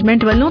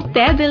Management ਵੱਲੋਂ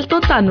ਤਹਿ ਦਿਲ ਤੋਂ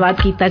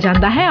ਧੰਨਵਾਦ ਕੀਤਾ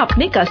ਜਾਂਦਾ ਹੈ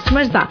ਆਪਣੇ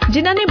ਕਸਟਮਰਸ ਦਾ,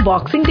 ਜਿਨ੍ਹਾਂ ਨੇ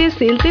ਬਾਕਸਿੰਗ ਡੇ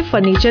ਸੇਲ ਤੇ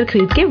ਫਰਨੀਚਰ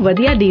ਖਰੀਦ ਕੇ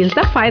ਵਧੀਆ ਡੀਲਸ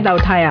ਦਾ ਫਾਇਦਾ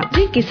ਉਠਾਇਆ।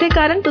 ਜੇ ਕਿਸੇ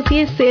ਕਾਰਨ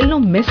ਤੁਸੀਂ ਇਸ ਸੇਲ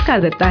ਨੂੰ ਮਿਸ ਕਰ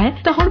ਦਿੱਤਾ ਹੈ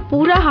ਤਾਂ ਹੁਣ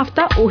ਪੂਰਾ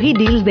ਹਫਤਾ ਉਹੀ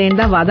ਡੀਲਸ ਦੇਣ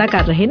ਦਾ ਵਾਅਦਾ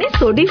ਕਰ ਰਹੇ ਨੇ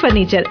ਸੋਢੀ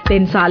ਫਰਨੀਚਰ।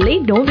 3 ਸਾਲ ਲਈ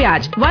ਨੋ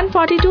ਵਿਆਜ।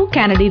 142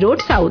 ਕੈਨੇਡੀ ਰੋਡ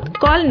ਸਾਊਥ।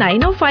 ਕਾਲ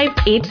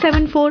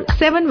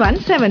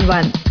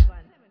 9058747171।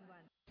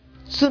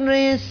 सुन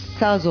रहे हैं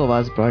साजो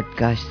आवाज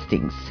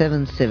ब्रॉडकास्टिंग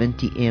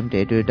 770 AM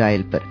रेडियो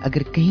डायल पर।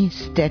 अगर कहीं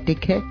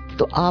स्टैटिक है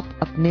तो आप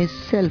अपने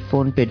सेल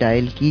फोन पे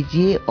डायल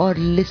कीजिए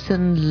और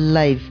लिसन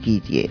लाइव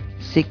कीजिए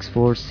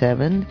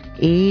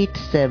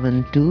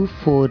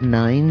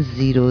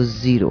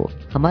 647-872-4900।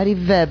 हमारी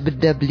वेब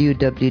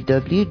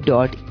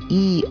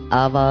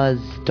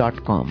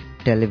www.eawaz.com।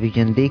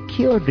 टेलीविजन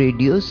देखिए और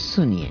रेडियो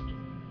सुनिए।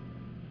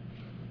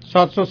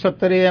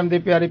 770 AM ਦੇ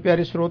ਪਿਆਰੇ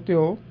ਪਿਆਰੇ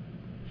ਸਰੋਤਿਓ,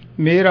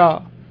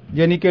 ਮੇਰਾ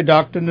यानी कि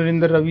डॉक्टर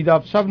नरेंद्र रवि ਦਾ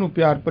ਆਪ ਸਭ ਨੂੰ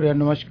ਪਿਆਰ ਭਰਿਆ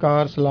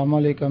ਨਮਸਕਾਰ, ਸਲਾਮ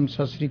ਅਲੈਕਮ,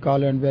 ਸਤਿ ਸ੍ਰੀ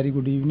ਅਕਾਲ ਐਂਡ ਵੈਰੀ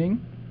ਗੁੱਡ ਈਵਨਿੰਗ।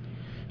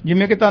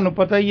 ਜਿਵੇਂ ਕਿ ਤੁਹਾਨੂੰ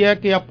ਪਤਾ ਹੀ ਹੈ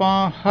ਕਿ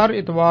ਆਪਾਂ ਹਰ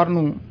ਇਤਵਾਰ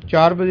ਨੂੰ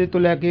 4 ਵਜੇ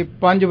ਤੋਂ ਲੈ ਕੇ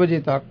 5 ਵਜੇ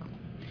ਤੱਕ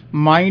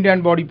ਮਾਈਂਡ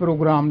ਐਂਡ ਬਾਡੀ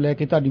ਪ੍ਰੋਗਰਾਮ ਲੈ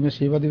ਕੇ ਤੁਹਾਡੀ ਮੈਂ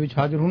ਸੇਵਾ ਦੇ ਵਿੱਚ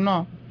ਹਾਜ਼ਰ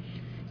ਹੁੰਨਾ।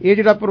 ਇਹ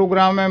ਜਿਹੜਾ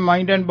ਪ੍ਰੋਗਰਾਮ ਹੈ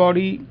ਮਾਈਂਡ ਐਂਡ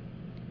ਬਾਡੀ,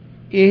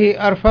 ਇਹ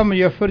ਅਰਫਾ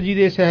ਮੁਜ਼ੱਫਰ ਜੀ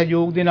ਦੇ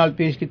ਸਹਿਯੋਗ ਦੇ ਨਾਲ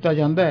ਪੇਸ਼ ਕੀਤਾ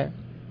ਜਾਂਦਾ ਹੈ।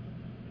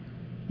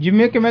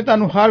 ਜਿਵੇਂ ਕਿ ਮੈਂ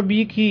ਤੁਹਾਨੂੰ ਹਰ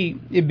ਵੀਕ ਹੀ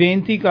ਇਹ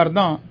ਬੇਨਤੀ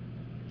ਕਰਦਾ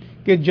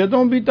ਕਿ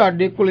ਜਦੋਂ ਵੀ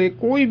ਤੁਹਾਡੇ ਕੋਲੇ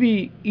ਕੋਈ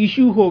ਵੀ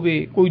ਇਸ਼ੂ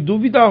ਹੋਵੇ, ਕੋਈ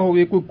ਦੁਵਿਧਾ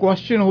ਹੋਵੇ, ਕੋਈ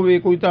ਕੁਐਸਚਨ ਹੋਵੇ,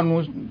 ਕੋਈ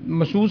ਤੁਹਾਨੂੰ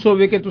ਮਹਿਸੂਸ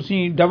ਹੋਵੇ ਕਿ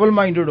ਤੁਸੀਂ ਡਬਲ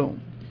ਮਾਈਂਡਡ ਹੋ,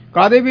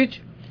 ਕਾਹਦੇ ਵਿੱਚ?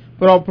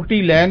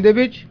 ਪ੍ਰੋਪਰਟੀ ਲੈਣ ਦੇ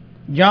ਵਿੱਚ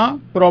ਜਾਂ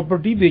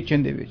ਪ੍ਰੋਪਰਟੀ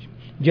ਵੇਚਣ ਦੇ ਵਿੱਚ।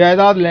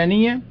 ਜਾਇਦਾਦ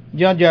ਲੈਣੀ ਹੈ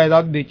ਜਾਂ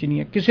ਜਾਇਦਾਦ ਵੇਚਣੀ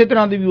ਹੈ, ਕਿਸੇ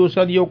ਤਰ੍ਹਾਂ ਦੀ ਵੀ ਹੋ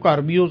ਸਕਦੀ ਹੈ। ਉਹ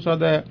ਘਰ ਵੀ ਹੋ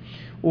ਸਕਦਾ ਹੈ,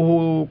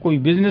 ਉਹ ਕੋਈ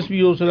ਬਿਜ਼ਨਸ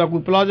ਵੀ ਹੋ ਸਕਦਾ,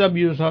 ਕੋਈ ਪਲਾਜ਼ਾ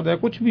ਵੀ ਹੋ ਸਕਦਾ,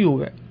 ਕੁਝ ਵੀ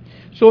ਹੋਵੇ।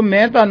 ਸੋ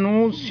ਮੈਂ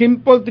ਤੁਹਾਨੂੰ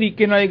ਸਿੰਪਲ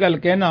ਤਰੀਕੇ ਨਾਲ ਇਹ ਗੱਲ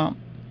ਕਹਿਣਾ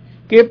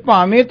ਕਿ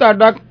ਭਾਵੇਂ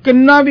ਤੁਹਾਡਾ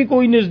ਕਿੰਨਾ ਵੀ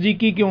ਕੋਈ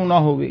ਨਜ਼ਦੀਕੀ ਕਿਉਂ ਨਾ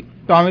ਹੋਵੇ,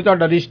 ਭਾਵੇਂ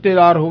ਤੁਹਾਡਾ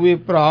ਰਿਸ਼ਤੇਦਾਰ ਹੋਵੇ,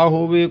 ਭਰਾ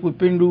ਹੋਵੇ, ਕੋਈ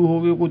ਪਿੰਡੂ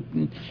ਹੋਵੇ,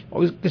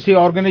 ਕੋਈ ਕਿਸੇ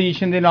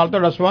ਆਰਗੇਨਾਈਜੇਸ਼ਨ ਦੇ ਨਾਲ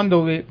ਤੁਹਾਡਾ ਸੰਬੰਧ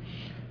ਹੋਵੇ,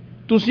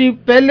 ਤੁਸੀਂ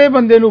ਪਹਿਲੇ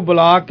ਬੰਦੇ ਨੂੰ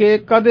ਬੁਲਾ ਕੇ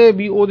ਕਦੇ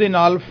ਵੀ ਉਹਦੇ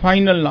ਨਾਲ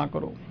ਫਾਈਨਲ ਨਾ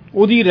ਕਰੋ।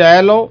 ਉਹਦੀ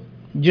ਰਾਏ ਲਓ,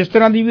 ਜਿਸ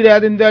ਤਰ੍ਹਾਂ ਦੀ ਵੀ ਰਾਏ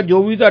ਦਿੰਦਾ,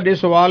 ਜੋ ਵੀ ਤੁਹਾਡੇ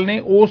ਸਵਾਲ ਨੇ,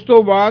 ਉਸ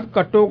ਤੋਂ ਬਾਅਦ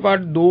ਘੱਟੋ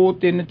ਘੱਟ 2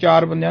 3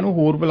 4 ਬੰਦਿਆਂ ਨੂੰ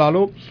ਹੋਰ ਬੁਲਾ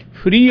ਲਓ,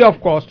 ਫ੍ਰੀ ਆਫ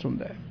ਕਾਸਟ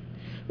ਹੁੰਦਾ ਹੈ।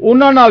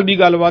 ਉਹਨਾਂ ਨਾਲ ਵੀ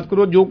ਗੱਲਬਾਤ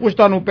ਕਰੋ, ਜੋ ਕੁਝ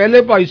ਤੁਹਾਨੂੰ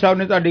ਪਹਿਲੇ ਭਾਈ ਸਾਹਿਬ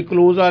ਨੇ ਤੁਹਾਡੇ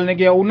ਕਲੋਜ਼ ਵਾਲੇ ਨੇ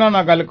ਕਿਹਾ ਉਹਨਾਂ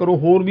ਨਾਲ ਗੱਲ ਕਰੋ,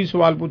 ਹੋਰ ਵੀ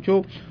ਸਵਾਲ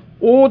ਪੁੱਛੋ।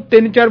 ਉਹ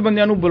 3 4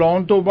 ਬੰਦਿਆਂ ਨੂੰ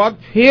ਬੁਲਾਉਣ ਤੋਂ ਬਾਅਦ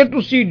ਫਿਰ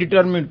ਤੁਸੀਂ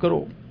ਡਿਟਰਮਿਨ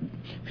ਕਰੋ,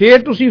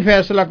 ਫਿਰ ਤੁਸੀਂ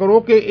ਫੈਸਲਾ ਕਰੋ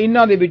ਕਿ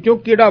ਇਹਨਾਂ ਦੇ ਵਿੱਚੋਂ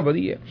ਕਿਹੜਾ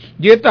ਵਧੀਆ।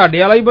 ਜੇ ਤੁਹਾਡੇ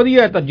ਵਾਲਾ ਹੀ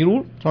ਵਧੀਆ ਹੈ ਤਾਂ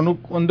ਜ਼ਰੂਰ ਤੁਹਾਨੂੰ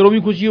ਅੰਦਰੋਂ ਵੀ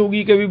ਖੁਸ਼ੀ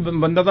ਹੋਊਗੀ ਕਿ ਵੀ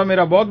ਬੰਦਾ ਤਾਂ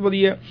ਮੇਰਾ ਬਹੁਤ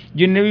ਵਧੀਆ,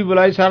 ਜਿੰਨੇ ਵੀ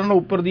ਬੁਲਾਏ ਸਾਰਿਆਂ ਨੂੰ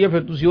ਉੱਪਰ ਦੀ ਹੈ,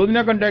 ਫਿਰ ਤੁਸੀਂ ਉਹਦੇ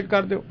ਨਾਲ ਕੰਟੈਕਟ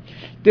ਕਰ ਦਿਓ।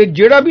 ਤੇ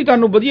ਜਿਹੜਾ ਵੀ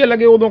ਤੁਹਾਨੂੰ ਵਧੀਆ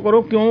ਲੱਗੇ ਉਦੋਂ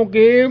ਕਰੋ,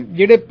 ਕਿਉਂਕਿ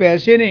ਜਿਹੜੇ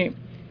ਪੈਸੇ ਨੇ,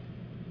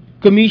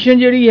 ਕਮਿਸ਼ਨ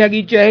ਜਿਹੜੀ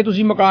ਹੈਗੀ, ਚਾਹੇ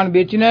ਤੁਸੀਂ ਮਕਾਨ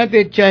ਵੇਚਣਾ ਹੈ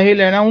ਤੇ ਚਾਹੇ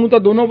ਲੈਣਾ, ਉਹਨੂੰ ਤਾਂ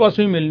ਦੋਨੋਂ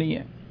ਪਾਸੋਂ ਹੀ ਮਿਲਣੀ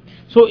ਹੈ।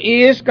 ਸੋ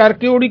ਇਸ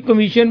ਕਰਕੇ ਉਹਦੀ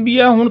ਕਮਿਸ਼ਨ ਵੀ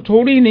ਆ, ਹੁਣ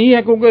ਥੋੜੀ ਨਹੀਂ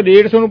ਹੈ, ਕਿਉਂਕਿ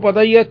ਰੇਟ ਤੁਹਾਨੂੰ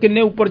ਪਤਾ ਹੀ ਹੈ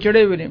ਕਿੰਨੇ ਉੱਪਰ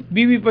ਚੜੇ ਹੋਏ ਨੇ।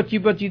 20 25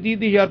 25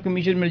 30 ਹਜ਼ਾਰ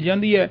ਕਮਿਸ਼ਨ ਮਿਲ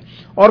ਜਾਂਦੀ ਹੈ।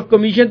 ਔਰ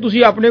ਕਮਿਸ਼ਨ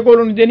ਤੁਸੀਂ ਆਪਣੇ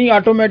ਕੋਲੋਂ ਨਹੀਂ ਦੇਣੀ,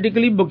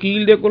 ਆਟੋਮੈਟਿਕਲੀ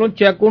ਵਕੀਲ ਦੇ ਕੋਲੋਂ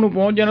ਚੈੱਕ ਉਹਨੂੰ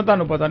ਪਹੁੰਚ ਜਾਣਾ,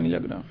 ਤੁਹਾਨੂੰ ਪਤਾ ਨਹੀਂ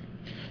ਲੱਗਣਾ।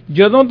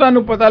 ਜਦੋਂ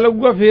ਤੁਹਾਨੂੰ ਪਤਾ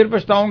ਲੱਗੂਗਾ ਫਿਰ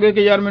ਪਛਤਾਓਗੇ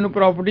ਕਿ ਯਾਰ ਮੈਨੂੰ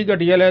ਪ੍ਰਾਪਰਟੀ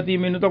ਘਟੀਆ ਲੈਤੀ,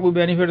 ਮੈਨੂੰ ਤਾਂ ਕੋਈ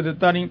ਬੈਨੀਫਿਟ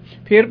ਦਿੱਤਾ ਨਹੀਂ।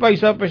 ਫਿਰ ਭਾਈ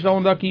ਸਾਹਿਬ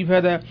ਪਛਤਾਉਣ ਦਾ ਕੀ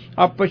ਫਾਇਦਾ?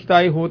 ਆਪ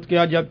ਪਛਤਾਏ ਹੋਤ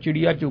ਕਿਆ ਜਬ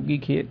ਚਿੜੀਆ ਚੁੱਗੀ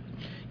ਖੇਤ।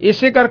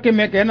 ਇਸੇ ਕਰਕੇ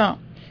ਮੈਂ ਕਹਿਣਾ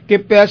ਕਿ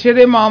ਪੈਸੇ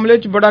ਦੇ ਮਾਮਲੇ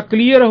 'ਚ ਬੜਾ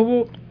ਕਲੀਅਰ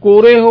ਹੋਵੋ,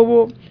 ਕੋਰੇ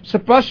ਹੋਵੋ,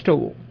 ਸਪਸ਼ਟ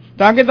ਹੋਵੋ,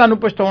 ਤਾਂ ਕਿ ਤੁਹਾਨੂੰ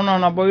ਪਛਤਾਉਣਾ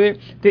ਨਾ ਪਵੇ।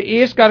 ਤੇ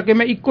ਇਸ ਕਰਕੇ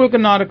ਮੈਂ ਇੱਕੋ ਇੱਕ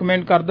ਨਾਂ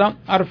ਰਿਕਮੈਂਡ ਕਰਦਾ,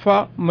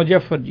 ਅਰਫਾ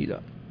ਮੁਜ਼ੱਫਰ ਜੀ ਦਾ,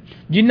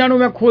 ਜਿਨ੍ਹਾਂ ਨੂੰ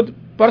ਮੈਂ ਖੁਦ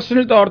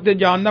ਪਰਸਨਲ ਤੌਰ ਤੇ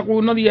ਜਾਣਦਾ। ਕੋਈ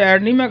ਉਹਨਾਂ ਦੀ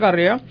ਐਡ ਨਹੀਂ ਮੈਂ ਕਰ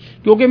ਰਿਹਾ,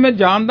 ਕਿਉਂਕਿ ਮੈਂ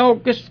ਜਾਣਦਾ ਉਹ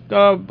ਕਿਸ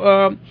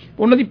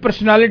ਉਹਨਾਂ ਦੀ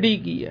ਪਰਸਨੈਲਿਟੀ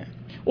ਕੀ ਹੈ।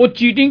 ਉਹ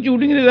ਚੀਟਿੰਗ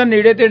ਚੂਟਿੰਗ ਦੇ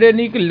ਨੇੜੇ ਤੇੜੇ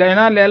ਨਹੀਂ,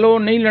 ਲੈਣਾ ਲੈ ਲਓ,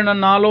 ਨਹੀਂ ਲੈਣਾ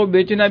ਨਾ ਲਓ,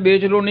 ਵੇਚਣਾ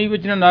ਵੇਚ ਲਓ, ਨਹੀਂ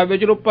ਵੇਚਣਾ ਨਾ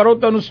ਵੇਚ ਲਓ, ਪਰ ਉਹ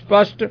ਤੁਹਾਨੂੰ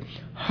ਸਪਸ਼ਟ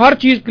ਹਰ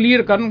ਚੀਜ਼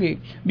ਕਲੀਅਰ ਕਰਨਗੇ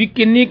ਵੀ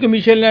ਕਿੰਨੀ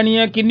ਕਮਿਸ਼ਨ ਲੈਣੀ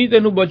ਹੈ, ਕਿੰਨੀ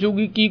ਤੈਨੂੰ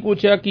ਬਚੂਗੀ, ਕੀ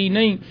ਕੁਛ ਹੈ ਕੀ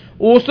ਨਹੀਂ।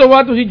 ਉਸ ਤੋਂ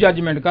ਬਾਅਦ ਤੁਸੀਂ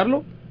ਜੱਜਮੈਂਟ ਕਰ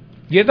ਲਓ।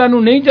 ਜੇ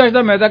ਤੁਹਾਨੂੰ ਨਹੀਂ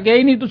ਚਾਹੀਦਾ, ਮੈਂ ਤਾਂ ਕਿਹਾ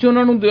ਹੀ ਨਹੀਂ, ਤੁਸੀਂ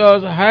ਉਹਨਾਂ ਨੂੰ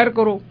ਹਾਇਰ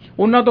ਕਰੋ,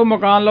 ਉਹਨਾਂ ਤੋਂ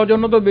ਮਕਾਨ ਲਓ ਜਾਂ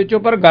ਉਹਨਾਂ ਤੋਂ ਵੇਚੋ,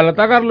 ਪਰ ਗੱਲ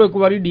ਤਾਂ ਕਰ ਲਓ ਇੱਕ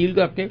ਵਾਰੀ ਡੀਲ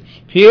ਕਰਕੇ।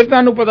 ਫਿਰ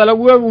ਤੁਹਾਨੂੰ ਪਤਾ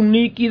ਲੱਗੂਗਾ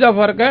 19 21 ਦਾ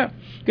ਫਰਕ ਹੈ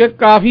ਕਿ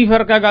ਕਾਫੀ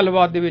ਫਰਕ ਹੈ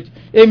ਗੱਲਬਾਤ ਦੇ ਵਿੱਚ।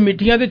 ਇਹ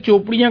ਮਿੱਠੀਆਂ ਤੇ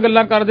ਚੋਪੜੀਆਂ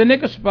ਗੱਲਾਂ ਕਰਦੇ ਨੇ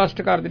ਕਿ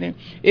ਸਪਸ਼ਟ ਕਰਦੇ ਨੇ।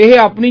 ਇਹ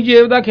ਆਪਣੀ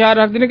ਜੇਬ ਦਾ ਖਿਆਲ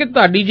ਰੱਖਦੇ ਨੇ ਕਿ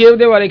ਤੁਹਾਡੀ ਜੇਬ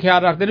ਦੇ ਬਾਰੇ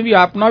ਖਿਆਲ ਰੱਖਦੇ ਨੇ, ਵੀ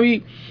ਆਪਣਾ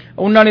ਵੀ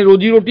ਉਹਨਾਂ ਨੇ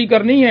ਰੋਜੀ ਰੋਟੀ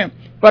ਕਰਨੀ ਹੈ,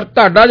 ਪਰ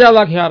ਤੁਹਾਡਾ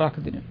ਜ਼ਿਆਦਾ ਖਿਆਲ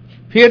ਰੱਖਦੇ ਨੇ।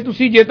 ਫਿਰ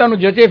ਤੁਸੀਂ ਜੇ ਤੁਹਾਨੂੰ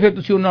ਜਚੇ ਫਿਰ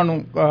ਤੁਸੀਂ ਉਹਨਾਂ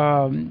ਨੂੰ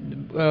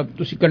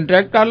ਤੁਸੀਂ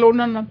ਕੰਟਰੈਕਟ ਕਰ ਲਓ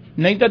ਉਹਨਾਂ ਨਾਲ,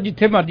 ਨਹੀਂ ਤਾਂ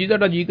ਜਿੱਥੇ ਮਰਜ਼ੀ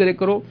ਤੁਹਾਡਾ ਜੀ ਕਰੇ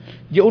ਕਰੋ।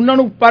 ਜੇ ਉਹਨਾਂ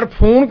ਨੂੰ ਪਰ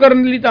ਫੋਨ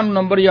ਕਰਨ ਲਈ ਤੁਹਾਨੂੰ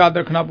ਨੰਬਰ ਯਾਦ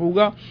ਰੱਖਣਾ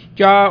ਪਊਗਾ,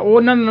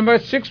 ਉਹਨਾਂ ਦਾ ਨੰਬਰ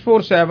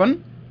 647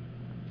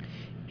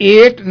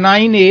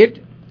 898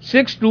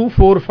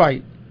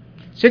 6245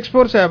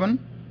 647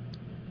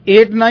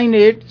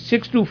 898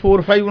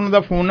 6245 ਉਹਨਾਂ ਦਾ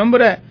ਫੋਨ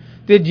ਨੰਬਰ ਹੈ।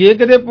 ਤੇ ਜੇ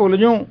ਕਿਤੇ ਭੁੱਲ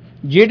ਜਾਓ,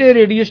 ਜਿਹੜੇ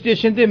ਰੇਡੀਓ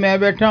ਸਟੇਸ਼ਨ ਤੇ ਮੈਂ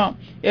ਬੈਠਾ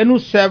ਇਹਨੂੰ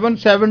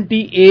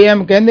 770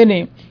 AM ਕਹਿੰਦੇ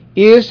ਨੇ,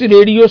 ਇਸ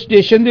ਰੇਡੀਓ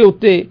ਸਟੇਸ਼ਨ ਦੇ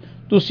ਉੱਤੇ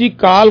ਤੁਸੀਂ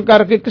ਕਾਲ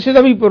ਕਰਕੇ ਕਿਸੇ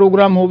ਦਾ ਵੀ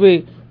ਪ੍ਰੋਗਰਾਮ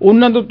ਹੋਵੇ,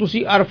 ਉਹਨਾਂ ਤੋਂ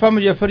ਤੁਸੀਂ ਅਰਫਾ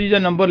ਮੁਜ਼ੱਫਰ ਜੀ ਦਾ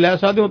ਨੰਬਰ ਲੈ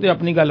ਸਕਦੇ ਹੋ ਤੇ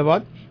ਆਪਣੀ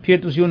ਗੱਲਬਾਤ ਫਿਰ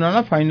ਤੁਸੀਂ ਉਹਨਾਂ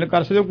ਨਾਲ ਫਾਈਨਲ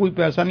ਕਰ ਸਕਦੇ ਹੋ। ਕੋਈ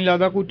ਪੈਸਾ ਨਹੀਂ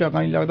ਲੱਗਦਾ, ਕੋਈ ਟਕਾ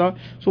ਨਹੀਂ ਲੱਗਦਾ।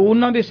 ਸੋ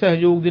ਉਹਨਾਂ ਦੇ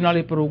ਸਹਿਯੋਗ ਦੇ ਨਾਲ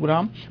ਇਹ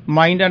ਪ੍ਰੋਗਰਾਮ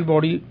ਮਾਈਂਡ ਐਂਡ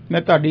ਬਾਡੀ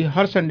ਮੈਂ ਤੁਹਾਡੀ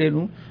ਹਰ ਸੰਡੇ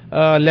ਨੂੰ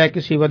ਲੈ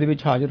ਕੇ ਸੇਵਾ ਦੇ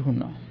ਵਿੱਚ ਹਾਜ਼ਰ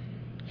ਹੁੰਦਾ।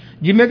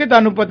 ਜਿਵੇਂ ਕਿ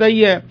ਤੁਹਾਨੂੰ ਪਤਾ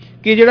ਹੀ ਹੈ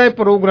ਕਿ ਜਿਹੜਾ ਇਹ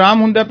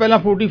ਪ੍ਰੋਗਰਾਮ ਹੁੰਦਾ ਪਹਿਲਾਂ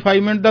 45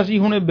 ਮਿੰਟ ਦਾ ਸੀ,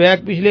 ਹੁਣ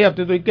ਬੈਕ ਪਿਛਲੇ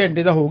ਹਫ਼ਤੇ ਤੋਂ 1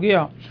 ਘੰਟੇ ਦਾ ਹੋ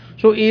ਗਿਆ।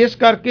 ਸੋ ਇਸ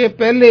ਕਰਕੇ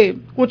ਪਹਿਲੇ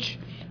ਕੁਝ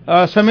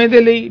ਸਮੇਂ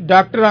ਦੇ ਲਈ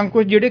ਡਾਕਟਰ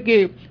ਅੰਕੁਸ਼ ਜਿਹੜੇ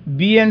ਕਿ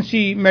BNC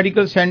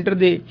ਮੈਡੀਕਲ ਸੈਂਟਰ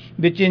ਦੇ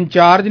ਵਿੱਚ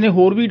ਇੰਚਾਰਜ ਨੇ।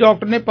 ਹੋਰ ਵੀ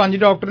ਡਾਕਟਰ ਨੇ, 5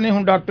 ਡਾਕਟਰ ਨੇ।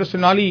 ਹੁਣ ਡਾਕਟਰ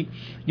ਸੋਨਾਲੀ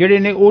ਜਿਹੜੇ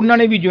ਨੇ ਉਹਨਾਂ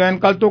ਨੇ ਵੀ ਜੁਆਇਨ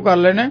ਕੱਲ੍ਹ ਤੋਂ ਕਰ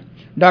ਲੈਣਾ।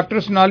 ਡਾਕਟਰ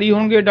ਸੋਨਾਲੀ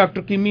ਹੋਣਗੇ,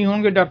 ਡਾਕਟਰ ਕਿਮੀ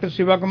ਹੋਣਗੇ, doctor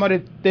Shiva Kumar,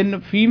 3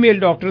 female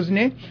doctors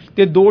ਨੇ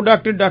ਤੇ 2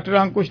 ਡਾਕਟਰ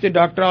ਅੰਕੁਸ਼ ਤੇ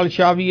ਡਾਕਟਰ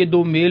ਅਲਸ਼ਾ ਵੀ, ਇਹ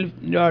 2 ਮੇਲ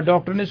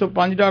ਡਾਕਟਰ ਨੇ। ਸੋ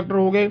 5 ਡਾਕਟਰ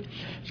ਹੋ ਗਏ।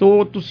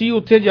 ਸੋ ਤੁਸੀਂ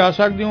ਉੱਥੇ ਜਾ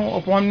ਸਕਦੇ ਹੋ,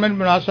 ਅਪਾਇੰਟਮੈਂਟ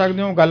ਬਣਾ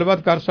ਸਕਦੇ ਹੋ,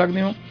 ਗੱਲਬਾਤ ਕਰ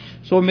ਸਕਦੇ ਹੋ।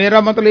 ਸੋ ਮੇਰਾ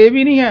ਮਤਲਬ ਇਹ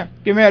ਵੀ ਨਹੀਂ ਹੈ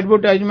ਕਿ ਮੈਂ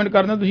ਐਡਵਰਟਾਈਜ਼ਮੈਂਟ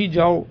ਕਰਨਾ, ਤੁਸੀਂ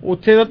ਜਾਓ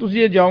ਉੱਥੇ ਤਾਂ ਤੁਸੀਂ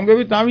ਜੇ ਜਾਓਗੇ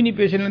ਵੀ ਤਾਂ ਵੀ ਨਹੀਂ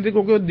ਪੇਸ਼ੈਂਟ ਲੈਂਦੇ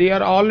ਕਿਉਂਕਿ ਦੇ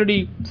ਆਰ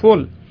ਆਲਰੇਡੀ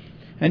ਫੁੱਲ।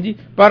 ਹਾਂਜੀ,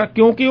 ਪਰ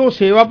ਕਿਉਂਕਿ ਉਹ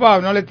ਸੇਵਾ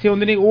ਭਾਵ ਨਾਲ ਇੱਥੇ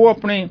ਆਉਂਦੇ ਨੇ, ਉਹ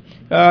ਆਪਣੇ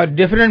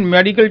ਡਿਫਰੈਂਟ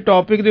ਮੈਡੀਕਲ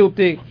ਟੌਪਿਕ ਦੇ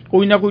ਉੱਤੇ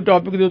ਕੋਈ ਨਾ ਕੋਈ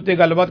ਟੌਪਿਕ ਦੇ ਉੱਤੇ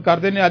ਗੱਲਬਾਤ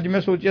ਕਰਦੇ ਨੇ। ਅੱਜ ਮੈਂ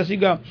ਸੋਚਿਆ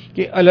ਸੀਗਾ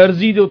ਕਿ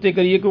ਐਲਰਜੀ ਦੇ ਉੱਤੇ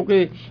ਕਰੀਏ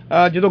ਕਿਉਂਕਿ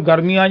ਜਦੋਂ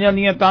ਗਰਮੀਆਂ ਆ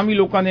ਜਾਂਦੀਆਂ ਤਾਂ ਵੀ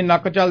ਲੋਕਾਂ ਦੇ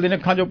ਨੱਕ ਚੱਲਦੇ ਨੇ,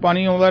 ਅੱਖਾਂ 'ਚੋਂ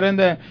ਪਾਣੀ ਆਉਂਦਾ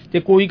ਰਹਿੰਦਾ ਤੇ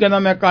ਕੋਈ ਕਹਿੰਦਾ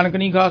ਮੈਂ ਕਣਕ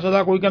ਨਹੀਂ ਖਾ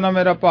ਸਕਦਾ, ਕੋਈ ਕਹਿੰਦਾ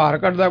ਮੇਰਾ ਭਾਰ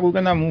ਘਟਦਾ, ਕੋਈ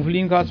ਕਹਿੰਦਾ ਮੂੰਗਫਲੀ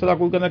ਨਹੀਂ ਖਾ ਸਕਦਾ,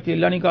 ਕੋਈ ਕਹਿੰਦਾ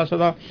ਕੇਲਾ ਨਹੀਂ ਖਾ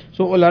ਸਕਦਾ।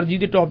 ਸੋ ਐਲਰਜੀ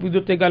ਦੇ ਟੌਪਿਕ ਦੇ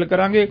ਉੱਤੇ ਗੱਲ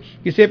ਕਰਾਂਗੇ।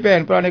 ਕਿਸੇ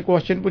ਭੈਣ ਭਰਾ ਨੇ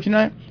ਕੁਐਸਚਨ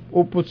ਪੁੱਛਣਾ ਹੈ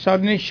ਉਹ ਪੁੱਛ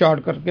ਸਕਦੇ ਨੇ, ਸ਼ਾਰਟ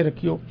ਕਰਕੇ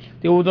ਰੱਖਿਓ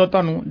ਤੇ ਉਦੋਂ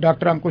ਤੁਹਾਨੂੰ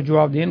ਡਾਕਟਰ ਅੰਕੁਸ਼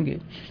ਜਵਾਬ ਦੇਣਗੇ।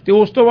 ਤੇ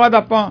ਉਸ ਤੋਂ ਬਾਅਦ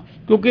ਆਪਾਂ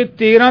ਕਿਉਂਕਿ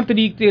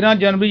 13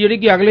 ਜਨਵਰੀ ਜਿਹੜੀ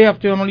ਕਿ ਅਗਲੇ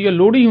ਹਫ਼ਤੇ ਆਉਣ ਵਾਲੀ ਹੈ,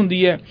 ਲੋਹੜੀ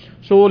ਹੁੰਦੀ ਹੈ।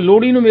 ਸੋ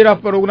ਲੋਹੜੀ ਨੂੰ ਮੇਰਾ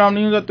ਪ੍ਰੋਗਰਾਮ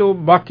ਨਹੀਂ ਹੁੰਦਾ ਤੇ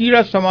ਬਾਕੀ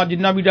ਜਿਹੜਾ ਸਮਾਂ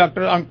ਜਿੰਨਾ ਵੀ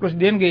ਡਾਕਟਰ ਅੰਕੁਸ਼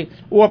ਦੇਣਗੇ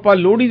ਉਹ ਆਪਾਂ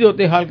ਲੋਹੜੀ ਦੇ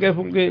ਉੱਤੇ ਹਲਕੇ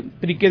ਫੁਲਕੇ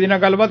ਤਰੀਕੇ ਦੇ ਨਾਲ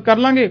ਗੱਲਬਾਤ ਕਰ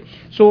ਲਾਂਗੇ।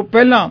 ਸੋ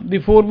ਪਹਿਲਾਂ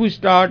before we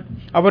start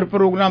our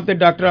programme ਤੇ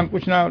ਡਾਕਟਰ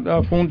ਅੰਕੁਸ਼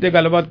ਨਾਲ ਫੋਨ ਤੇ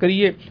ਗੱਲਬਾਤ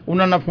ਕਰੀਏ,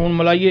 ਉਹਨਾਂ ਨਾਲ ਫੋਨ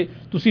ਮਿਲਾਈਏ।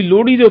 ਤੁਸੀਂ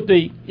ਲੋਹੜੀ ਦੇ ਉੱਤੇ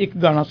ਹੀ ਇੱਕ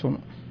ਗਾਣਾ ਸੁਣੋ।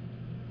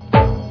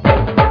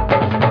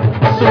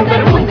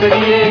 सुंदर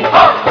मुंदरिए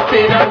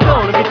तेरा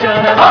कौन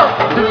बेचारा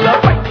दुल्ला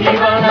पट्टी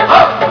वाला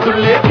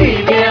दुल्ले पी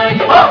गया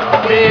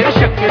तेर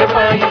शक्कर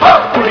पाई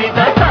कुड़ी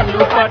दा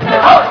सालू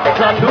पाटा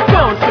सालू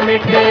कौन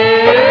समेटे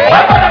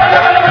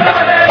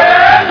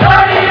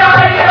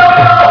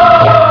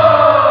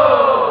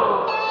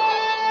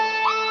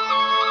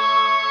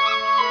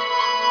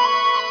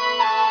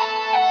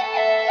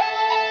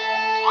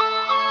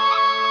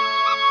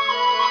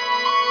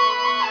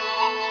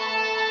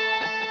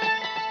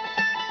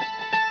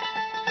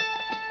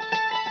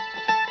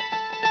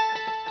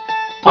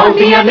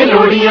ਆਉਂਦੀਆਂ ਨੇ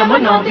ਲੋੜੀਆਂ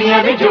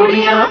ਮਨਾਉਂਦੀਆਂ ਨੇ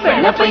ਜੋੜੀਆਂ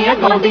ਭੈਣਾਂ ਪਈਆਂ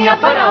ਗਾਉਂਦੀਆਂ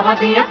ਭਰਾਵਾਂ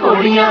ਦੀਆਂ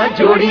ਘੋੜੀਆਂ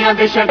ਜੋੜੀਆਂ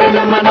ਦੇ ਸ਼ਗਨ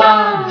ਮਨਾ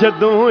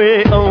ਜਦੋਂ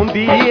ਇਹ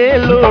ਆਉਂਦੀ ਏ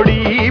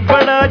ਲੋੜੀ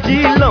ਬੜਾ ਜੀ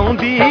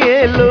ਲਾਉਂਦੀ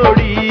ਏ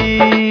ਲੋੜੀ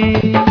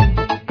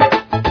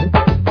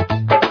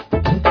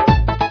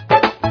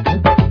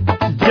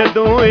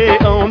ਜਦੋਂ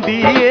ਇਹ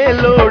ਆਉਂਦੀ ਏ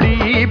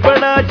ਲੋੜੀ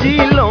ਬੜਾ ਜੀ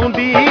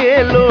ਲਾਉਂਦੀ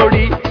ਏ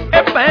ਲੋੜੀ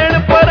ਇਹ ਭੈਣ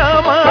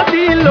ਭਰਾਵਾਂ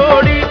ਦੀ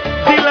ਲੋੜੀ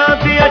ਦਿਲਾਂ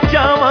ਦੇ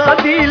ਚਾਵਾਂ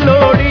ਦੀ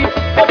ਲੋੜੀ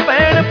ਇਹ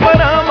ਭੈਣ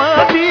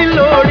ਭਰਾਵਾਂ ਦੀ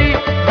ਲੋੜੀ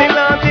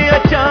ਦਿਲਾਂ ਦੇ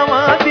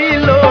ਚਾਵਾਂ ਦੀ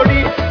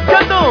ਲੋੜੀ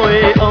ਜਦੋਂ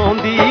ਇਹ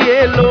ਆਉਂਦੀ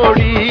ਏ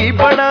ਲੋੜੀ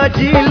ਬੜਾ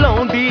ਜੀ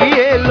ਲਾਉਂਦੀ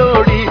ਏ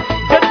ਲੋੜੀ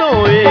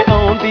ਜਦੋਂ ਇਹ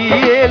ਆਉਂਦੀ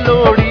ਏ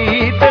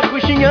ਲੋੜੀ ਤੇ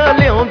ਖੁਸ਼ੀਆਂ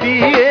ਲਿਆਉਂਦੀ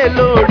ਏ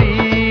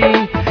ਲੋੜੀ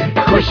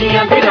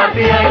ਖੁਸ਼ੀਆਂ ਦੀ ਰਾਤ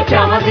ਆਈ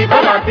ਚਾਵਾਂ ਦੀ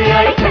ਬਰਾਤ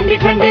ਆਈ ਠੰਡੀ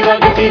ਠੰਡੀ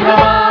ਵਗਦੀ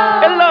ਹਵਾ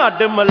ਇਹ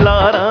ਲਾਡ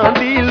ਮਲਾਰਾਂ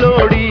ਦੀ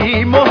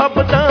ਲੋੜੀ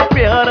ਮੁਹੱਬਤਾਂ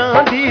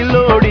ਪਿਆਰਾਂ ਦੀ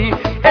ਲੋੜੀ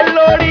ਇਹ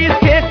ਲੋੜੀ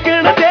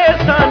ਸੇਕਣ ਦੇ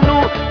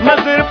ਸਾਨੂੰ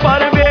ਨਜ਼ਰ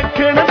ਪਰ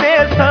ਵੇਖਣ ਦੇ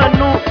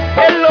ਸਾਨੂੰ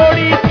ਇਹ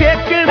ਲੋੜੀ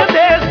ਸੇਕਣ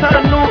ਦੇ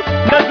ਸਾਨੂੰ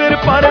ਨਜ਼ਰ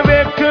ਪਰ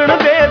ਵੇਖਣ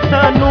ਦੇ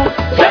ਸਾਨੂੰ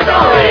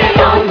ਜਦੋਂ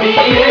ਇਹ ਆਉਂਦੀ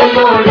ਏ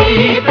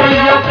ਲੋੜੀ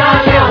ਤੇਰਾ ਕਾ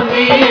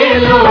ਲਿਆਉਂਦੀ ਏ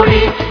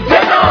ਲੋੜੀ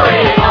ਜਦੋਂ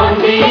ਇਹ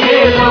ਆਉਂਦੀ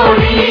ਏ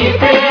ਲੋੜੀ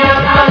ਤੇਰਾ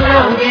ਕਾ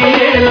ਲਿਆਉਂਦੀ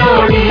ਏ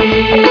ਲੋੜੀ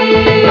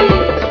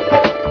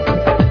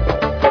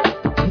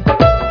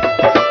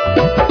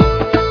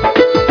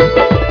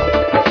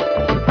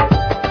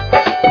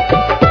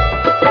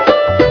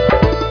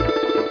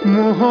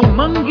ਮੋਹ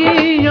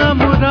ਮੰਗੀਆਂ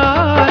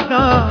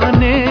ਮੁਰਾਦਾਂ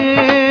ਨੇ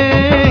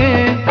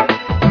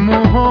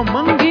ਮੋਹ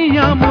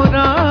ਮੰਗੀਆਂ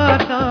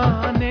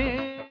ਮੁਰਾਦਾਂ ਨੇ।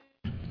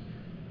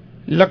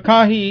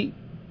 ਲੱਖਾਂ ਹੀ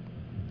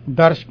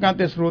ਦਰਸ਼ਕਾਂ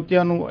ਤੇ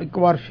ਸਰੋਤਿਆਂ ਨੂੰ ਇੱਕ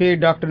ਵਾਰ ਫੇਰ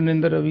ਡਾਕਟਰ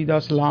ਨਰਿੰਦਰ ਰਵੀ ਦਾ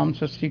ਸਲਾਮ,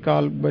 ਸਤਿ ਸ੍ਰੀ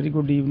ਅਕਾਲ, ਵੈਰੀ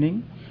ਗੁੱਡ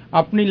ਈਵਨਿੰਗ।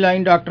 ਆਪਣੀ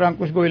ਲਾਈਨ ਡਾਕਟਰ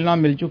ਅੰਕੁਸ਼ ਗੋਇਲ ਨਾਲ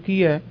ਮਿਲ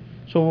ਚੁੱਕੀ ਹੈ।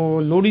 ਸੋ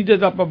ਲੋਹੜੀ ਦੇ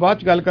ਤਾਂ ਆਪਾਂ ਬਾਅਦ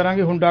 'ਚ ਗੱਲ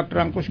ਕਰਾਂਗੇ। ਹੁਣ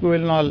ਡਾਕਟਰ ਅੰਕੁਸ਼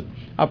ਗੋਇਲ ਨਾਲ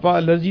ਆਪਾਂ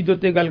ਐਲਰਜੀ ਦੇ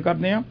ਉੱਤੇ ਗੱਲ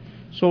ਕਰਦੇ ਹਾਂ।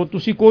 ਸੋ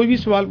ਤੁਸੀਂ ਕੋਈ ਵੀ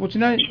ਸਵਾਲ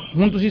ਪੁੱਛਣਾ ਹੈ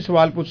ਹੁਣ ਤੁਸੀਂ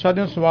ਸਵਾਲ ਪੁੱਛ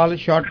ਸਕਦੇ ਹੋ। ਸਵਾਲ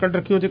ਸ਼ਾਰਟਕਟ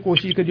ਰੱਖਿਓ ਤੇ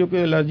ਕੋਸ਼ਿਸ਼ ਕਰਿਓ ਕਿ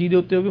ਐਲਰਜੀ ਦੇ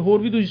ਉੱਤੇ ਹੋਵੇ। ਹੋਰ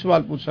ਵੀ ਤੁਸੀਂ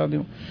ਸਵਾਲ ਪੁੱਛ ਸਕਦੇ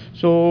ਹੋ।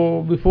 So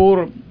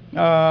before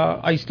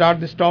I start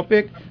this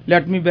topic,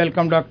 let me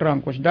welcome Dr.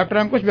 Ankush. Dr.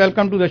 Ankush,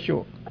 welcome to the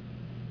show.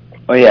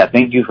 Oh yeah,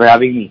 thank you for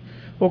having me.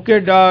 Okay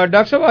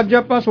doctor ਸਾਹਿਬ, ਅੱਜ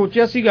ਆਪਾਂ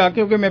ਸੋਚਿਆ ਸੀਗਾ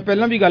ਕਿਉਂਕਿ ਮੈਂ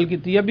ਪਹਿਲਾਂ ਵੀ ਗੱਲ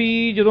ਕੀਤੀ ਆ ਵੀ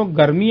ਜਦੋਂ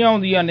ਗਰਮੀਆਂ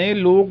ਆਉਂਦੀਆਂ ਨੇ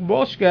ਲੋਕ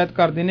ਬਹੁਤ ਸ਼ਿਕਾਇਤ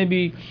ਕਰਦੇ ਨੇ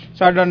ਵੀ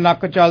ਸਾਡਾ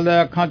ਨੱਕ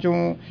ਚੱਲਦਾ, ਅੱਖਾਂ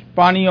 'ਚੋਂ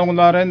ਪਾਣੀ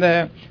ਆਉਂਦਾ ਰਹਿੰਦਾ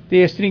ਹੈ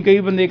ਤੇ ਇਸ ਤਰ੍ਹਾਂ ਕਈ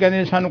ਬੰਦੇ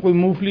ਕਹਿੰਦੇ ਸਾਨੂੰ ਕੋਈ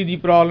ਮੂੰਗਫਲੀ ਦੀ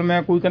ਪ੍ਰੋਬਲਮ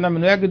ਹੈ, ਕੋਈ ਕਹਿੰਦਾ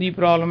ਮੈਨੂੰ ਐਗ ਦੀ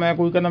ਪ੍ਰੋਬਲਮ ਹੈ,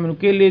 ਕੋਈ ਕਹਿੰਦਾ ਮੈਨੂੰ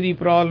ਕੇਲੇ ਦੀ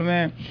ਪ੍ਰੋਬਲਮ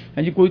ਹੈ,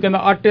 ਹਾਂਜੀ ਕੋਈ ਕਹਿੰਦਾ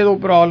ਆਟੇ ਤੋਂ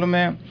ਪ੍ਰੋਬਲਮ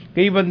ਹੈ,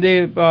 ਕਈ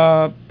ਬੰਦੇ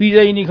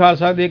ਪੀਜ਼ਾ ਹੀ ਨਹੀਂ ਖਾ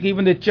ਸਕਦੇ, ਕਈ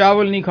ਬੰਦੇ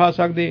ਚਾਵਲ ਨਹੀਂ ਖਾ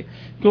ਸਕਦੇ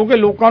ਕਿਉਂਕਿ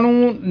ਲੋਕਾਂ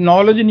ਨੂੰ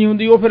ਨੌਲੇਜ ਨਹੀਂ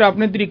ਹੁੰਦੀ। ਉਹ ਫਿਰ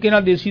ਆਪਣੇ ਤਰੀਕੇ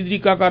ਨਾਲ ਦੇਸੀ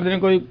ਤਰੀਕਾ ਕਰਦੇ ਨੇ।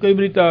 ਕਈ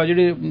ਵਾਰੀ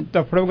ਜਿਹੜੇ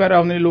ਤਫੜ ਵਗੈਰਾ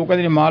ਹੁੰਦੇ ਨੇ ਲੋਕ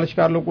ਕਹਿੰਦੇ ਨੇ ਮਾਲਿਸ਼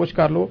ਕਰ ਲਓ, ਕੁਛ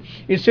ਕਰ ਲਓ।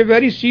 It's a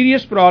very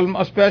serious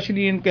problem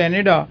specially in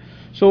Canada.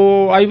 So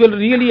I will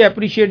really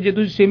appreciate ਜੇ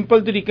ਤੁਸੀਂ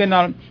ਸਿੰਪਲ ਤਰੀਕੇ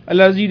ਨਾਲ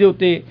ਐਲਰਜੀ ਦੇ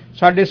ਉੱਤੇ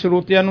ਸਾਡੇ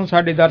ਸਰੋਤਿਆਂ ਨੂੰ,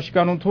 ਸਾਡੇ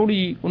ਦਰਸ਼ਕਾਂ ਨੂੰ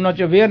ਥੋੜ੍ਹੀ ਉਹਨਾਂ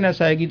 'ਚ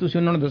ਅਵੇਅਰਨੈਸ ਆਏਗੀ, ਤੁਸੀਂ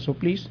ਉਹਨਾਂ ਨੂੰ ਦੱਸੋ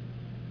ਪਲੀਜ਼।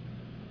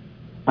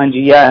 ਹਾਂਜੀ,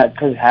 yeah,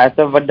 because ਹੈ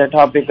ਤਾਂ ਵੱਡਾ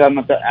ਟੌਪਿਕ ਆ।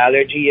 ਮਤਲਬ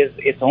allergy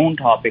is its own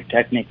topic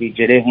technically.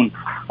 ਜਿਹੜੇ ਹੁਣ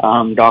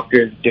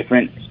ਡਾਕਟਰਸ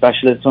ਡਿਫਰੈਂਟ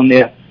ਸਪੈਸ਼ਲਿਸਟ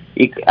ਹੁੰਦੇ ਆ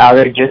ਇੱਕ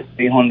allergist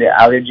ਵੀ ਹੁੰਦੇ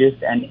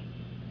allergist and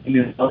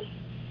immunologist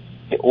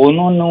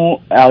ਉਹਨਾਂ ਨੂੰ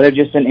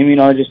allergist and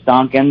immunologist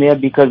ਤਾਂ ਕਹਿੰਦੇ ਆ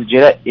because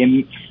ਜਿਹੜਾ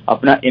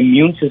ਆਪਣਾ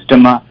immune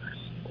system ਆ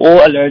ਉਹ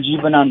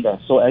allergy ਬਣਾਉਂਦਾ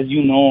so as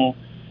you know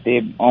ਤੇ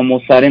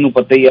almost ਸਾਰਿਆਂ ਨੂੰ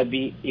ਪਤਾ ਹੀ ਆ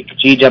ਵੀ ਇੱਕ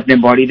ਚੀਜ਼ ਆਪਣੇ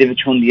body ਦੇ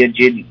ਵਿੱਚ ਹੁੰਦੀ ਹੈ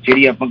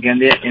ਜਿਹੜੀ ਆਪਾਂ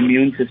ਕਹਿੰਦੇ ਆ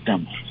immune system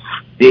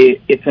ਤੇ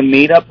it's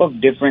made up of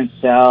different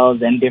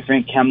cells and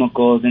different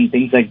chemicals and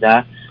things like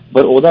that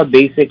but ਉਹਦਾ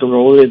basic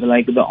role is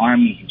like the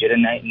army ਜਿਹੜਾ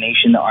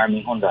nation ਦਾ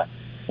army ਹੁੰਦਾ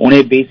ਉਹਨੇ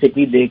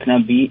basically ਦੇਖਣਾ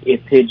ਵੀ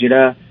ਇੱਥੇ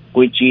ਜਿਹੜਾ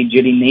ਕੋਈ ਚੀਜ਼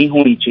ਜਿਹੜੀ ਨਹੀਂ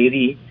ਹੋਣੀ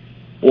ਚਾਹੀਦੀ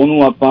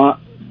ਉਹਨੂੰ ਆਪਾਂ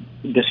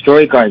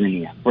destroy ਕਰ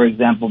ਦੇਣੀ ਆ for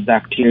example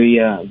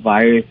bacteria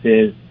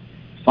viruses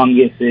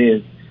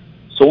funguses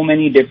so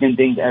many different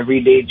things every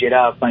day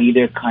ਜਿਹੜਾ ਆਪਾਂ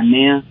either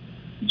ਖਾਂਦੇ ਆ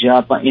ਜਾਂ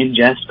ਆਪਾਂ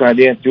ingest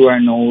ਕਰਦੇ ਆ through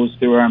our nose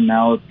through our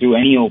mouth through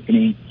any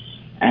opening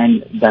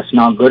and that's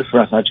not good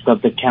for us ਅੱਜ ਕੱਲ੍ਹ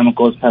the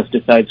chemicals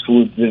pesticides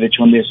foods ਦੇ ਵਿੱਚ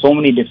ਹੁੰਦੇ so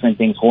many different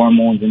things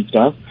hormones and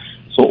stuff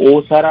so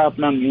ਉਹ ਸਾਰਾ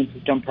ਆਪਣਾ immune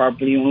system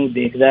properly ਉਹਨੂੰ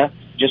ਦੇਖਦਾ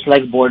just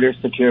like border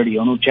security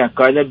ਉਹਨੂੰ check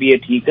ਕਰਦਾ ਵੀ ਇਹ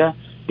ਠੀਕ ਆ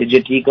ਤੇ ਜੇ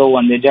ਠੀਕ ਆ ਉਹ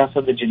ਅੰਦਰ ਜਾ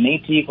ਸਕਦਾ ਜੇ ਨਹੀਂ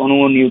ਠੀਕ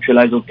ਉਹਨੂੰ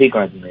neutralize ਉੱਥੇ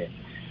ਕਰ ਦਿੰਦੇ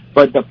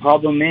but the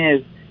problem is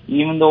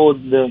even though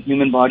the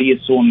human body is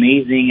so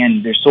amazing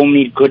and there's so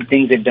many good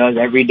things it does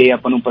every day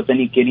ਆਪਾਂ ਨੂੰ ਪਤਾ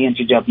ਨਹੀਂ ਕਿਹੜੀਆਂ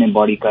ਚੀਜ਼ਾਂ ਆਪਣੇ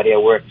body ਕਰ ਰਿਹਾ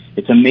where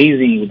it's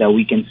amazing that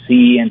we can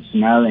see and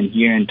smell and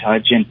hear and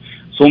touch and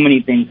so many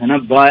things है ना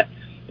but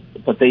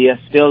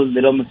still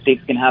little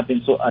mistakes can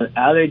happen so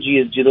allergy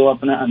is ਜਦੋਂ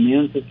ਆਪਣਾ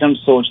immune system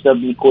ਸੋਚਦਾ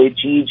ਵੀ ਕੋਈ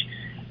ਚੀਜ਼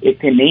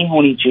ਇੱਥੇ ਨਹੀਂ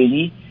ਹੋਣੀ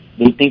ਚਾਹੀਦੀ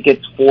they think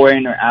it's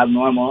foreign or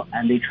abnormal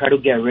and they try to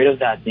get rid of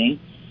that thing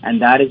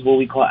and that is what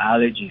we call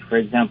allergy for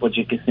example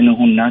ਜੇ ਕਿਸੇ ਨੂੰ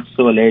nuts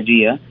ਤੋਂ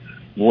allergy ਆ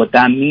what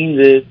that means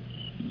is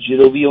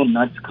ਜਦੋਂ ਵੀ ਉਹ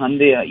nuts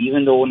ਖਾਂਦੇ ਆ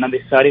even though ਉਹਨਾਂ ਦੇ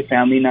ਸਾਰੇ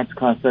family nuts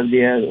ਖਾ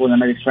ਸਕਦੇ ਆ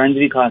ਉਹਨਾਂ ਦੇ friends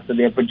ਵੀ ਖਾ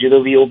ਸਕਦੇ ਆ ਪਰ ਜਦੋਂ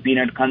ਵੀ ਉਹ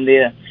peanut ਖਾਂਦੇ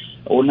ਆ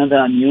ਉਹਨਾਂ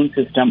ਦਾ immune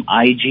system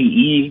IgE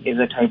is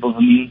a type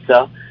of immune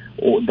cell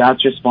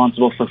that's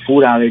responsible for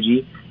food allergy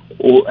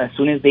as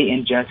soon as they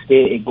ingest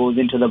it goes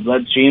into the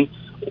bloodstream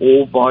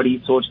all body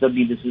sorts that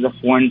this is a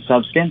foreign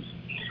substance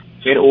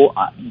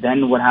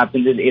then what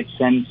happens is it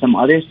sends some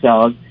other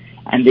cells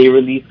and they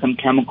release some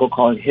chemical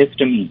called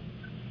histamine.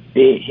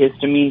 The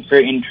histamine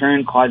in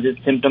turn causes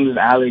symptoms of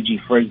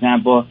allergy. For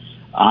example,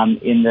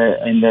 in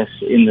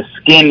the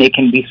skin it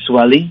can be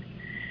swelling,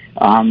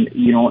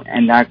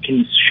 and that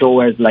can show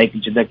as like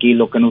swelling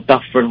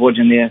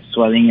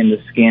in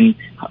the skin,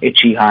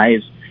 itchy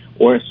hives,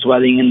 or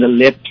swelling in the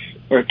lips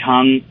or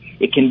tongue.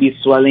 It can be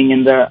swelling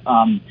in the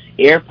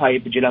air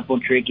pipe,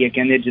 trachea,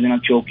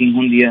 choking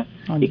hundia.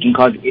 It can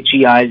cause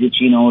itchy eyes,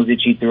 itchy nose,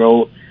 itchy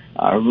throat,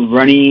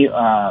 runny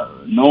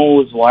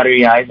nose,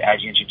 watery eyes,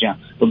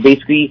 but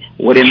basically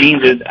what it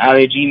means is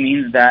allergy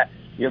means that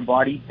your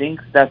body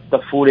thinks that the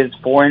food is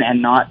foreign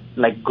and not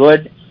like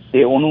good.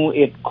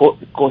 It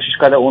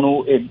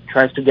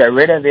tries to get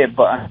rid of it,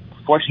 but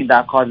unfortunately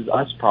that causes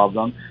us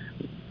problems,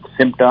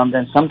 symptoms,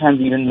 and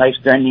sometimes even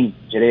life-threatening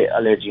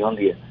allergy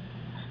ਹੁੰਦੀ ਹੈ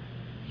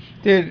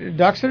ਤੇ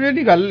doctor ਸਾਹਿਬ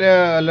ਜਿਹੜੀ ਗੱਲ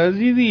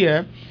allergy ਦੀ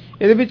ਹੈ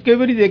ਇਹਦੇ ਵਿੱਚ ਕਈ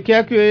ਵਾਰੀ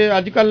ਦੇਖਿਆ ਕਿ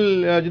ਅੱਜ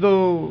ਕੱਲ੍ਹ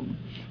ਜਦੋਂ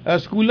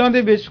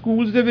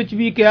ਸਕੂਲਸ ਦੇ ਵਿੱਚ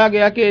ਵੀ ਕਿਹਾ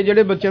ਗਿਆ ਕਿ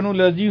ਜਿਹੜੇ ਬੱਚਿਆਂ ਨੂੰ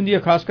ਐਲਰਜੀ ਹੁੰਦੀ ਹੈ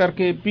ਖਾਸ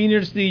ਕਰਕੇ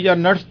ਪੀਨਟਸ ਦੀ ਜਾਂ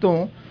ਨਟਸ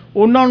ਤੋਂ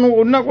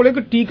ਉਹਨਾਂ ਕੋਲ ਇੱਕ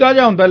ਟੀਕਾ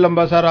ਜਿਹਾ ਹੁੰਦਾ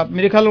ਲੰਬਾ ਸਾਰਾ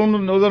ਮੇਰੇ ਖਿਆਲ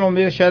ਉਹਦਾ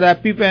ਨਾਮ ਸ਼ਾਇਦ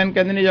ਐਪੀਪੈਨ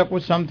ਕਹਿੰਦੇ ਨੇ ਜਾਂ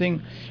ਕੁਝ ਸਮਥਿੰਗ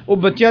ਉਹ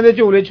ਬੱਚਿਆਂ ਦੇ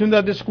ਝੋਲੇ 'ਚ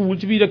ਹੁੰਦਾ ਤੇ ਸਕੂਲ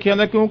 'ਚ ਵੀ ਰੱਖਿਆ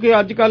ਹੁੰਦਾ ਕਿਉਂਕਿ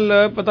ਅੱਜ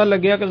ਕੱਲ੍ਹ ਪਤਾ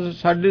ਲੱਗਿਆ ਕਿ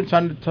ਸਾਡੀ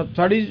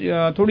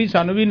ਥੋੜ੍ਹੀ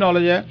ਸਾਨੂੰ ਵੀ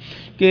ਨੌਲੇਜ ਹੈ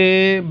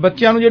ਕਿ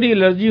ਬੱਚਿਆਂ ਨੂੰ ਜਿਹੜੀ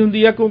ਐਲਰਜੀ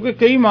ਹੁੰਦੀ ਹੈ ਕਿਉਂਕਿ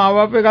ਕਈ ਮਾਂ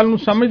ਬਾਪ ਇਹ ਗੱਲ ਨੂੰ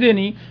ਸਮਝਦੇ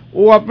ਨਹੀਂ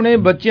ਉਹ ਆਪਣੇ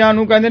ਬੱਚਿਆਂ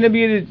ਨੂੰ ਕਹਿੰਦੇ ਨੇ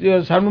ਵੀ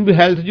ਸਾਨੂੰ ਵੀ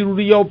ਹੈਲਥ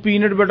ਜ਼ਰੂਰੀ ਆ ਉਹ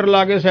ਪੀਨਟ ਬਟਰ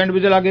ਲਾ ਕੇ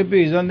ਸੈਂਡਵਿਚ ਲਾ ਕੇ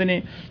ਭੇਜ ਦਿੰਦੇ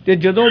ਨੇ ਤੇ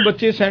ਜਦੋਂ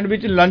ਬੱਚੇ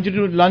ਸੈਂਡਵਿਚ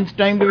ਲੰਚ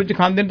ਟਾਈਮ ਦੇ ਵਿੱਚ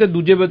ਖਾਂਦੇ ਨੇ ਤੇ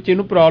ਦੂਜੇ ਬੱਚੇ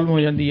ਨੂੰ ਪ੍ਰੋਬਲਮ ਹੋ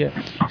ਜਾਂਦੀ ਹੈ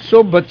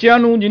ਸੋ ਬੱਚਿਆਂ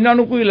ਨੂੰ ਜਿਨ੍ਹਾਂ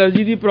ਨੂੰ ਕੋਈ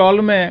ਐਲਰਜੀ ਦੀ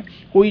ਪ੍ਰੋਬਲਮ ਹੈ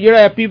ਕੋਈ ਜਿਹੜਾ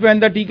ਐਪੀਪੈਨ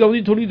ਦਾ ਟੀਕਾ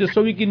ਉਹਦੀ ਥੋੜ੍ਹੀ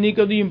ਦੱਸੋ ਵੀ ਕਿੰਨੀ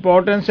ਕੁ ਉਹਦੀ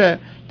ਇੰਪੋਰਟੈਂਸ ਹੈ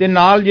ਤੇ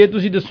ਨਾਲ ਜੇ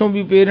ਤੁਸੀਂ ਦੱਸੋ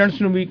ਵੀ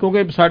ਪੇਰੈਂਟਸ ਨੂੰ ਵੀ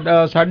ਕਿਉਂਕਿ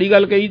ਸਾਡੀ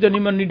ਗੱਲ ਕਹੀ ਤਾਂ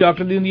ਨਹੀਂ ਮੰਨਣੀ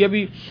ਡਾਕਟਰ ਦੀ ਹੁੰਦੀ ਹੈ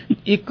ਵੀ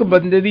ਇੱਕ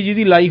ਬੰਦੇ ਦੀ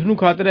ਜਿਹਦੀ ਲਾਈਫ ਨੂੰ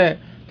ਖਤਰਾ ਹੈ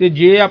ਤੇ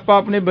ਜੇ ਆਪਾਂ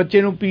ਆਪਣੇ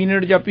ਬੱਚੇ ਨੂੰ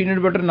ਪੀਨਟ ਜਾਂ ਪੀਨਟ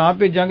ਬਟਰ ਨਾ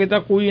ਭੇਜਾਂਗੇ ਤਾਂ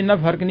ਕੋਈ ਇੰਨਾ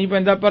ਫਰਕ ਨਹੀਂ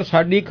ਪੈਂਦਾ ਪਰ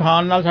ਸਾਡੀ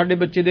ਖਾਣ ਨਾਲ ਸਾਡੇ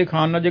ਬੱਚੇ ਦੇ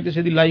ਖਾਣ ਨਾਲ ਜੇ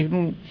ਕਿਸੇ ਦੀ ਲਾਈਫ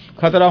ਨੂੰ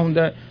ਖਤਰਾ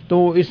ਹੁੰਦਾ ਤਾਂ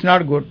ਇਟਸ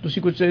ਨਾਟ ਗੁੱਡ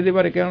ਤੁਸੀਂ ਕੁਝ ਇਹਦੇ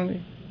ਬਾਰੇ ਕਹਿਣਗੇ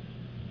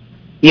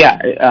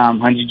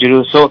ਹਾਂਜੀ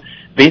ਜ਼ਰੂਰ ਸੋ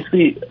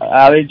basically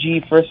allergy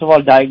first of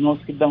all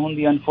diagnose ਕਿੱਦਾਂ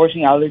ਹੁੰਦੀ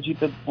unfortunately allergy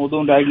ਤਾਂ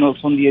ਉਦੋਂ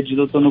diagnose ਹੁੰਦੀ ਹੈ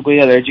ਜਦੋਂ ਤੁਹਾਨੂੰ ਕੋਈ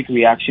allergic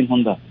reaction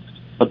ਹੁੰਦਾ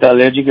but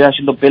allergic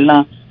reaction ਤੋਂ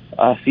ਪਹਿਲਾਂ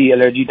ਅਸੀਂ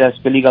allergy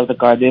test ਪਹਿਲੀ ਗੱਲ ਤਾਂ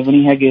ਕਰਦੇ ਵੀ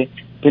ਨਹੀਂ ਹੈਗੇ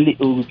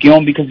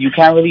because you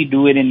can't really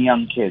do it in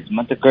young kids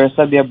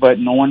but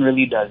no one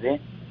really does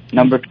it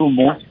number 2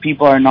 most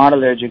people are not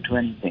allergic to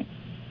anything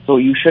so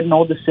you should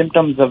know the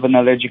symptoms of an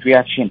allergic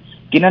reaction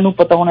ਕਿਨਾਂ ਨੂੰ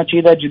ਪਤਾ ਹੋਣਾ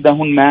ਚਾਹੀਦਾ ਜਿੱਦਾਂ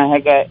ਹੁਣ ਮੈਂ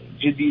ਹੈਗਾ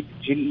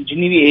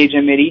ਜਿੰਨੀ ਵੀ age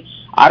ਹੈ ਮੇਰੀ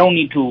I don't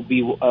need to be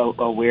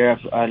aware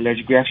of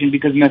allergic reaction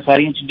because ਮੈਂ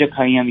ਸਾਰੀਆਂ ਚੀਜ਼ਾਂ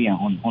ਖਾਈਆਂ ਵੀ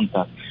ਹੁਣ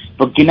ਤੱਕ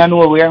but ਕਿਨਾਂ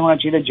ਨੂੰ aware ਹੋਣਾ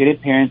ਚਾਹੀਦਾ ਜਿਹੜੇ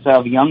parents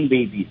of young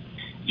babies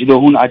ਜਦੋਂ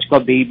ਹੁਣ ਅੱਜ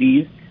ਕੱਲ੍ਹ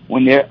babies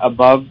when they're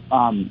above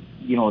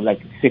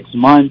like 6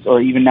 months or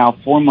even now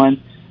 4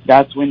 months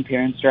that's when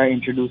parents start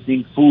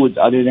introducing foods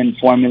other than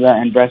formula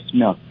and breast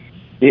milk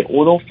they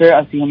ਉਦੋਂ ਫਿਰ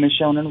ਅਸੀਂ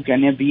ਹਮੇਸ਼ਾ ਉਹਨਾਂ ਨੂੰ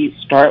ਕਹਿੰਦੇ ਆ ਵੀ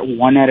start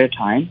one at a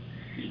time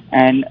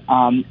and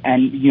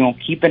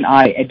keep an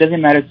eye it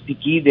doesn't matter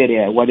ਕੀ ਦੇ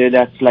ਰਿਹਾ whether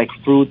that's like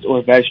fruits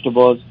or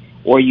vegetables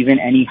or even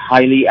any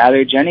highly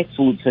allergenic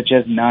foods such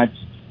as nuts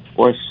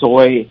or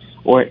soy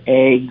or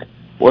egg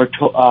or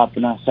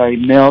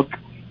milk,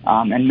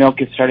 and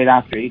milk is started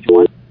after age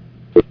 1.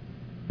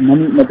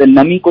 मतलब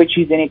नमी कोई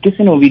चीज नहीं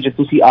किसी ਨੂੰ ਵੀ ਜੇ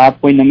ਤੁਸੀਂ ਆਪ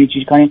ਕੋਈ ਨਵੀਂ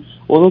ਚੀਜ਼ ਖਾਣੀ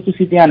ਉਦੋਂ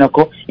ਤੁਸੀਂ ਧਿਆਨ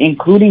ਰੱਖੋ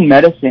including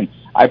medicine.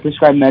 I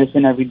prescribe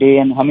medicine every day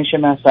and ਹਮੇਸ਼ਾ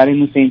ਮੈਂ ਸਾਰਿਆਂ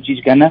ਨੂੰ same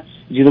ਚੀਜ਼ ਕਹਿਣਾ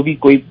ਜਦੋਂ ਵੀ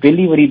ਕੋਈ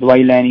ਪਹਿਲੀ ਵਾਰੀ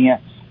ਦਵਾਈ ਲੈਣੀ ਹੈ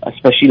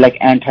especially like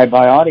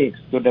antibiotics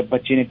ਤੁਹਾਡੇ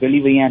ਬੱਚੇ ਨੇ ਪਹਿਲੀ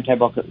ਵਾਰੀ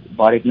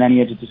antibiotic ਲੈਣੀ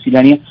ਹੈ ਜੇ ਤੁਸੀਂ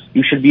ਲੈਣੀ ਹੈ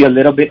you should be a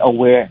little bit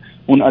aware.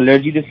 ਹੁਣ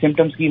allergy ਦੇ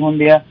symptoms ਕੀ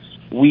ਹੁੰਦੇ ਆ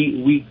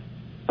we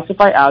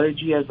classify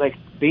allergy as like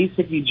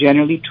basically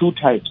generally 2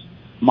 types,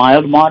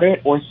 mild,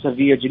 moderate or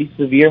severe. ਜਿਹੜੀ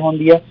severe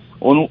ਹੁੰਦੀ ਹੈ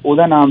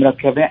ਉਹਦਾ ਨਾਮ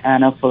ਰੱਖਿਆ ਹੋਇਆ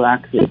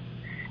anaphylaxis.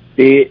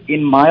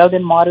 In mild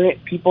and moderate,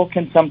 people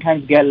can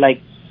sometimes get like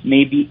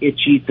maybe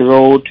itchy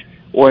throat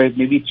or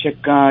maybe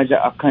chicken,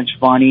 ਅੱਖਾਂ ਚ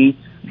ਪਾਣੀ,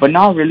 but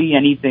not really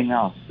anything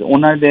else.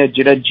 ਉਹਨਾਂ ਦੇ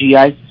ਜਿਹੜਾ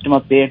GI system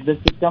ਪੇਟ ਦਾ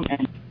system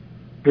and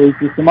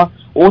system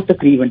ਉਹ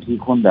ਤਕਰੀਬਨ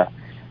ਠੀਕ ਹੁੰਦਾ.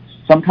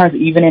 Sometimes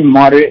even in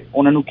moderate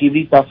ਉਹਨਾਂ ਨੂੰ ਕੀ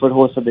ਵੀ typhoid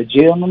ਹੋ ਸਕਦਾ.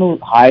 ਜੇ ਉਹਨਾਂ ਨੂੰ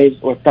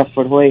hives or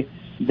typhoid ਹੋਏ,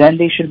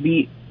 then they should be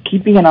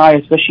keeping an eye,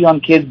 especially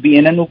on kids, ਵੀ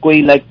ਇਹਨਾਂ ਨੂੰ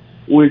ਕੋਈ like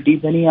ਉਲਟੀ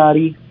ਤਾਂ ਨਹੀਂ ਆ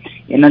ਰਹੀ,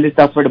 ਇਹਨਾਂ ਦੇ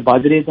typhoid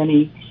ਵੱਧ ਰਹੇ ਤਾਂ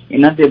ਨਹੀਂ,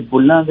 ਇਹਨਾਂ ਦੇ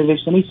ਬੁੱਲਾਂ ਦੇ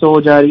ਵਿੱਚ ਤਾਂ ਨਹੀਂ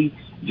ਸੋਜ ਆ ਰਹੀ,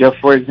 ਜਾਂ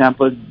for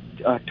example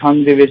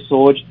tongue ਦੇ ਵਿੱਚ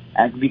ਸੋਜ,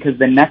 because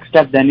the next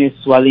step then is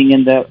swelling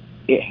in the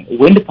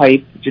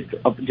windpipe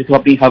ਜਿੱਥੋਂ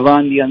ਆਪਣੀ ਹਵਾ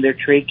ਆਉਂਦੀ ਹੈ under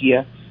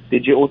trachea, ਤੇ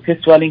ਜੇ ਉੱਥੇ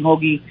swelling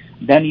ਹੋਗੀ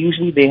then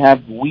usually they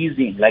have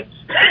wheezing, like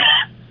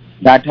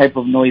that type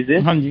of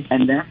noises.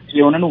 And then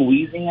ਜੇ ਉਹਨਾਂ ਨੂੰ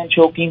wheezing and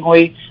choking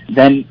ਹੋਈ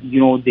then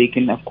they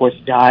can of course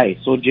die.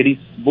 So ਜਿਹੜੀ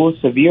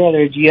ਬਹੁਤ severe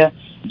allergy ਹੈ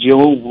ਜੇ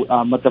ਉਹ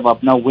ਮਤਲਬ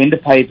ਆਪਣਾ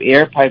windpipe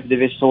air pipe ਦੇ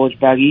ਵਿੱਚ ਸੋਜ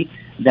ਪੈ ਗਈ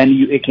then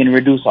it can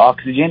reduce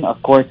oxygen,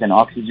 of course, and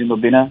oxygen ਤੋਂ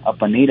ਬਿਨਾਂ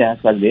ਆਪਾਂ ਨਹੀਂ ਰਹਿ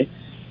ਸਕਦੇ.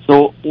 So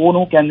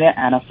ਉਹਨੂੰ ਕਹਿੰਦੇ ਆ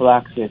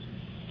anaphylaxis.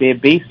 ਤੇ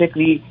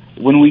basically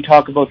when we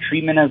talk about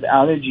treatment of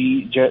allergy,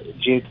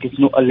 ਜੇ ਕਿਸੇ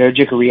ਨੂੰ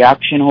allergic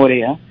reaction ਹੋ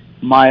ਰਿਹਾ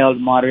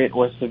mild, moderate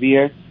or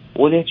severe,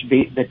 ਉਹਦੇ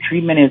ਚ the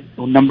treatment is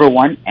number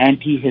 1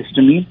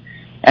 antihistamine.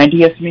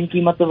 Antihistamine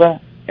ਕੀ ਮਤਲਬ ਹੈ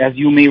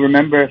as you may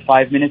remember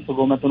 5 minutes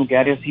ago ਮੈਂ ਤੁਹਾਨੂੰ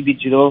ਕਹਿ ਰਿਹਾ ਸੀ ਵੀ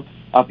ਜਦੋਂ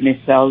ਆਪਣੇ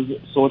cells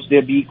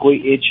ਸੋਚਦੇ ਵੀ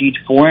ਕੋਈ ਇਹ ਚੀਜ਼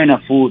foreign a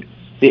food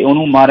ਤੇ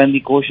ਉਹਨੂੰ ਮਾਰਨ ਦੀ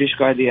ਕੋਸ਼ਿਸ਼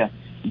ਕਰਦੇ ਆ,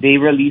 they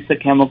release a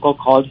chemical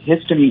called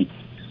histamine.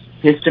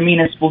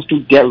 Histamine is supposed to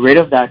get rid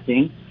of that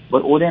thing,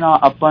 but ਉਹਦੇ ਨਾਲ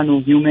ਆਪਾਂ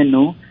ਨੂੰ human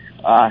ਨੂੰ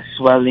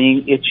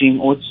swelling, itching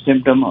ਉਹ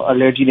symptom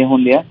allergy ਦੇ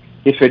ਹੁੰਦੇ ਆ.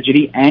 ਤੇ ਫਿਰ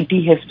ਜਿਹੜੀ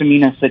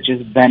antihistamine such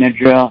as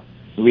Benadryl,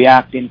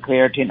 Reactin,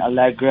 Claritin,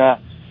 Allegra,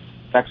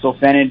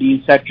 Fexofenadine,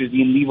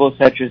 Cetrizine,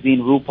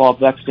 Levocetrizine, Rupall,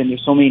 Blexten,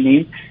 there's so many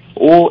names.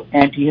 ਉਹ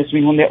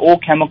antihistamine ਹੁੰਦੇ ਉਹ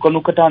chemical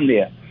ਨੂੰ ਘਟਾਉਂਦੇ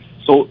ਆ.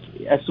 So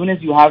as soon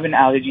as you have an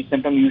allergy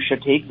symptom, you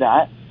should take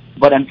that.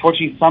 But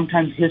unfortunately,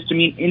 sometimes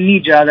histamine inni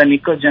jada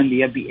nikal jandi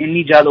hai, bhi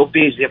inni jada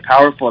opage, they're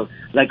powerful,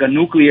 like a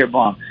nuclear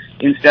bomb.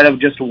 Instead of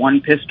just one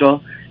pistol,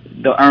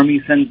 the army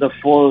sends the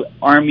full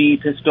army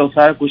pistol,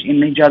 sara kuch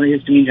inni jada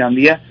histamine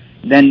jandi hai.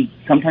 Then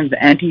sometimes the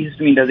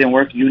antihistamine doesn't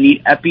work. You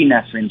need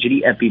epinephrine, jiri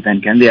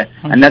EpiPen kende hai,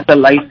 and that's a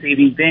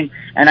life-saving thing.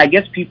 And I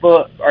guess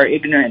people are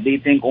ignorant. They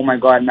think, oh my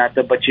God, main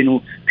to bachche nu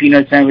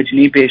peanut sandwich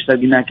nahi pech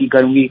sakdi, main ki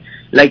karungi.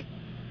 Like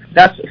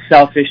that's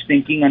selfish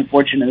thinking,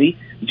 unfortunately.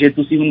 ਜੇ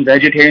ਤੁਸੀਂ ਹੁਣ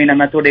vegetarian ਹੈ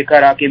ਮੈਂ ਤੁਹਾਡੇ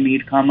ਘਰ ਆ ਕੇ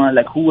meat ਖਾਵਾਂ,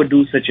 like who would do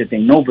such a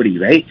thing? Nobody,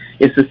 right?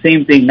 It's the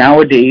same thing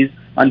nowadays,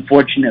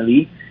 unfortunately,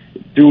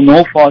 through no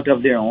fault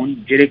of their own.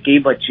 ਜਿਹੜੇ ਕਈ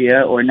ਬੱਚੇ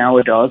ਆ or now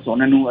adults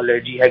ਉਹਨਾਂ ਨੂੰ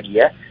allergy ਹੈਗੀ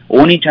ਹੈ,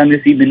 ਉਹ ਨਹੀਂ ਚਾਹੁੰਦੇ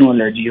ਸੀ ਮੈਨੂੰ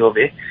allergy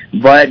ਹੋਵੇ,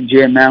 but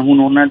ਜੇ ਮੈਂ ਹੁਣ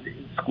ਉਹਨਾਂ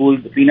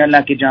ਸਕੂਲ peanut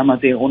ਲੈ ਕੇ ਜਾਵਾਂ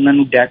ਤੇ ਉਹਨਾਂ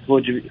ਨੂੰ death ਹੋ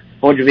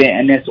ਜਾਵੇ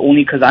and it's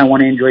only because I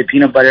want to enjoy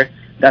peanut butter,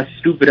 that's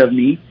stupid of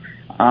me.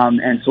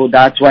 And so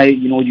that's why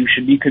you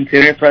should be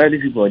considerate for other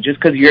people. Just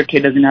because your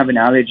kid doesn't have an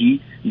allergy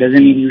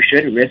doesn't mean you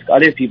should risk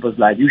other people's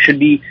lives. You should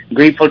be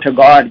grateful to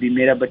God be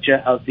mera bacha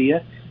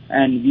healthier,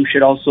 and you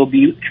should also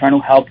be trying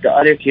to help the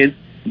other kids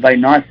by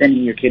not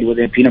sending your kid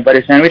with a peanut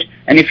butter sandwich.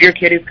 And if your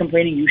kid is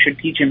complaining, you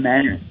should teach him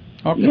manners.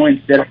 Okay.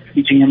 Instead of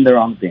teaching him the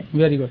wrong thing.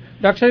 Very good.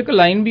 Doctor sir, ek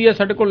line bhi hai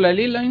sade kol, le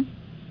li line?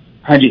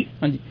 हाँ जी.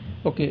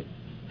 Okay.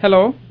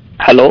 Hello.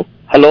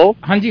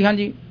 हाँ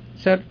जी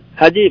sir.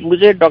 हाँ जी,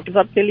 मुझे doctor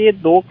साहब के लिए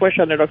 2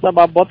 question है. Doctor साहब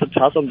आप बहुत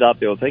अच्छा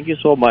समझाते हो, thank you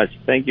so much,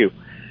 thank you.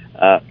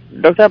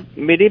 Doctor साहब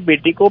मेरी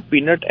बेटी को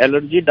पीनट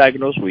एलर्जी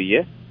डायग्नोस हुई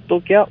है, तो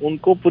क्या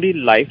उनको पूरी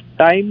लाइफ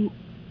टाइम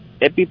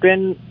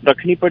एपीपेन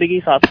रखनी पड़ेगी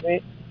साथ में?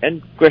 एंड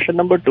क्वेश्चन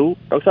नंबर 2,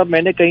 डॉक्टर साहब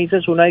मैंने कहीं से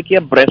सुना है कि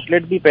आप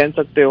ब्रेसलेट भी पहन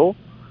सकते हो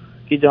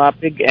कि जहाँ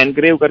पे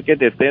एनग्रेव करके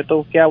देते हैं,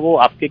 तो क्या वो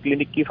आपके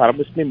क्लिनिक की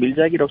फार्मेसी में मिल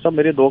जाएगी? डॉक्टर साहब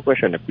मेरे 2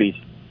 क्वेश्चन है प्लीज.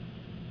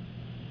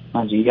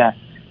 हाँ जी, या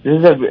this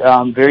is a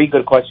very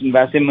good question.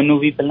 वैसे मनु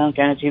भी पहला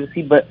कहना चाहिए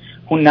थी, but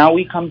now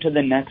we come to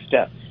the next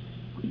step.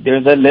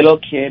 There's a little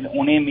kid,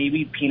 उन्हें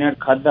maybe peanut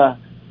खादा,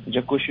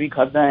 जब कुछ भी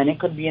खादा, and it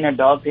could be an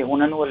adult, थे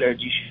उन्हें नो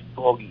allergy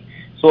होगी.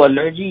 So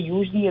allergy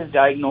usually is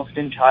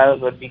diagnosed in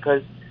childhood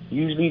because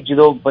usually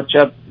जब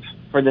बच्चा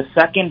for the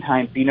second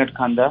time peanut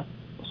खादा,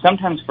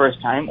 sometimes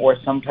first time or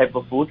some type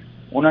of food,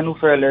 उन्हें नो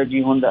for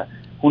allergy होंदा.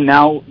 Who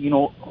now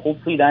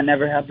hopefully that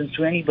never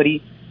happens to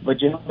anybody. But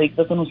generally एक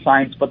तो तुम्हें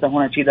science पता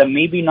होना चाहिए,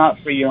 maybe not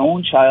for your own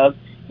child,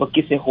 but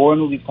किसी और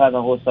ਨੂੰ ਵੀ फायदा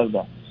हो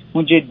सकता.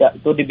 मुझे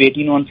तो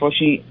बेटी ਨੂੰ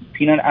unfortunately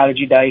peanut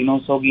allergy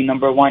diagnosed होगी.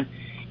 Number 1,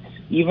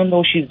 even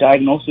though she's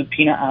diagnosed with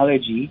peanut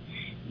allergy,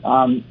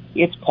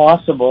 it's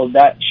possible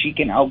that she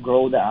can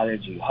outgrow the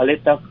allergy. Hale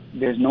tak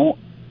there's no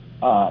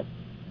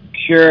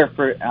cure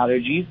for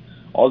allergies,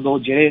 although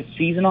jere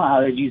seasonal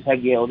allergies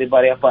have ode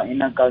bare apa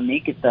inna kal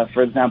nahi kita.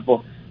 For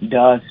example,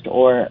 dust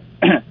or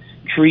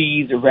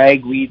trees,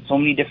 ragweed, so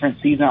many different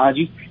seasonal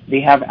allergies.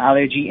 They have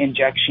allergy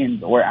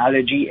injections or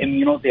allergy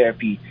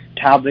immunotherapy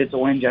tablets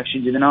or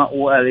injections jide naal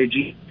oh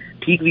allergy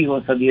theek bhi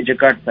ho sakdi hai,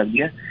 ghat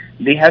sakdi hai.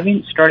 They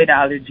haven't started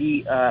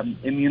allergy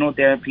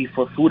immunotherapy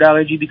for food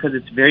allergy because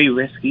it's very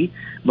risky,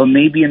 but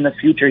maybe in the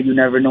future, you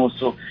never know.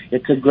 So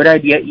it's a good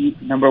idea,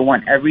 number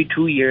one, every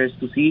 2 years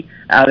to see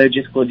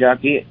allergist ko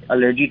jaake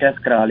allergy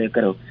test kara le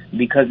karo.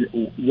 Because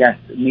yes,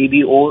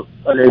 maybe all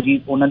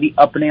allergies ona di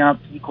apne aap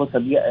theek ho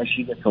sakdi hai, as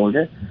she gets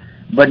older.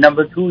 But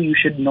number two, you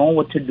should know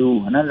what to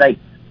do. Hai na, like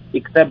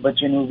ek ta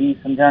bachche nu bhi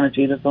samjhana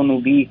chahiye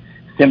tonu bhi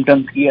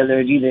symptoms ki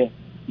allergy de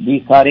भी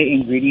सारे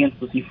ingredients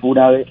ਤੁਸੀਂ food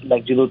ਆਵੇ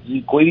like ਜਦੋਂ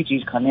ਤੁਸੀਂ ਕੋਈ ਵੀ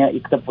ਚੀਜ਼ ਖਾਣੇ ਆ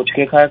ਇੱਕ ਤਾਂ ਪੁੱਛ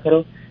ਕੇ ਖਾਇਆ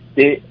ਕਰੋ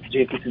ਤੇ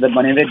ਜੇ ਕਿਸੇ ਦਾ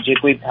ਬਣੇ ਹੋਏ ਜੇ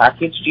ਕੋਈ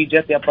ਪੈਕੇਜ ਚੀਜ਼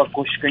ਹੈ ਤੇ ਆਪਾਂ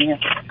ਕੋਸ਼ਿਸ਼ ਕਰੀਏ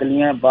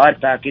ਕੱਲੀਆਂ ਬਾਹਰ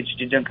ਪੈਕੇਜ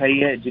ਚੀਜ਼ਾਂ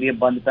ਖਾਈਏ ਜਿਹੜੀਆਂ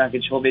ਬੰਦ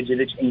ਪੈਕੇਜ ਹੋਵੇ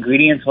ਜਿਹਦੇ ਵਿੱਚ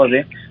ਇੰਗਰੀਡੀਐਂਟਸ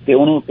ਹੋਵੇ ਤੇ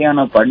ਉਹਨੂੰ ਧਿਆਨ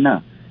ਨਾਲ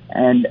ਪੜ੍ਹਨਾ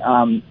and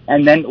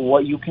then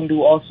what you can do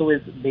also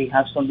is they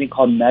have something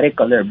called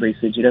medic alert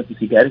bracelet ਜਿਹੜਾ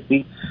ਤੁਸੀਂ ਕਹਿ ਰਹੇ ਸੀ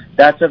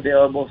that's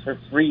available for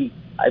free.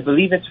 I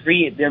believe it's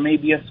free. There may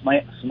be a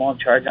small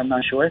charge, I'm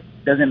not sure,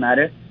 doesn't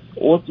matter.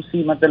 or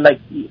ਤੁਸੀਂ ਮਤਲਬ like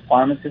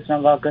pharmacist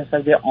ਨਾਲ ਗੱਲ ਕਰ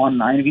ਸਕਦੇ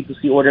online ਵੀ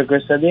ਤੁਸੀਂ order ਕਰ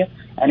ਸਕਦੇ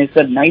and it's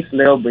a nice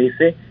little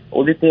bracelet.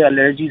 ਉਹਦੇ ਤੇ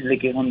allergies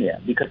ਲਿਖੇ ਹੁੰਦੇ ਆ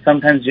because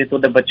sometimes ਜੇ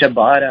ਤੁਹਾਡਾ ਬੱਚਾ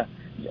ਬਾਹਰ ਆ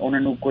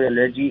ਉਹਨਾਂ ਨੂੰ ਕੋਈ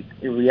allergy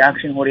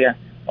reaction ਹੋ ਰਿਹਾ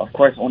of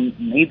course ਉਹ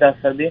ਨਹੀਂ ਦੱਸ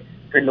ਸਕਦੇ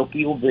ਫਿਰ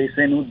ਲੋਕੀ ਉਹ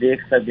bracelet ਨੂੰ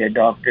ਦੇਖ ਸਕਦੇ ਆ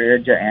ਡਾਕਟਰ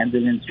ਜਾਂ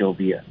ਐਂਬੂਲੈਂਸ ਜੋ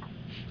ਵੀ ਆ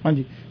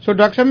ਹਾਂਜੀ ਸੋ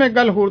ਡਾਕਟਰ ਸਾਹਿਬ ਮੈਂ ਇੱਕ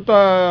ਗੱਲ ਹੋਰ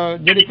ਤਾਂ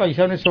ਜਿਹੜੇ ਭਾਈ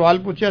ਸਾਹਿਬ ਨੇ ਸਵਾਲ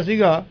ਪੁੱਛਿਆ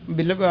ਸੀਗਾ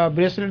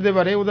ਬ੍ਰੇਸਲੇਟ ਦੇ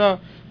ਬਾਰੇ ਉਹਦਾ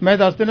ਮੈਂ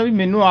ਦੱਸ ਦੇਣਾ ਵੀ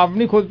ਮੈਨੂੰ ਆਪ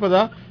ਨਹੀਂ ਖੁਦ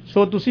ਪਤਾ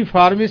ਸੋ ਤੁਸੀਂ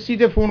ਫਾਰਮੇਸੀ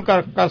ਤੇ ਫੋਨ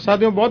ਕਰ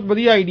ਸਕਦੇ ਹੋ ਬਹੁਤ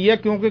ਵਧੀਆ ਆਈਡੀਆ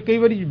ਕਿਉਂਕਿ ਕਈ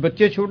ਵਾਰੀ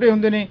ਬੱਚੇ ਛੋਟੇ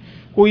ਹੁੰਦੇ ਨੇ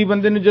ਕੋਈ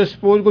ਬੰਦੇ ਨੂੰ ਜੇ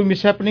ਸਪੋਜ਼ ਕੋਈ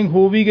ਮਿਸਹੈਪਨਿੰਗ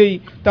ਹੋ ਵੀ ਗਈ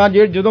ਤਾਂ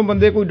ਜਦੋਂ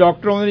ਬੰਦੇ ਕੋਈ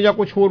ਡਾਕਟਰ ਆਉਂਦੇ ਨੇ ਜਾਂ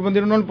ਕੁਝ ਹੋਰ ਬੰਦੇ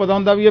ਉਹਨਾਂ ਨੂੰ ਪਤਾ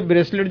ਹੁੰਦਾ ਵੀ ਇਹ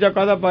ਬ੍ਰੇਸਲੇਟ ਜਾਂ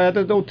ਕਾਹਦਾ ਪਾਇਆ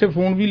ਤਾਂ ਉੱਥੇ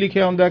ਫੋਨ ਵੀ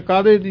ਲਿਖਿਆ ਹੁੰਦਾ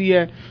ਕਾਹਦੇ ਦੀ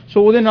ਹੈ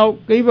ਸੋ ਉਹਦੇ ਨਾਲ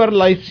ਕਈ ਵਾਰ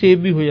ਲਾਈਫ ਸੇਵ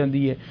ਵੀ ਹੋ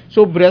ਜਾਂਦੀ ਹੈ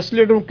ਸੋ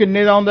ਬ੍ਰੇਸਲੇਟ ਨੂੰ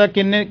ਕਿੰਨੇ ਦਾ ਆਉਂਦਾ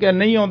ਕਿੰਨੇ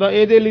ਨਹੀਂ ਆਉਂਦਾ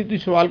ਇਹਦੇ ਲਈ ਤੁਸੀਂ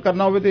ਸਵਾਲ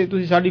ਕਰਨਾ ਹੋਵੇ ਤੇ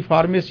ਤੁਸੀਂ ਸਾਡੀ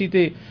ਫਾਰਮੇਸੀ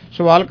ਤੇ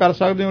ਸਵਾਲ ਕਰ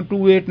ਸਕਦੇ ਹੋ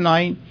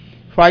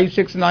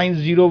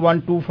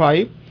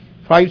 2895690125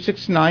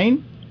 569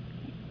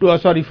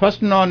 sorry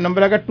first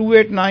number ਹੈਗਾ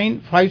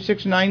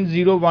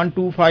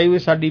 2895690125 ਇਹ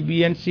ਸਾਡੀ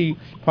BNC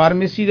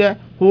ਫਾਰਮੇਸੀ ਦਾ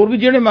ਹੋਰ ਵੀ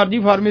ਜਿਹੜੇ ਮਰਜ਼ੀ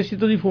ਫਾਰਮੇਸੀ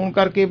ਤੁਸੀਂ ਫੋਨ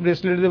ਕਰਕੇ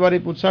ਬ੍ਰੇਸਲੇਟ ਦੇ ਬਾਰੇ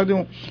ਪੁੱਛ ਸਕਦੇ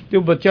ਹੋ ਤੇ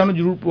ਉਹ ਬੱਚਿਆਂ ਨੂੰ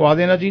ਜ਼ਰੂਰ ਪਵਾ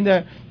ਦੇਣਾ ਚਾਹੀਦਾ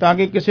ਹੈ ਤਾਂ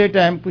ਕਿ ਕਿਸੇ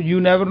ਟਾਈਮ ਯੂ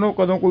ਨੈਵਰ ਨੋ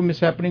ਕਦੋਂ ਕੋਈ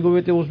ਮਿਸਹੈਪਨਿੰਗ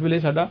ਹੋਵੇ ਤੇ ਉਸ ਵੇਲੇ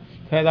ਸਾਡਾ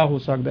ਫਾਇਦਾ ਹੋ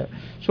ਸਕਦਾ ਹੈ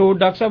ਸੋ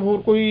ਡਾਕਟਰ ਸਾਹਿਬ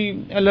ਹੋਰ ਕੋਈ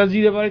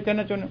ਐਲਰਜੀ ਦੇ ਬਾਰੇ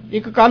ਕਹਿਣਾ ਚਾਹੁੰਦੇ ਹੋ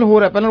ਇੱਕ ਕਾਲ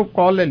ਹੋਰ ਹੈ ਪਹਿਲਾਂ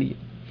ਕਾਲ ਲੈ ਲਈਏ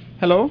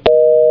ਹੈਲੋ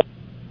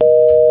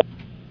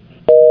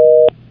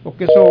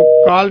ਓਕੇ ਸੋ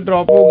ਕਾਲ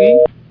ਡ੍ਰੌਪ ਹੋ ਗਈ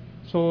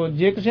ਸੋ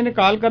ਜੇ ਕਿਸੇ ਨੇ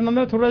ਕਾਲ ਕਰਨਾ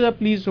ਹੁੰਦਾ ਥੋੜਾ ਜਿਹਾ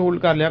ਪਲੀਜ਼ ਹੋਲਡ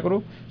ਕਰ ਲਿਆ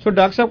ਕਰੋ ਸੋ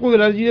ਡਾਕਟਰ ਸਾਹਿਬ ਕੋਈ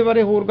ਐਲਰਜੀ ਦੇ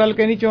ਬਾਰੇ ਹੋਰ ਗੱਲ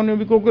ਕਹਿਣੀ ਚਾਹੁੰਦੇ ਹੋ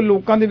ਵੀ ਕਿਉਂਕਿ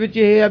ਲੋਕਾਂ ਦੇ ਵਿੱਚ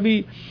ਇਹ ਹੈ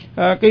ਵੀ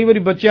ਕਈ ਵਾਰੀ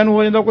ਬੱਚਿਆਂ ਨੂੰ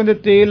ਹੋ ਜਾਂਦਾ ਉਹ ਕਹਿੰਦੇ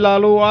ਤੇਲ ਲਾ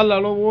ਲਓ ਆਹ ਲਾ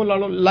ਲਓ ਉਹ ਲਾ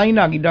ਲਓ ਲਾਈਨ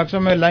ਆ ਗਈ ਡਾਕਟਰ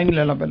ਸਾਹਿਬ ਮੈਂ ਲਾਈਨ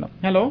ਲੈ ਲਾਂ ਪਹਿਲਾਂ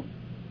hello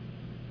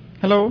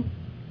hello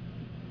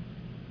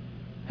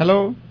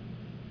hello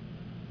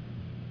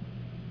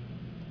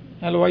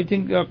hello I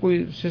think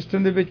ਕੋਈ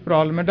ਸਿਸਟਮ ਦੇ ਵਿੱਚ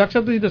ਪ੍ਰੋਬਲਮ ਹੈ ਡਾਕਟਰ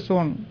ਸਾਹਿਬ ਤੁਸੀਂ ਦੱਸੋ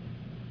ਹੁਣ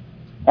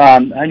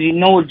ਹਾਂਜੀ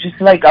no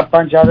just like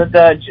ਆਪਾਂ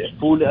ਜ਼ਿਆਦਾਤਰ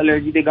food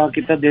allergy ਦੇ ਗੱਲ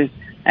ਕੀਤਾ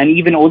and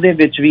even ਉਹਦੇ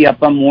ਵਿੱਚ ਵੀ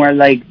ਆਪਾਂ more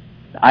like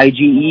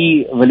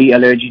IgE ਵਾਲੀ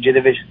allergy ਜਿਹਦੇ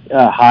ਵਿੱਚ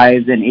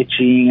hives and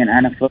itching and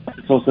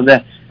anaphylaxis so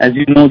that as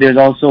you know there's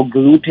also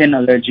gluten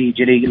allergy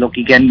ਜਿਹੜੇ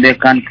ਲੋਕੀ ਕਹਿੰਦੇ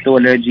ਕਣਕ ਤੋਂ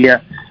allergy ਆ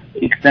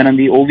ਇੱਕ ਤਰ੍ਹਾਂ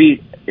ਦੀ ਉਹ ਵੀ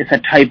it's a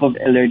type of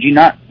allergy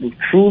not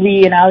truly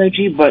an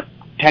allergy but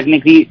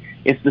technically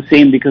it's the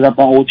same because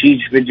ਆਪਾਂ ਉਹ ਚੀਜ਼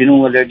ਵਿੱਚ ਜਿਹਨੂੰ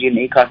allergy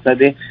ਨਹੀਂ ਕਰ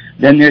ਸਕਦੇ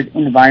then there's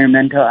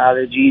environmental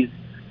allergies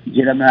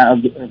ਜਿਹੜਾ ਮੈਂ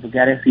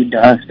ਵਗੈਰਾ ਸੀ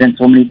dust and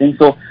so many things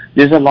so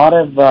there's a lot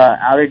of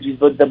allergies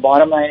but the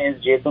bottom line is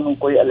ਜੇ ਤੁਹਾਨੂੰ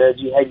ਕੋਈ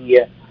allergy ਹੈਗੀ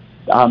ਹੈ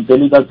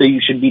ਪਹਿਲੀ ਗੱਲ ਤਾਂ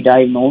you should be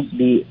diagnosed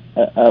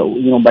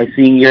by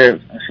seeing your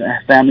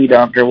family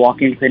doctor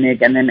walk-in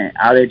clinic and then an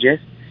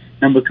allergist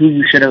number two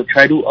you should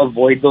try to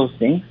avoid those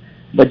things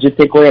but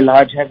ਜਿੱਥੇ ਕੋਈ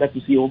ਇਲਾਜ ਹੈਗਾ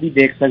ਤੁਸੀਂ ਉਹ ਵੀ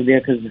ਦੇਖ ਸਕਦੇ ਹੋ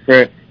because for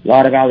a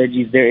lot of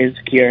allergies there is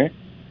cure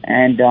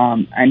and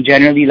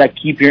generally like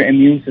keep your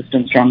immune system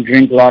strong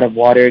drink a lot of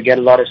water get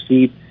a lot of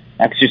sleep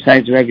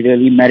exercise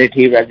regularly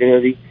meditate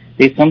regularly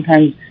they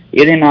sometimes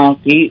ਇਹਦੇ ਨਾਲ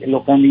ਕੀ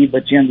ਲੋਕਾਂ ਦੀ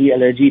ਬੱਚਿਆਂ ਦੀ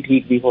allergy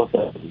ਠੀਕ ਵੀ ਹੋ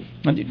ਸਕਦੀ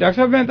ਹਾਂਜੀ doctor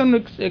ਸਾਹਿਬ ਮੈਂ ਤੁਹਾਨੂੰ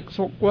ਇੱਕ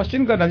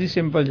ਕੁਐਸਚਨ ਕਰਨਾ ਸੀ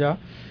ਸਿੰਪਲ ਜਿਹਾ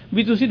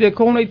ਵੀ ਤੁਸੀਂ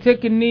ਦੇਖੋ ਹੁਣ ਇੱਥੇ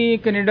ਕਿੰਨੀ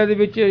ਕੈਨੇਡਾ ਦੇ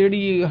ਵਿੱਚ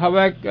ਜਿਹੜੀ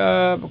ਹਵਾ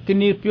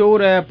ਕਿੰਨੀ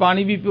ਪਿਓਰ ਹੈ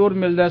ਪਾਣੀ ਵੀ ਪਿਓਰ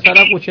ਮਿਲਦਾ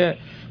ਸਾਰਾ ਕੁਝ ਹੈ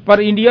ਪਰ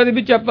ਇੰਡੀਆ ਦੇ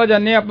ਵਿੱਚ ਆਪਾਂ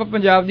ਜਾਂਦੇ ਆਪਾਂ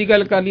ਪੰਜਾਬ ਦੀ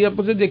ਗੱਲ ਕਰ ਲਈ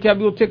ਆਪਾਂ ਤੁਸੀਂ ਦੇਖਿਆ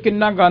ਵੀ ਉੱਥੇ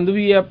ਕਿੰਨਾ ਗੰਦ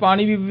ਵੀ ਹੈ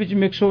ਪਾਣੀ ਵੀ ਵਿੱਚ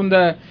ਮਿਕਸ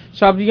ਹੁੰਦਾ ਹੈ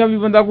ਸਬਜ਼ੀਆਂ ਵੀ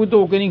ਬੰਦਾ ਕੋਈ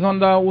ਧੋ ਕੇ ਨਹੀਂ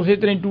ਖਾਂਦਾ ਉਸੇ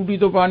ਤਰ੍ਹਾਂ ਟੂਟੀ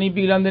ਤੋਂ ਪਾਣੀ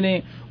ਪੀ ਲੈਂਦੇ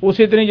ਨੇ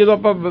ਉਸੇ ਤਰ੍ਹਾਂ ਜਦੋਂ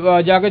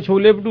ਆਪਾਂ ਜਾ ਕੇ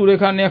ਛੋਲੇ ਭਟੂਰੇ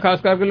ਖਾਂਦੇ ਆ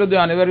ਖਾਸ ਕਰਕੇ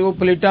ਲੁਧਿਆਣੇ ਵਾਲੇ ਉਹ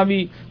ਪਲੇਟਾਂ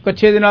ਵੀ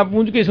ਕੱਛੇ ਦੇ ਨਾਲ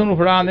ਪੂੰਝ ਕੇ ਸਾਨੂੰ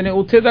ਫੜਾ ਆਉਂਦੇ ਨੇ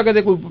ਉੱਥੇ ਤਾਂ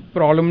ਕਦੇ ਕੋਈ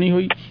ਪ੍ਰੋਬਲਮ ਨਹੀਂ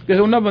ਹੋਈ ਕਿਸੇ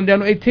ਉਹਨਾਂ ਬੰਦਿਆਂ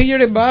ਨੂੰ ਇੱਥੇ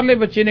ਜਿਹੜੇ ਬਾਹਰਲੇ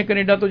ਬੱਚੇ ਨੇ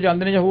ਕੈਨੇਡਾ ਤੋਂ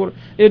ਜਾਂਦੇ ਨੇ ਜਾਂ ਹੋਰ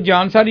ਇਹ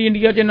ਜਾਣ ਸਾਰੀ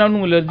ਇੰਡੀਆ 'ਚ ਇਹਨਾਂ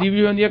ਨੂੰ ਐਲਰਜੀ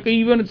ਵੀ ਹੁੰਦੀ ਹੈ ਕਈ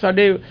ਈਵਨ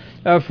ਸਾਡੇ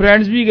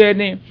ਫਰੈਂਡਸ ਵੀ ਗਏ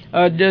ਨੇ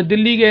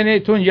ਦਿੱਲੀ ਗਏ ਨੇ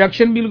ਇੱਥੋਂ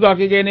ਇੰਜੈਕਸ਼ਨ ਵੀ ਲਗਾ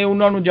ਕੇ ਗਏ ਨੇ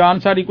ਉਹਨਾਂ ਨੂੰ ਜਾਣ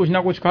ਸਾਰੀ ਕੁਛ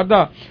ਨਾ ਕੁਛ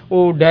ਖਾਧਾ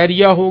ਉਹ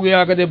ਡਾਇਰੀਆ ਹੋ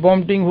ਗਿਆ ਕਦੇ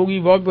ਵੋਮਟਿੰਗ ਹੋ ਗਈ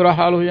ਬਹੁਤ ਬੁਰਾ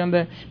ਹਾਲ ਹੋ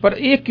ਜਾਂਦਾ ਪਰ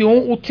ਇਹ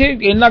ਕਿਉਂ ਉੱਥੇ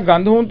ਇੰਨਾ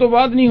ਗੰਦ ਹੋਣ ਤੋਂ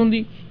ਬਾਅਦ ਨਹੀਂ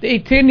ਹੁੰਦੀ ਤੇ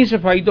ਇੱਥੇ ਇੰਨੀ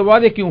ਸਫਾਈ ਤੋਂ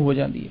ਬਾਅਦ ਇਹ ਕਿਉਂ ਹੋ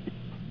ਜਾਂਦੀ ਹੈ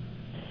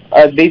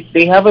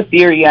they have a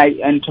theory,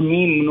 and to me,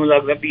 manu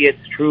lagda bhi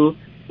it's true,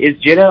 is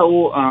jehda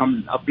wo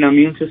apna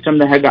immune system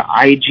da hega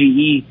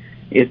IgE,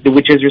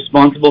 which is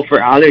responsible for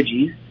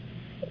allergies.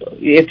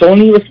 It's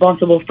only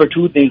responsible for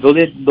two things.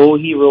 ਦੋ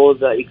ਹੀ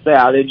roles ਆ, ਇੱਕ ਤਾਂ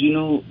allergy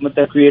ਨੂੰ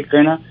ਮਤਲਬ create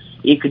ਕਰਨਾ,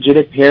 ਇੱਕ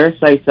ਜਿਹੜੇ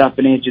parasites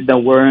ਆਪਣੇ ਜਿੱਦਾਂ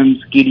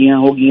worms, ਕੀੜੀਆਂ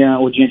ਹੋ ਗਈਆਂ,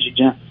 ਉਹ ਜਿਹੀਆਂ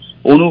ਚੀਜ਼ਾਂ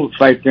ਉਹਨੂੰ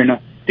fight ਕਰਨਾ,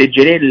 ਤੇ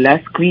ਜਿਹੜੇ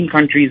less clean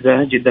countries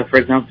ਆ ਜਿੱਦਾਂ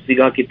for example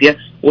ਸੀਗਾ ਕੀਤੀ ਆ,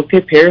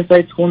 ਉੱਥੇ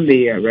parasites ਹੁੰਦੇ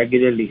ਆ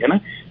regularly, ਹੈ ਨਾ,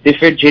 ਤੇ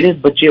ਫਿਰ ਜਿਹੜੇ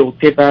ਬੱਚੇ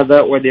ਉੱਥੇ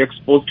ਪੈਦਾ or they're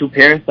exposed to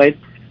parasites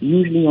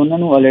usually ਉਹਨਾਂ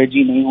ਨੂੰ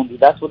allergy ਨਹੀਂ ਹੁੰਦੀ.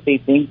 That's what they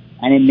think,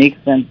 and it makes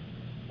sense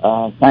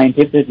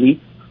scientifically.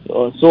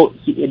 So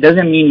it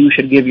doesn't mean you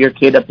should give your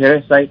kid a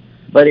parasite,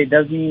 but it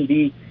does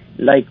mean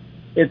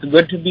it's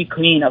good to be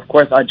clean, of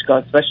course,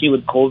 especially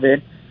with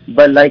COVID,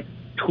 but like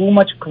too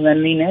much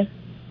cleanliness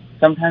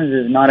sometimes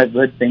is not a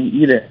good thing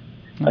either,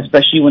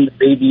 especially when the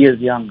baby is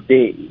young.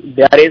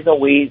 That is a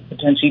way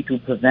potentially to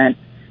prevent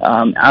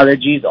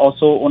allergies.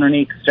 Also, on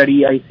a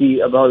study I see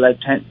about like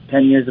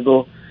 10 years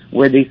ago,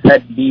 where they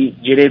said the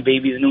jire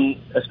babies,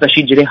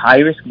 especially jire high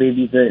risk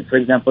babies, for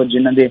example,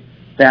 jinna de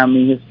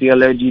family history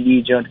allergy di,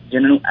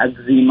 jinna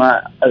eczema,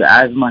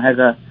 asthma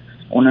ਹੈਗਾ,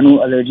 ਉਹਨਾਂ ਨੂੰ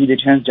allergy ਦੇ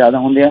chance ਜ਼ਿਆਦਾ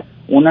ਹੁੰਦੇ ਆ,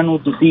 ਉਹਨਾਂ ਨੂੰ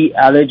ਤੁਸੀਂ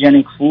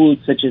allergenic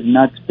foods such as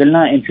nuts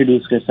ਪਹਿਲਾਂ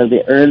introduce ਕਰ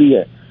ਸਕਦੇ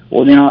earlier,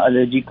 ਉਹਦੇ ਨਾਲ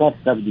allergy ਘੱਟ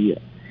ਸਕਦੀ ਹੈ.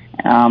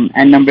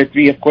 And number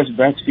 3, of course,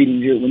 breastfeeding.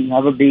 When you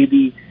have a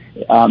baby,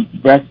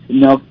 breast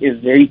milk is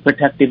very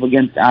protective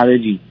against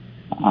allergy.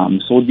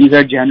 So these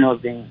are general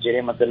things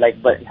ਜਿਹੜੇ ਮਤਲਬ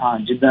like, but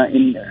ਜਿੱਦਾਂ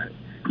in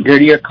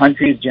dirtier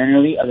countries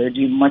generally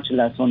allergy much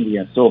less ਹੁੰਦੀ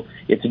ਹੈ, so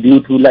it's due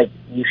to like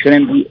you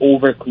shouldn't be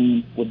over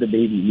clean with the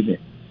baby either.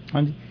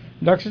 ਹਾਂਜੀ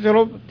doctor,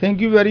 ਚਲੋ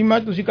thank you very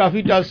much, ਤੁਸੀਂ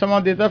ਕਾਫੀ ਟਾਲ ਸਮਾਂ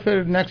ਦੇਤਾ.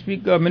 ਫਿਰ ਨੈਕਸਟ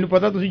ਵੀਕ ਮੈਨੂੰ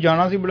ਪਤਾ ਤੁਸੀਂ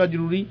ਜਾਣਾ ਸੀ ਬੜਾ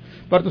ਜ਼ਰੂਰੀ,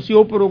 ਪਰ ਤੁਸੀਂ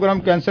ਉਹ ਪ੍ਰੋਗਰਾਮ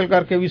ਕੈਂਸਲ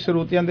ਕਰਕੇ ਵੀ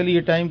ਸਰੋਤਿਆਂ ਦੇ ਲਈ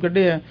ਇਹ ਟਾਈਮ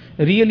ਕੱਢਿਆ.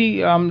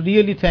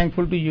 Really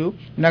thankful to you.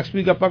 Next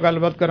week ਆਪਾਂ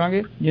ਗੱਲਬਾਤ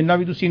ਕਰਾਂਗੇ. ਜਿੰਨਾ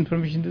ਵੀ ਤੁਸੀਂ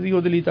ਇਨਫੋਰਮੇਸ਼ਨ ਦਿੱਤੀ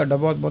ਉਹਦੇ ਲਈ ਤੁਹਾਡਾ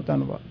ਬਹੁਤ ਬਹੁਤ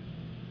ਧੰਨਵਾਦ.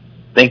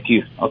 Thank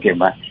you. Okay,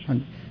 bye.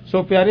 ਹਾਂਜੀ,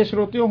 ਸੋ ਪਿਆਰੇ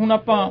ਸਰੋਤਿਓ, ਹੁਣ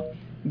ਆਪਾਂ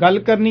ਗੱਲ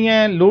ਕਰਨੀ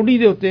ਹੈ ਲੋਹੜੀ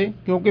ਦੇ ਉੱਤੇ,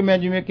 ਕਿਉਂਕਿ ਮੈਂ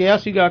ਜਿਵੇਂ ਕਿਹਾ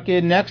ਸੀਗਾ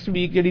ਕਿ ਨੈਕਸਟ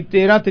ਵੀਕ ਜਿਹੜੀ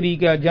 13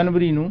 ਤਰੀਕ ਹੈ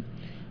ਜਨਵਰੀ ਨੂੰ,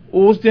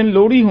 ਉਸ ਦਿਨ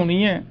ਲੋਹੜੀ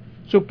ਹੋਣੀ ਹੈ.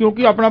 ਸੋ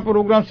ਕਿਉਂਕਿ ਆਪਣਾ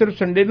ਪ੍ਰੋਗਰਾਮ ਸਿਰਫ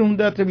ਸੰਡੇ ਨੂੰ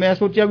ਹੁੰਦਾ, ਤੇ ਮੈਂ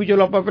ਸੋਚਿਆ ਵੀ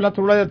ਚਲੋ ਆਪਾਂ ਪਹਿਲਾਂ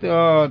ਥੋੜਾ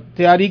ਜਿਹਾ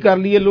ਤਿਆਰੀ ਕਰ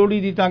ਲਈਏ ਲੋਹੜੀ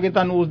ਦੀ, ਤਾਂ ਕਿ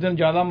ਤੁਹਾਨੂੰ ਉਸ ਦਿਨ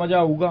ਜ਼ਿਆਦਾ ਮਜ਼ਾ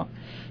ਆਊਗਾ.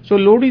 ਸੋ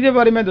ਲੋਹੜੀ ਦੇ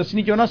ਬਾਰੇ ਮੈਂ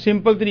ਦੱਸਣੀ ਚਾਹੁੰਦਾ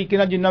ਸਿੰਪਲ ਤਰੀਕੇ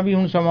ਨਾਲ, ਜਿੰਨਾ ਵੀ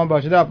ਹੁਣ ਸਮਾਂ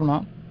ਬਚਦਾ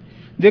ਆਪਣਾ.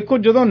 ਦੇਖੋ,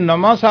 ਜਦੋਂ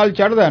ਨਵਾਂ ਸਾਲ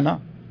ਚੜ੍ਹਦਾ ਨਾ,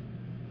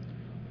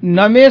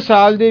 ਨਵੇਂ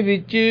ਸਾਲ ਦੇ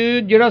ਵਿੱਚ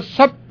ਜਿਹੜਾ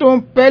ਸਭ ਤੋਂ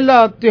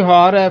ਪਹਿਲਾ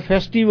ਤਿਉਹਾਰ ਹੈ,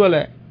 ਫੈਸਟੀਵਲ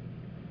ਹੈ,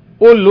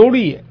 ਉਹ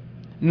ਲੋਹੜੀ ਹੈ.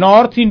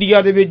 ਨਾਰਥ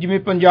ਇੰਡੀਆ ਦੇ ਵਿੱਚ ਜਿਵੇਂ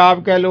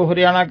ਪੰਜਾਬ ਕਹਿ ਲਓ,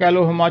 ਹਰਿਆਣਾ ਕਹਿ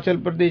ਲਓ, ਹਿਮਾਚਲ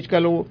ਪ੍ਰਦੇਸ਼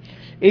ਕਹਿ ਲਓ,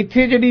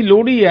 ਇੱਥੇ ਜਿਹੜੀ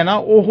ਲੋਹੜੀ ਹੈ ਨਾ,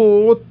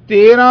 ਉਹ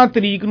 13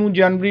 ਤਰੀਕ ਨੂੰ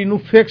ਜਨਵਰੀ ਨੂੰ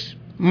ਫਿਕਸ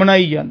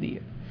ਮਨਾਈ ਜਾਂਦੀ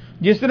ਹੈ.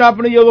 ਜਿਸ ਤਰ੍ਹਾਂ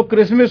ਆਪਣੀ ਜਦੋਂ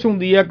ਕ੍ਰਿਸਮਸ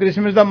ਹੁੰਦੀ ਹੈ,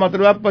 ਕ੍ਰਿਸਮਸ ਦਾ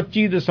ਮਤਲਬ ਹੈ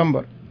 25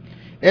 ਦਸੰਬਰ,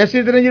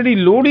 ਇਸੇ ਤਰ੍ਹਾਂ ਜਿਹੜੀ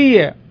ਲੋਹੜੀ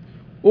ਹੈ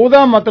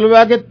ਉਹਦਾ ਮਤਲਬ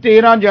ਹੈ ਕਿ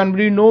 13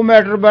 ਜਨਵਰੀ, ਨੋ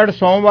ਮੈਟਰ ਬੈਟ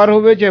ਸੋਮਵਾਰ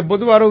ਹੋਵੇ, ਚਾਹੇ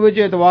ਬੁੱਧਵਾਰ ਹੋਵੇ,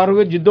 ਚਾਹੇ ਐਤਵਾਰ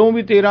ਹੋਵੇ, ਜਦੋਂ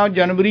ਵੀ 13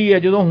 ਜਨਵਰੀ ਹੈ,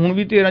 ਜਦੋਂ ਹੁਣ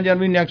ਵੀ 13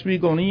 ਜਨਵਰੀ ਨੈਕਸਟ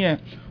ਵੀਕ ਆਉਣੀ ਹੈ,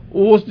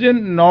 ਉਸ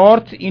ਦਿਨ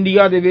ਨਾਰਥ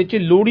ਇੰਡੀਆ ਦੇ ਵਿੱਚ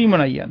ਲੋਹੜੀ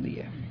ਮਨਾਈ ਜਾਂਦੀ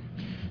ਹੈ.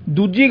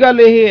 ਦੂਜੀ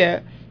ਗੱਲ ਇਹ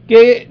ਹੈ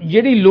ਕਿ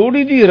ਜਿਹੜੀ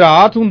ਲੋਹੜੀ ਦੀ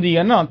ਰਾਤ ਹੁੰਦੀ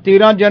ਹੈ ਨਾ,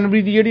 13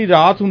 ਜਨਵਰੀ ਦੀ ਜਿਹੜੀ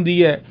ਰਾਤ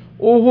ਹੁੰਦੀ ਹੈ,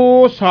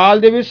 ਉਹ ਸਾਲ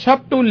ਦੇ ਵਿੱਚ ਸਭ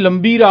ਤੋਂ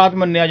ਲੰਬੀ ਰਾਤ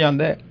ਮੰਨਿਆ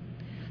ਜਾਂਦਾ ਹੈ.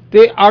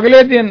 ਤੇ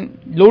ਅਗਲੇ ਦਿਨ,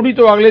 ਲੋਹੜੀ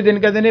ਤੋਂ ਅਗਲੇ ਦਿਨ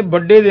ਕਹਿੰਦੇ ਨੇ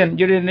ਵੱਡੇ ਦਿਨ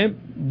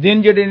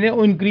ਜਿਹੜੇ ਨੇ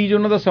ਉਹ ਇਨਕਰੀਜ਼,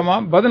 ਉਹਨਾਂ ਦਾ ਸਮਾਂ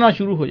ਵਧਣਾ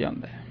ਸ਼ੁਰੂ ਹੋ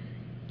ਜਾਂਦਾ ਹੈ.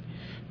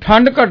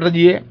 ਠੰਡ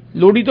ਘਟਦੀ ਹੈ,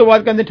 ਲੋਹੜੀ ਤੋਂ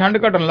ਬਾਅਦ ਕਹਿੰਦੇ ਠੰਡ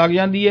ਘਟਣ ਲੱਗ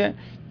ਜਾਂਦੀ ਹੈ,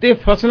 ਤੇ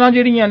ਫਸਲਾਂ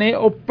ਜਿਹੜੀਆਂ ਨੇ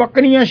ਉਹ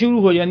ਪੱਕਣੀਆਂ ਸ਼ੁਰੂ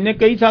ਹੋ ਜਾਂਦੀਆਂ ਨੇ.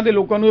 ਕਈ ਥਾਂ ਤੇ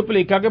ਲੋਕਾਂ ਨੂੰ ਇਹ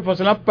ਭੁਲੇਖਾ ਕਿ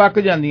ਫਸਲਾਂ ਪੱਕ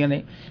ਜਾਂਦੀਆਂ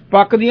ਨੇ,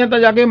 ਪੱਕਦੀਆਂ ਤਾਂ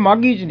ਜਾ ਕੇ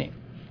ਮਾਘੀ 'ਚ ਨੇ,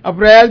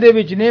 ਅਪ੍ਰੈਲ ਦੇ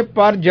ਵਿੱਚ ਨੇ,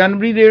 ਪਰ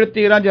ਜਨਵਰੀ ਦੇ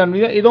 13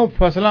 ਜਨਵਰੀ ਦਾ ਇਦੋਂ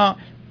ਫਸਲਾਂ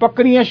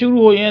ਪੱਕਣੀਆਂ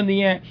ਸ਼ੁਰੂ ਹੋ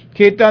ਜਾਂਦੀਆਂ,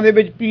 ਖੇਤਾਂ ਦੇ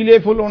ਵਿੱਚ ਪੀਲੇ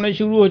ਫੁੱਲ ਆਉਣੇ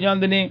ਸ਼ੁਰੂ ਹੋ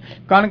ਜਾਂਦੇ ਨੇ,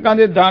 ਕਣਕਾਂ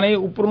ਦੇ ਦਾਣੇ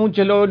ਉੱਪਰ ਨੂੰ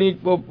ਚਲੋ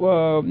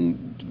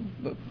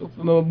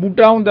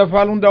ਬੂਟਾ ਹੁੰਦਾ,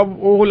 ਫਲ ਹੁੰਦਾ,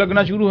 ਉਹ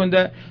ਲੱਗਣਾ ਸ਼ੁਰੂ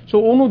ਹੁੰਦਾ. ਸੋ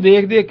ਉਹਨੂੰ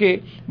ਦੇਖ ਦੇਖ ਕੇ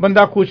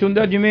ਬੰਦਾ ਖੁਸ਼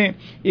ਹੁੰਦਾ. ਜਿਵੇਂ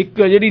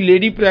ਇੱਕ ਜਿਹੜੀ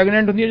ਲੇਡੀ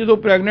ਪ੍ਰੈਗਨੈਂਟ ਹੁੰਦੀ ਹੈ, ਜਦੋਂ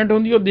ਪ੍ਰੈਗਨੈਂਟ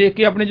ਹੁੰਦੀ, ਉਹ ਦੇਖ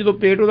ਕੇ ਆਪਣੇ ਜਦੋਂ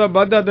ਪੇਟ ਉਹਦਾ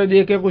ਵੱਧਦਾ ਤਾਂ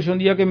ਦੇਖ ਕੇ ਖੁਸ਼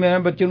ਹੁੰਦੀ ਹੈ ਕਿ ਮੈਂ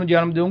ਬੱਚੇ ਨੂੰ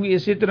ਜਨਮ ਦੇਵਾਂਗੀ.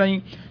 ਇਸੇ ਤਰ੍ਹਾਂ ਹੀ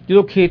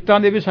ਜਦੋਂ ਖੇਤਾਂ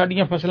ਦੇ ਵਿੱਚ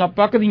ਸਾਡੀਆਂ ਫਸਲਾਂ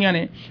ਪੱਕਦੀਆਂ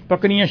ਨੇ,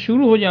 ਪੱਕਣੀਆਂ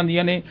ਸ਼ੁਰੂ ਹੋ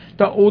ਜਾਂਦੀਆਂ ਨੇ,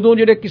 ਤਾਂ ਉਦੋਂ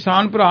ਜਿਹੜੇ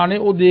ਕਿਸਾਨ ਭਰਾ ਨੇ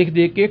ਉਹ ਦੇਖ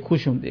ਦੇਖ ਕੇ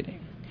ਖੁਸ਼ ਹੁੰਦੇ ਨੇ.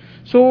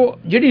 ਸੋ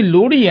ਜਿਹੜੀ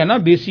ਲੋਹੜੀ ਹੈ ਨਾ,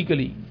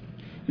 ਬੇਸਿਕਲੀ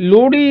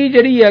ਲੋਹੜੀ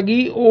ਜਿਹੜੀ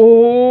ਹੈਗੀ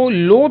ਉਹ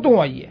ਲੋਹ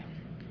ਤੋਂ ਆਈ ਹੈ.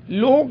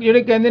 ਲੋਕ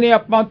ਜਿਹੜੇ ਕਹਿੰਦੇ ਨੇ,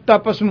 ਆਪਾਂ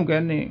ਤਪਸ ਨੂੰ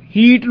ਕਹਿੰਦੇ,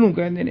 ਹੀਟ ਨੂੰ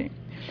ਕਹਿੰਦੇ ਨੇ.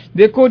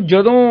 ਦੇਖੋ,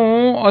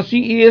 ਜਦੋਂ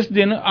ਅਸੀਂ ਇਸ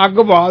ਦਿਨ ਅੱਗ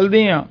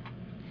ਬਾਲਦੇ ਹਾਂ,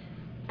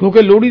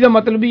 ਕਿਉਂਕਿ ਲੋਹੜੀ ਦਾ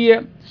ਮਤਲਬ ਹੀ ਹੈ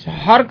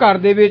ਹਰ ਘਰ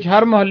ਦੇ ਵਿੱਚ,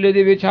 ਹਰ ਮੁਹੱਲੇ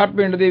ਦੇ ਵਿੱਚ, ਹਰ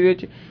ਪਿੰਡ ਦੇ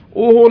ਵਿੱਚ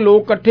ਉਹ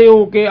ਲੋਕ ਇਕੱਠੇ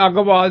ਹੋ ਕੇ ਅੱਗ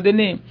ਬਾਲਦੇ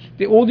ਨੇ,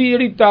 ਤੇ ਉਹਦੀ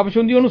ਜਿਹੜੀ ਤਪਸ਼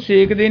ਹੁੰਦੀ ਉਹਨੂੰ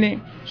ਸੇਕਦੇ ਨੇ.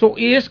 ਸੋ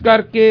ਇਸ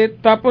ਕਰਕੇ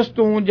ਤਪਸ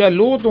ਤੋਂ ਜਾਂ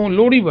ਲੋਹ ਤੋਂ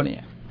ਲੋਹੜੀ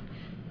ਬਣਿਆ.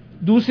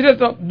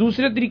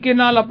 ਦੂਸਰੇ ਤਰੀਕੇ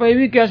ਨਾਲ ਆਪਾਂ ਇਹ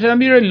ਵੀ ਕਹਿ ਸਕਦੇ ਹਾਂ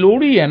ਵੀ ਜਿਹੜੀ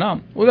ਲੋਹੜੀ ਹੈ ਨਾ,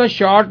 ਉਹਦਾ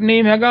ਸ਼ਾਰਟ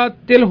ਨੇਮ ਹੈਗਾ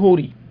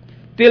ਤਿਲਹੋਰੀ.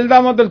 ਤਿਲ ਦਾ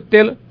ਮਤਲਬ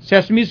ਤਿਲ,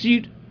 ਸੈਸਮੀ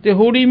ਸੀਡ, ਤੇ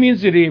ਹੋੜੀ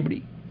ਮੀਨਸ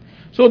ਰੇਵੜੀ.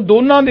 ਸੋ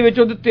ਦੋਨਾਂ ਦੇ ਵਿੱਚ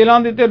ਉਹਦੇ ਤਿਲਾਂ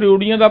ਦੇ ਤੇ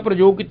ਰਿਓੜੀਆਂ ਦਾ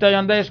ਪ੍ਰਯੋਗ ਕੀਤਾ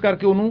ਜਾਂਦਾ, ਇਸ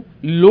ਕਰਕੇ ਉਹਨੂੰ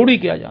ਲੋਹੜੀ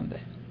ਕਿਹਾ ਜਾਂਦਾ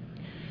ਹੈ.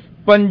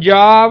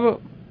 ਪੰਜਾਬ,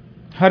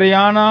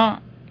 ਹਰਿਆਣਾ,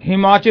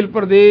 ਹਿਮਾਚਲ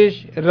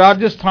ਪ੍ਰਦੇਸ਼,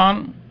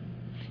 ਰਾਜਸਥਾਨ,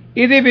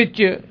 ਇਹਦੇ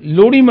ਵਿੱਚ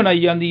ਲੋਹੜੀ ਮਨਾਈ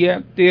ਜਾਂਦੀ ਹੈ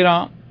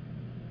 13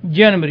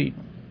 ਜਨਵਰੀ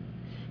ਨੂੰ.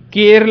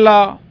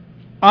 ਕੇਰਲਾ,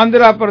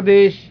 ਆਂਧਰਾ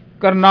ਪ੍ਰਦੇਸ਼,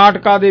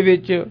 ਕਰਨਾਟਕਾ ਦੇ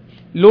ਵਿੱਚ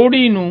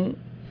ਲੋਹੜੀ ਨੂੰ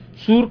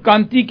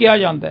सूरकांति कहा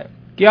जाता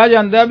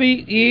है भी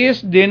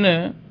इस दिन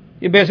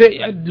वैसे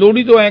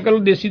लोहड़ी तो ऐ कह लो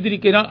देसी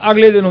तरीके नाल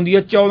अगले दिन हुंदी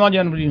है 14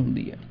 जनवरी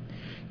हुंदी है।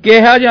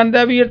 कहा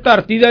जाता भी ये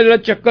धरती का जिहड़ा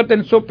चक्कर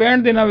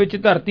 365 दिनों में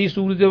धरती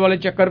सूरज दे वाले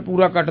चक्कर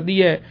पूरा कटदी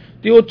है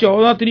तो वह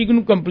 14 तरीक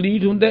नूं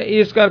कंप्लीट हुंदा है।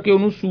 इस करके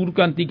उहनूं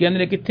सूरकांति कहंदे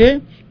ने। कित्थे?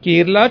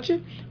 केरला च,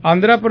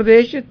 आंध्रा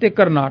प्रदेश ते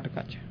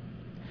कर्नाटका च।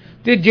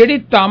 ते जिहड़ी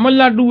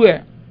तमिलनाडु है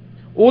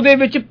ਉਹਦੇ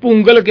ਵਿੱਚ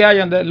ਪੁੰਗਲ ਕਿਹਾ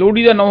ਜਾਂਦਾ ਹੈ।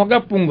 ਲੋਹੜੀ ਦਾ ਨਾਮ ਹੈਗਾ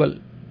ਪੁੰਗਲ।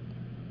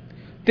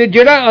 ਤੇ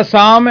ਜਿਹੜਾ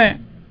ਅਸਾਮ ਹੈ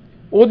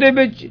ਉਹਦੇ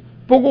ਵਿੱਚ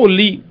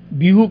ਭਗੋਲੀ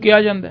ਬਿਹੂ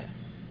ਕਿਹਾ ਜਾਂਦਾ ਹੈ।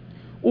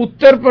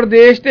 उत्तर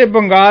प्रदेश ते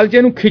बंगाल च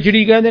इहनूं खिचड़ी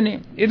कहते हैं।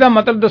 ਇਹਦਾ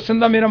मतलब दस्सण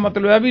ਦਾ मेरा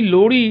मतलब है भी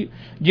लोहड़ी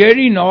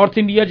ਜਿਹੜੀ नॉर्थ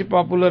इंडिया च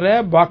पॉपुलर है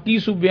बाकी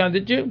सूबिਆਂ ਦੇ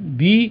ਚ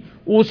भी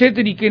ਉਸੇ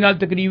तरीके नाल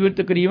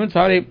तकरीबन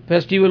सारे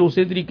फैसटीवल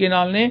उसे तरीके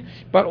नाल ने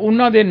पर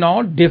उन्हां दे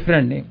नाम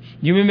डिफरेंट ने।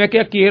 जिवें मैं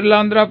कहा केरला,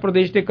 आंध्रा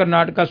प्रदेश ते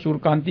कर्नाटका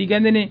सूरकांति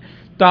कहंदे ने,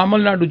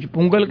 तमिलनाडु च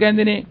पुंगल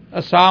कहंदे ने,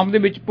 असाम दे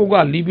विच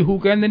भुगाली बिहू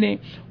कहंदे ने,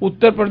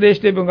 उत्तर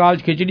प्रदेश ते बंगाल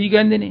च खिचड़ी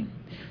कहंदे ने।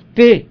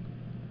 ते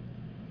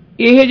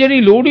ਇਹ ਜਿਹੜੀ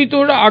ਲੋਹੜੀ ਤੋਂ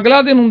ਜਿਹੜਾ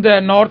ਅਗਲਾ ਦਿਨ ਹੁੰਦਾ ਹੈ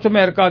ਨਾਰਥ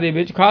ਅਮਰੀਕਾ ਦੇ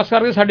ਵਿੱਚ ਖਾਸ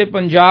ਕਰਕੇ ਸਾਡੇ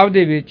ਪੰਜਾਬ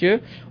ਦੇ ਵਿੱਚ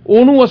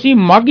ਉਹਨੂੰ ਅਸੀਂ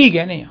ਮਾਘੀ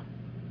ਕਹਿੰਦੇ ਆ।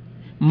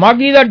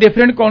 ਮਾਘੀ ਦਾ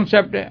ਡਿਫਰੈਂਟ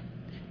ਕਨਸੈਪਟ ਹੈ,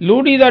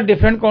 ਲੋਹੜੀ ਦਾ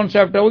ਡਿਫਰੈਂਟ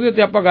ਕਨਸੈਪਟ ਹੈ। ਉਹਦੇ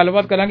ਉੱਤੇ ਆਪਾਂ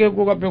ਗੱਲਬਾਤ ਕਰਾਂਗੇ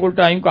ਕਿਉਂਕਿ ਆਪਣੇ ਕੋਲ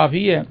ਟਾਈਮ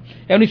ਕਾਫੀ ਹੈ।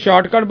 ਇਹਨੂੰ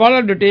ਸ਼ਾਰਟਕਟ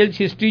ਬਾਹਲਾ ਡਿਟੇਲ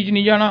ਹਿਸਟਰੀ 'ਚ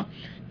ਨਹੀਂ ਜਾਣਾ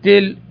ਤੇ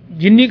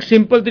ਜਿੰਨੀ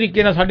ਸਿੰਪਲ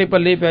ਤਰੀਕੇ ਨਾਲ ਸਾਡੇ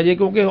ਪੱਲੇ ਪੈ ਜਾਏ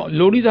ਕਿਉਂਕਿ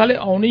ਲੋਹੜੀ ਤਾਂ ਹਾਲੇ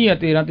ਆਉਣੀ ਹੈ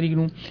 13 ਤਰੀਕ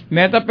ਨੂੰ।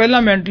 ਮੈਂ ਤਾਂ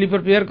ਪਹਿਲਾਂ ਮੈਂਟਲੀ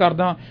ਪ੍ਰਪੇਅਰ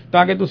ਕਰਦਾ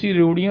ਤਾਂ ਕਿ ਤੁਸੀਂ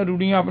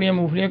ਰੂੜੀਆਂ ਆਪਣੀਆਂ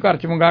ਮੂੰਗਫਲੀਆਂ ਘਰ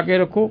 'ਚ ਮੰਗਾ ਕੇ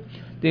ਰੱਖੋ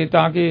ਤੇ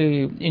ਤਾਂ ਕਿ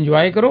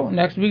ਇੰਜੋਏ ਕਰੋ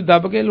ਨੈਕਸਟ ਵੀਕ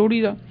ਦੱਬ ਕੇ ਲੋਹੜੀ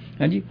ਦਾ।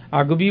 ਹਾਂਜੀ,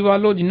 ਅੱਗ ਵੀ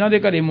ਬਾਲੋ। ਜਿਨ੍ਹਾਂ ਦੇ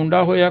ਘਰੇ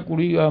ਮੁੰਡਾ ਹੋਇਆ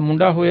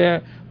ਮੁੰਡਾ ਹੋਇਆ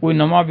ਕੋਈ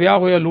ਨਵਾਂ ਵਿਆਹ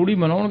ਹੋਇਆ ਲੋਹੜੀ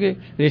ਮਨਾਉਣਗੇ।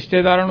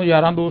 ਰਿਸ਼ਤੇਦਾਰਾਂ ਨੂੰ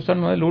ਯਾਰਾਂ ਦੋਸਤਾਂ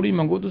ਨੂੰ ਲੋਹੜੀ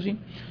ਮੰਗੋ ਤੁਸੀਂ।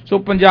 ਸੋ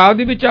ਪੰਜਾਬ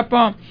ਦੇ ਵਿੱਚ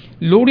ਆਪਾਂ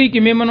ਲੋਹੜੀ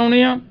ਕਿਵੇਂ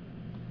ਮਨਾਉਂਦੇ ਆ?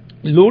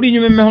 ਲੋਹੜੀ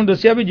ਜਿਵੇਂ ਮੈਂ ਹੁਣ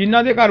ਦੱਸਿਆ ਵੀ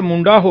ਜਿਨ੍ਹਾਂ ਦੇ ਘਰ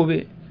ਮੁੰਡਾ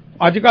ਹੋਵੇ,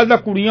 ਅੱਜ ਕੱਲ੍ਹ ਤਾਂ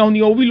ਕੁੜੀਆਂ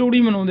ਹੁੰਦੀਆਂ ਉਹ ਵੀ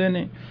ਲੋਹੜੀ ਮਨਾਉਂਦੇ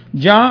ਨੇ,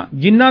 ਜਾਂ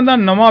ਜਿਨ੍ਹਾਂ ਦਾ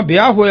ਨਵਾਂ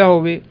ਵਿਆਹ ਹੋਇਆ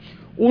ਹੋਵੇ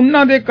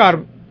ਉਹਨਾਂ ਦੇ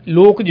ਘਰ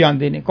ਲੋਕ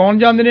ਜਾਂਦੇ ਨੇ। ਕੌਣ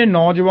ਜਾਂਦੇ ਨੇ?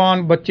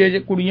 ਨੌਜਵਾਨ ਬੱਚੇ,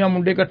 ਕੁੜੀਆਂ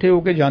ਮੁੰਡੇ ਇਕੱਠੇ ਹੋ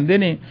ਕੇ ਜਾਂਦੇ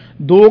ਨੇ।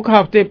 2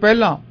 ਹਫ਼ਤੇ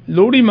ਪਹਿਲਾਂ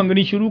ਲੋਹੜੀ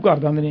ਮੰਗਣੀ ਸ਼ੁਰੂ ਕਰ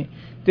ਦਿੰਦੇ ਨੇ।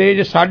 ਤੇ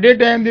ਜੇ ਸਾਡੇ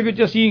ਟਾਈਮ ਦੇ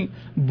ਵਿੱਚ ਅਸੀਂ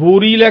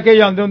ਬੋਰੀ ਲੈ ਕੇ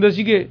ਜਾਂਦੇ ਹੁੰਦੇ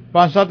ਸੀਗੇ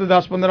 5 7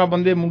 10 15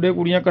 ਬੰਦੇ ਮੁੰਡੇ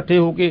ਕੁੜੀਆਂ ਇਕੱਠੇ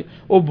ਹੋ ਕੇ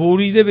ਉਹ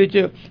ਬੋਰੀ ਦੇ ਵਿੱਚ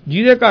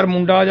ਜਿਹਦੇ ਘਰ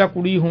ਮੁੰਡਾ ਜਾਂ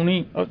ਕੁੜੀ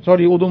ਹੋਣੀ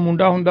ਉਦੋਂ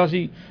ਮੁੰਡਾ ਹੁੰਦਾ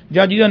ਸੀ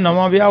ਜਾਂ ਜਿਹਦਾ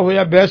ਨਵਾਂ ਵਿਆਹ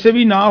ਹੋਇਆ ਵੈਸੇ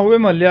ਵੀ ਨਾ ਹੋਵੇ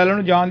ਮਹੱਲੇ ਵਾਲਿਆਂ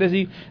ਨੂੰ ਜਾਣਦੇ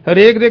ਸੀ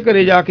ਹਰੇਕ ਦੇ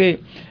ਘਰੇ ਜਾ ਕੇ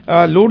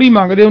ਲੋਹੜੀ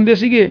ਮੰਗਦੇ ਹੁੰਦੇ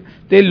ਸੀਗੇ।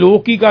 ਤੇ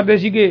ਲੋਕ ਕੀ ਕਰਦੇ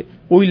ਸੀਗੇ?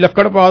 ਕੋਈ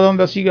ਲੱਕੜ ਪਾ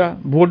ਦਿੰਦਾ ਸੀਗਾ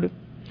ਵੁੱਡ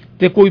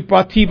ਤੇ ਕੋਈ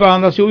ਪਾਥੀ ਪਾ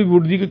ਦਿੰਦਾ ਸੀ, ਉਹ ਵੀ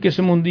ਵੁੱਡ ਦੀ ਕੋਈ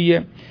ਕਿਸਮ ਹੁੰਦੀ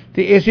ਹੈ।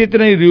 ਤੇ ਇਸੇ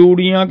ਤਰ੍ਹਾਂ ਹੀ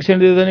ਰਿਊੜੀਆਂ ਕਿਸੇ ਨੇ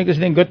ਦੇ ਦੇਣੀ,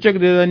 ਕਿਸੇ ਨੇ ਗੱਚਕ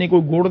ਦੇ ਦੇਣੀ,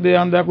 ਕੋਈ ਗੁੜ ਦੇ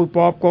ਆਂਦਾ, ਕੋਈ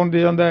ਪੌਪਕੌਰਨ ਦੇ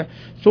ਜਾਂਦਾ।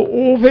 ਸੋ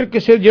ਉਹ ਫਿਰ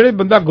ਕਿਸੇ ਜਿਹੜੇ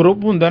ਬੰਦਾ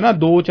ਗਰੁੱਪ ਹੁੰਦਾ ਨਾ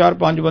 2 4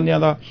 5 ਬੰਦਿਆਂ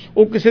ਦਾ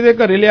ਉਹ ਕਿਸੇ ਦੇ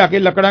ਘਰੇ ਲਿਆ ਕੇ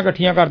ਲੱਕੜਾਂ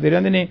ਇਕੱਠੀਆਂ ਕਰਦੇ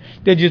ਰਹਿੰਦੇ ਨੇ।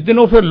 ਤੇ ਜਿਸ ਦਿਨ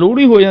ਉਹ ਫਿਰ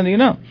ਲੋਹੜੀ ਹੋ ਜਾਂਦੀ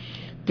ਨਾ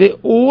ਤੇ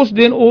ਉਸ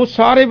ਦਿਨ ਉਹ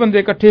ਸਾਰੇ ਬੰਦੇ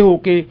ਇਕੱਠੇ ਹੋ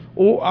ਕੇ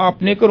ਉਹ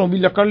ਆਪਣੇ ਘਰੋਂ ਵੀ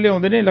ਲੱਕੜ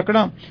ਲਿਆਉਂਦੇ ਨੇ,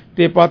 ਲੱਕੜਾਂ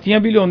ਤੇ ਪਾਥੀਆਂ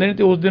ਵੀ ਲਿਆਉਂਦੇ ਨੇ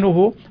ਤੇ ਉਸ ਦਿਨ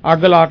ਉਹ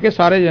ਅੱਗ ਲਾ ਕੇ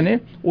ਸਾਰੇ ਜਣੇ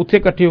ਉੱਥੇ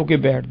ਇਕੱਠੇ ਹੋ ਕੇ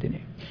ਬੈਠਦੇ ਨੇ।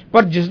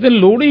 ਪਰ ਜਿਸ ਦਿਨ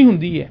ਲੋਹੜੀ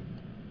ਹੁੰਦੀ ਹੈ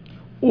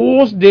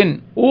ਉਸ ਦਿਨ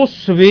ਉਹ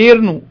ਸਵੇਰ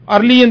ਨੂੰ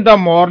ਅਰਲੀ ਇਨ ਦਾ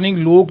ਮਾਰਨਿੰਗ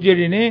ਲੋਕ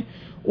ਜਿਹੜੇ ਨੇ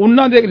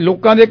ਉਹਨਾਂ ਦੇ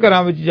ਲੋਕਾਂ ਦੇ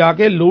ਘਰਾਂ ਵਿੱਚ ਜਾ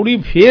ਕੇ ਲੋਹੜੀ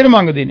ਫੇਰ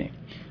ਮੰਗਦੇ ਨੇ।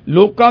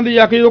 ਲੋਕਾਂ ਦੇ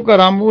ਜਾ ਕੇ ਜੋ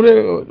ਘਰਾਂ ਮੂਹਰੇ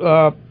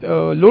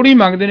ਲੋਹੜੀ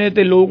ਮੰਗਦੇ ਨੇ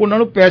ਤੇ ਲੋਕ ਉਹਨਾਂ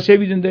ਨੂੰ ਪੈਸੇ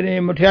ਵੀ ਦਿੰਦੇ ਨੇ,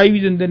 ਮਠਿਆਈ ਵੀ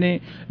ਦਿੰਦੇ ਨੇ।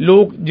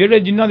 ਲੋਕ ਜਿਹੜੇ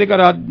ਜਿਨ੍ਹਾਂ ਦੇ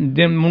ਘਰਾਂ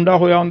ਮੁੰਡਾ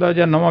ਹੋਇਆ ਹੁੰਦਾ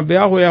ਜਾਂ ਨਵਾਂ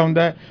ਵਿਆਹ ਹੋਇਆ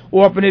ਹੁੰਦਾ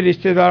ਉਹ ਆਪਣੇ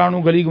ਰਿਸ਼ਤੇਦਾਰਾਂ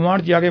ਨੂੰ ਗਲੀ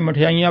ਗੁਆਂਢ 'ਚ ਜਾ ਕੇ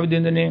ਮਠਿਆਈਆਂ ਵੀ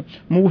ਦਿੰਦੇ ਨੇ,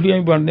 ਮੂੰਗਫਲੀਆਂ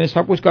ਵੀ ਵੰਡਦੇ ਨੇ,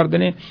 ਸਭ ਕੁਝ ਕਰਦੇ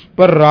ਨੇ।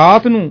 ਪਰ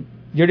ਰਾਤ ਨੂੰ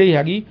ਜਿਹੜੀ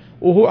ਹੈਗੀ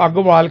ਉਹ ਅੱਗ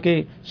ਬਾਲ ਕੇ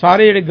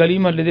ਸਾਰੇ ਜਿਹੜੇ ਗਲੀ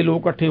ਮਹੱਲੇ ਦੇ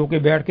ਲੋਕ ਇਕੱਠੇ ਹੋ ਕੇ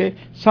ਬੈਠ ਕੇ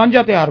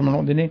ਸਾਂਝਾ ਤਿਉਹਾਰ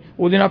ਮਨਾਉਂਦੇ ਨੇ।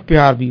 ਉਹਦੇ ਨਾਲ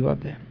ਪਿਆਰ ਵੀ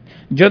ਵੱਧਦਾ ਹੈ।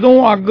 ਜਦੋਂ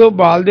ਅੱਗ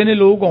ਬਾਲਦੇ ਨੇ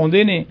ਲੋਕ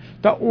ਆਉਂਦੇ ਨੇ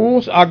ਤਾਂ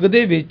ਉਸ ਅੱਗ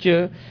ਦੇ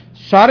ਵਿੱਚ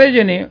ਸਾਰੇ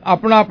ਜਣੇ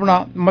ਆਪਣਾ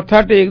ਆਪਣਾ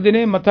ਮੱਥਾ ਟੇਕਦੇ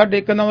ਨੇ। ਮੱਥਾ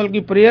ਟੇਕਣ ਦਾ ਮਤਲਬ ਕਿ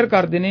ਪ੍ਰੇਅਰ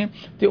ਕਰਦੇ ਨੇ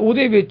ਤੇ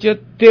ਉਹਦੇ ਵਿੱਚ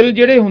ਤਿਲ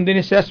ਜਿਹੜੇ ਹੁੰਦੇ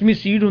ਨੇ ਸੈਸਮੀ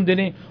ਸੀਡ ਹੁੰਦੇ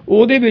ਨੇ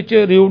ਉਹਦੇ ਵਿੱਚ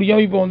ਰਿਉੜੀਆਂ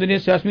ਵੀ ਪਾਉਂਦੇ ਨੇ,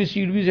 ਸੈਸਮੀ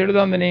ਸੀਡ ਵੀ ਸਿੱਟ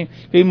ਦਿੰਦੇ ਨੇ,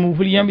 ਕਈ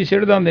ਮੂੰਗਫਲੀਆਂ ਵੀ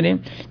ਸਿੱਟ ਦਿੰਦੇ ਨੇ।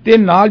 ਤੇ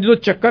ਨਾਲ ਜਦੋਂ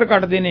ਚੱਕਰ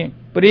ਕੱਟਦੇ ਨੇ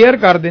ਪ੍ਰੇਅਰ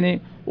ਕਰਦੇ ਨੇ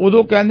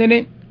ਉਦੋਂ ਕਹਿੰਦੇ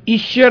ਨੇ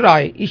ਈਸ਼ਰ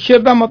ਆਏ। ਈਸ਼ਰ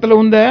ਦਾ ਮਤਲਬ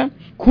ਹੁੰਦਾ ਹੈ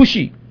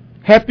ਖੁਸ਼ੀ,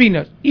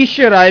 ਹੈਪੀਨੈਸ।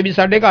 ਈਸ਼ਰ ਆਏ ਵੀ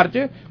ਸਾਡੇ ਘਰ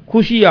 'ਚ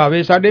ਖੁਸ਼ੀ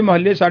ਆਵੇ, ਸਾਡੇ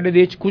ਮਹੱਲੇ ਸਾਡੇ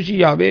ਦੇਸ਼ 'ਚ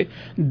ਖੁਸ਼ੀ ਆਵੇ।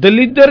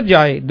 ਦਲਿੱਦਰ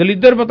ਜਾਏ,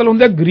 ਦਲਿੱਦਰ ਮਤਲਬ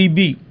ਹੁੰਦਾ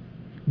ਗਰੀਬੀ,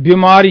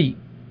 ਬਿਮਾਰੀ,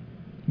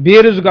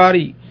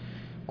 ਬੇਰੁਜ਼ਗਾਰੀ।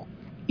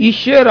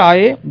 ਈਸ਼ਰ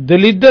ਆਏ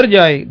ਦਲਿੱਦਰ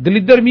ਜਾਏ,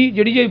 ਦਲਿੱਦਰ ਵੀ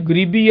ਜਿਹੜੀ ਜੇ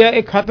ਗਰੀਬੀ ਹੈ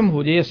ਇਹ ਖਤਮ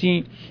ਹੋ ਜਾਏ।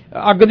 ਅਸੀਂ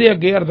ਅੱਗ ਦੇ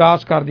ਅੱਗੇ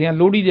ਅਰਦਾਸ ਕਰਦੇ ਹਾਂ,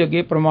 ਲੋਹੜੀ ਦੇ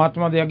ਅੱਗੇ,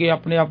 ਪ੍ਰਮਾਤਮਾ ਦੇ ਅੱਗੇ,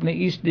 ਆਪਣੇ ਆਪਣੇ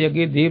ਈਸ਼ਟ ਦੇ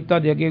ਅੱਗੇ, ਦੇਵਤਾ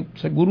ਦੇ ਅੱਗੇ,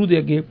 ਗੁਰੂ ਦੇ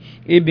ਅੱਗੇ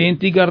ਇਹ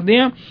ਬੇਨਤੀ ਕਰਦੇ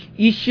ਹਾਂ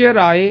ਈਸ਼ਰ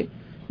ਆਏ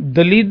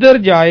ਦਲਿੱਦਰ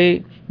ਜਾਏ,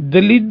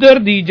 ਦਲਿੱਦਰ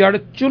ਦੀ ਜੜ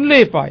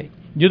ਚੁੱਲ੍ਹੇ ਪਾਏ।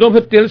 ਜਦੋਂ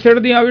ਫਿਰ ਤਿਲ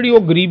ਸਿੱਟਦੇ ਆ ਜਿਹੜੀ ਉਹ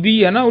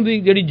ਗਰੀਬੀ ਹੈ ਨਾ ਉਹਦੀ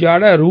ਜਿਹੜੀ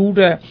ਜੜ ਹੈ, ਰੂਟ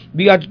ਹੈ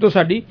ਵੀ ਅੱਜ ਤੋਂ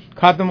ਸਾਡੀ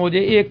ਖਤਮ ਹੋ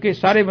ਜਾਏ। ਇਹ ਕਿ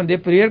ਸਾਰੇ ਬੰਦੇ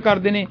ਪ੍ਰੇਅਰ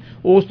ਕਰਦੇ ਨੇ।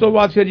 ਉਸ ਤੋਂ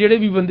ਬਾਅਦ ਫਿਰ ਜਿਹੜੇ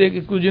ਵੀ ਬੰਦੇ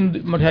ਕੁਝ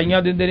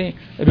ਮਠਿਆਈਆਂ ਦਿੰਦੇ ਨੇ,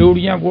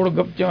 ਰਿਉੜੀਆਂ ਗੁੜ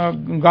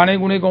ਗਾਣੇ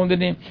ਗੁਣੇ ਗਾਉਂਦੇ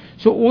ਨੇ।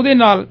 ਸੋ ਉਹਦੇ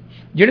ਨਾਲ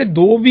ਜਿਹੜੇ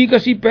 2 ਵੀਕ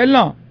ਅਸੀਂ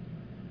ਪਹਿਲਾਂ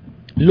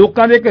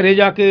ਲੋਕਾਂ ਦੇ ਘਰੇ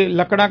ਜਾ ਕੇ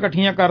ਲੱਕੜਾਂ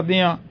ਇਕੱਠੀਆਂ ਕਰਦੇ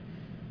ਹਾਂ,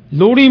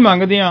 ਲੋਹੜੀ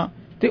ਮੰਗਦੇ ਹਾਂ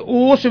ਤੇ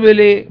ਉਸ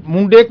ਵੇਲੇ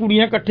ਮੁੰਡੇ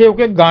ਕੁੜੀਆਂ ਇਕੱਠੇ ਹੋ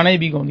ਕੇ ਗਾਣੇ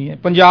ਵੀ ਗਾਉਂਦੀਆਂ।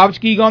 ਪੰਜਾਬ 'ਚ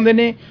ਕੀ ਗਾਉਂਦੇ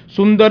ਨੇ?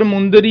 ਸੁੰਦਰ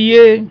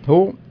ਮੁੰਦਰੀਏ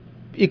ਹੋ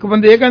एक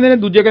बंदे ये कहते हैं,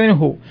 दूजे कहते हैं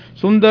हो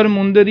सुंदर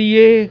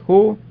मुंदरिए हो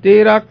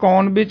तेरा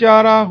कौन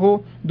बेचारा हो,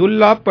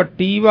 दुल्ला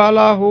पट्टी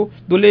वाला हो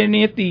दुल्हे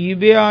ने धी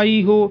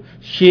ब्याई हो,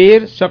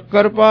 शेर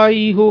शक्कर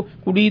पाई हो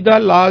कुड़ी दा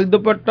लाल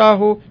दुपट्टा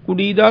हो,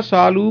 कुड़ी दा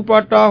सालू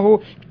पाटा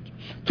हो,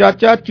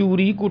 चाचा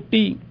चूरी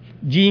कुट्टी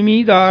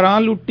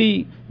जिमीदारां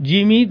लुट्टी,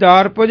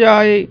 जिमीदार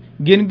भजाए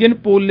गिन गिन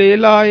पोले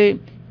लाए,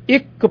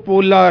 एक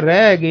पोला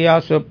रह गया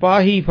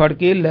सिपाही फड़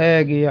के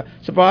लै गया,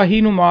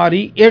 सिपाही नूं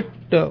मारी इट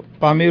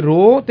भावें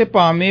रो ते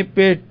भावें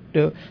पिट,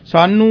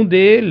 सानू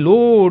दे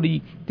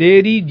लोड़ी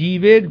तेरी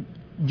जीवे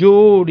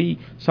जोड़ी,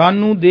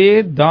 सानू दे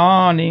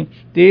दाने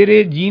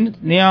तेरे जीन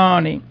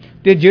न्याणे।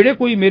 ते ਜਿਹੜੇ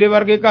ਕੋਈ ਮੇਰੇ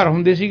ਵਰਗੇ ਘਰ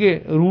ਹੁੰਦੇ ਸੀਗੇ,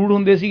 ਰੂੜ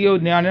ਹੁੰਦੇ ਸੀਗੇ, ਉਹ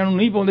ਨਿਆਣਿਆਂ ਨੂੰ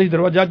ਨਹੀਂ ਪਾਉਂਦੇ ਸੀ,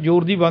 ਦਰਵਾਜ਼ਾ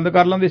ਜ਼ੋਰ ਦੀ ਬੰਦ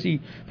ਕਰ ਲੈਂਦੇ ਸੀ।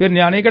 ਫਿਰ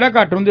ਨਿਆਣੇ ਕਿਹੜਾ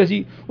ਘੱਟ ਹੁੰਦੇ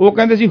ਸੀ, ਉਹ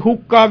ਕਹਿੰਦੇ ਸੀ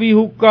ਹੁੱਕਾ ਵੀ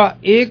ਹੁੱਕਾ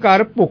ਇਹ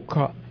ਘਰ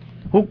ਭੁੱਖਾ,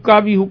 ਹੁੱਕਾ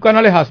ਵੀ ਹੁੱਕਾ,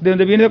 ਨਾਲੇ ਹੱਸਦੇ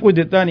ਹੁੰਦੇ ਵੀ ਇਹਨੇ ਕੁਝ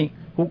ਦਿੱਤਾ ਨਹੀਂ,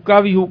 ਹੁੱਕਾ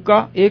ਵੀ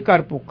ਹੁੱਕਾ ਇਹ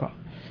ਘਰ ਭੁੱਖਾ।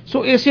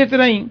 ਸੋ ਇਸੇ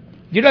ਤਰ੍ਹਾਂ ਹੀ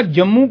ਜਿਹੜਾ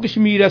ਜੰਮੂ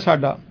ਕਸ਼ਮੀਰ ਹੈ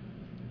ਸਾਡਾ,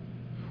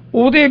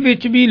 ਉਹਦੇ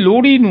ਵਿੱਚ ਵੀ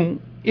ਲੋਹੜੀ ਨੂੰ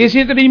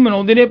ਇਸੇ ਤਰ੍ਹਾਂ ਹੀ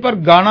ਮਨਾਉਂਦੇ ਨੇ, ਪਰ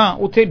ਗਾਣਾ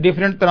ਉੱਥੇ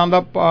ਡਿਫਰੈਂਟ ਤਰ੍ਹਾਂ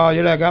ਦਾ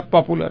ਜਿਹੜਾ ਹੈਗਾ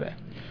ਪਾਪੂਲਰ ਹੈ।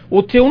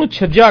 ਉੱਥੇ ਉਹਨੂੰ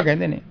ਛੱਜਾ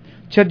ਕਹਿੰਦੇ ਨੇ।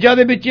 ਛੱਜਾ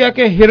ਦੇ ਵਿੱਚ ਆ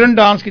ਕਿ ਹਿਰਨ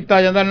ਡਾਂਸ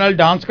ਕੀਤਾ ਜਾਂਦਾ, ਨਾਲ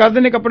ਡਾਂਸ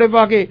ਕਰਦੇ ਨੇ ਕੱਪੜੇ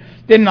ਪਾ ਕੇ,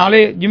 ਤੇ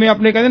ਨਾਲੇ ਜਿਵੇਂ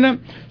ਆਪਣੇ ਕਹਿੰਦੇ ਨੇ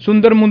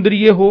ਸੁੰਦਰ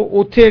ਮੁੰਦਰੀਏ ਹੋ,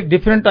 ਉੱਥੇ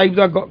ਡਿਫਰੈਂਟ ਟਾਈਪ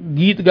ਦਾ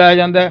ਗੀਤ ਗਾਇਆ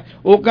ਜਾਂਦਾ ਹੈ।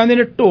 ਉਹ ਕਹਿੰਦੇ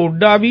ਨੇ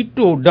ਢੋਡਾ ਵੀ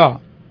ਢੋਡਾ,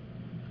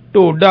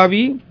 ਢੋਡਾ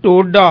ਵੀ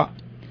ਢੋਡਾ,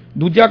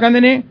 ਦੂਜਾ ਕਹਿੰਦੇ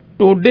ਨੇ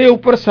ਟੋਡੇ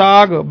ਉੱਪਰ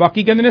ਸਾਗ,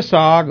 ਬਾਕੀ ਕਹਿੰਦੇ ਨੇ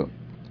ਸਾਗ,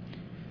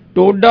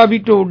 ਟੋਡਾ ਵੀ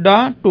ਟੋਡਾ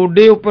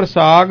ਟੋਡੇ ਉੱਪਰ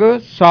ਸਾਗ,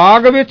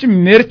 ਸਾਗ ਵਿੱਚ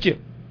ਮਿਰਚ,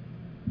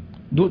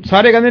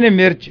 ਸਾਰੇ ਕਹਿੰਦੇ ਨੇ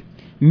ਮਿਰਚ,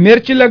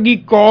 ਮਿਰਚ ਲੱਗੀ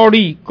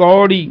ਕੌੜੀ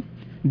ਕੌੜੀ,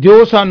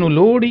 ਦਿਓ ਸਾਨੂੰ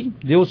ਲੋਹੜੀ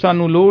ਦਿਓ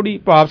ਸਾਨੂੰ ਲੋਹੜੀ,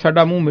 ਭਾਵ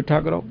ਸਾਡਾ ਮੂੰਹ ਮਿੱਠਾ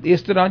ਕਰਾਓ।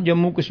 ਇਸ ਤਰ੍ਹਾਂ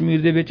ਜੰਮੂ ਕਸ਼ਮੀਰ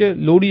ਦੇ ਵਿੱਚ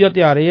ਲੋਹੜੀ ਦਾ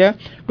ਤਿਉਹਾਰ ਇਹ ਹੈ,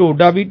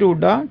 ਢੋਡਾ ਵੀ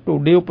ਢੋਡਾ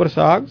ਢੋਡੇ ਉੱਪਰ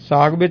ਸਾਗ,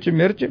 ਸਾਗ ਵਿੱਚ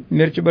ਮਿਰਚ,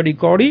 ਮਿਰਚ ਬੜੀ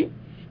ਕੌੜੀ,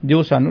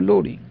 ਦਿਓ ਸਾਨੂੰ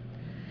ਲੋਹੜੀ।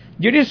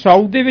 ਜਿਹੜੇ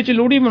ਸਾਊਥ ਦੇ ਵਿੱਚ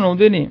ਲੋਹੜੀ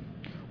ਮਨਾਉਂਦੇ ਨੇ,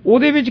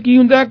 ਉਹਦੇ ਵਿੱਚ ਕੀ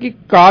ਹੁੰਦਾ ਕਿ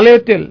ਕਾਲੇ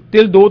ਤਿਲ,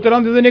 ਤਿਲ ਦੋ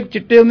ਤਰ੍ਹਾਂ ਦੇ ਹੁੰਦੇ ਨੇ, ਇੱਕ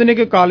ਚਿੱਟੇ ਹੁੰਦੇ ਨੇ,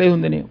 ਕਿ ਕਾਲੇ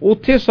ਹੁੰਦੇ ਨੇ।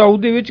 ਉੱਥੇ ਸਾਊਥ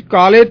ਦੇ ਵਿੱਚ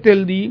ਕਾਲੇ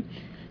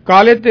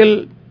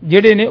ਤਿਲ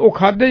ਜਿਹੜੇ ਨੇ ਉਹ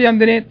ਖਾਧੇ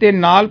ਜਾਂਦੇ ਨੇ, ਤੇ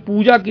ਨਾਲ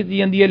ਪੂਜਾ ਕੀਤੀ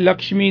ਜਾਂਦੀ ਹੈ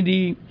ਲਕਸ਼ਮੀ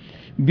ਦੀ,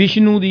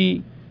 ਵਿਸ਼ਨੂੰ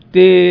ਦੀ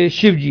ਤੇ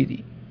ਸ਼ਿਵ ਜੀ ਦੀ।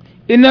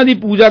 ਇਹਨਾਂ ਦੀ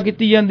ਪੂਜਾ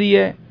ਕੀਤੀ ਜਾਂਦੀ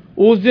ਹੈ।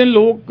 ਉਸ ਦਿਨ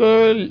ਲੋਕ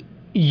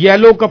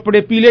ਯੈਲੋ ਕੱਪੜੇ,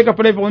 ਪੀਲੇ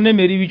ਕੱਪੜੇ ਪਾਉਂਦੇ।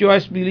 ਮੇਰੀ ਵੀ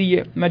ਚੋਇਸ ਪੀਲੀ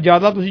ਹੈ। ਮੈਂ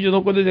ਜ਼ਿਆਦਾ, ਤੁਸੀਂ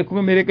ਜਦੋਂ ਕਦੇ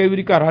ਦੇਖੋਗੇ ਮੇਰੇ ਕਈ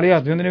ਵਾਰੀ ਘਰ ਵਾਲੇ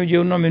ਹੱਸਦੇ ਹੁੰਦੇ ਨੇ, ਜੇ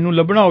ਉਹਨਾਂ ਮੈਨੂੰ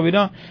ਲੱਭਣਾ ਹੋਵੇ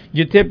ਨਾ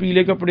ਜਿੱਥੇ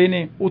ਪੀਲੇ ਕੱਪੜੇ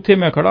ਨੇ ਉੱਥੇ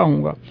ਮੈਂ ਖੜਾ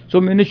ਹੋਊਂਗਾ।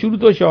 ਸੋ ਮੈਨੂੰ ਸ਼ੁਰੂ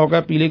ਤੋਂ ਸ਼ੌਕ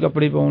ਹੈ ਪੀਲੇ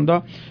ਕੱਪੜੇ ਪਾਉਣ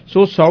ਦਾ।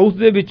 ਸੋ ਸਾਊਥ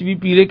ਦੇ ਵਿੱਚ ਵੀ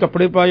ਪੀਲੇ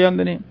ਕੱਪੜੇ ਪਾਏ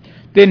ਜਾਂਦੇ ਨੇ,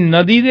 ਤੇ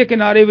ਨਦੀ ਦੇ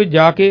ਕਿਨਾਰੇ ਵਿੱਚ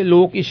ਜਾ ਕੇ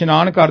ਲੋਕ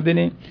ਇਸ਼ਨਾਨ ਕਰਦੇ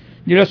ਨੇ।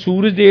 ਜਿਹੜਾ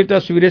ਸੂਰਜ ਦੇਵਤਾ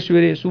ਸਵੇਰੇ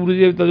ਸਵੇਰੇ, ਸੂਰਜ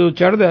ਦੇਵਤਾ ਜਦੋਂ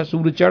ਚੜ੍ਹਦਾ,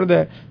 ਸੂਰਜ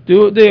ਚੜ੍ਹਦਾ, ਤੇ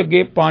ਉਹਦੇ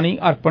ਅੱਗੇ ਪਾਣੀ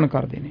ਅਰਪਣ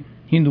ਕਰਦੇ ਨੇ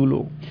ਹਿੰਦੂ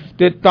ਲੋਕ,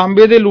 ਤੇ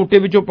ਤਾਂਬੇ ਦੇ ਲੋਟੇ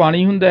ਵਿੱਚੋਂ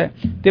ਪਾਣੀ ਹੁੰਦਾ,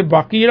 ਤੇ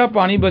ਬਾਕੀ ਜਿਹੜਾ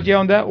ਪਾਣੀ ਬਚਿਆ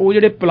ਹੁੰਦਾ ਉਹ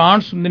ਜਿਹੜੇ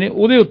ਪਲਾਂਟਸ ਹੁੰਦੇ ਨੇ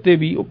ਉਹਦੇ ਉੱਤੇ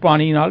ਵੀ ਉਹ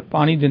ਪਾਣੀ ਨਾਲ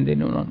ਪਾਣੀ ਦਿੰਦੇ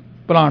ਨੇ ਉਹਨਾਂ ਨੂੰ,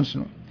 ਪਲਾਂਟਸ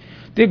ਨੂੰ।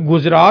 ਤੇ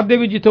ਗੁਜਰਾਤ ਦੇ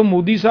ਵਿੱਚ ਜਿੱਥੋਂ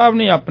ਮੋਦੀ ਸਾਹਿਬ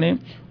ਨੇ ਆਪਣੇ,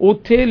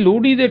 ਉੱਥੇ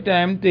ਲੋਹੜੀ ਦੇ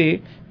ਟਾਈਮ ਤੇ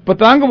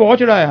ਪਤੰਗ ਬਹੁਤ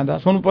ਚੜਾਇਆ ਜਾਂਦਾ।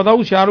 ਤੁਹਾਨੂੰ ਪਤਾ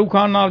ਉਹ ਸ਼ਾਹਰੁਖ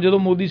ਖਾਨ ਨਾਲ ਜਦੋਂ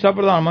ਮੋਦੀ ਸਾਹਿਬ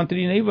ਪ੍ਰਧਾਨ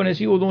ਮੰਤਰੀ ਨਹੀਂ ਬਣੇ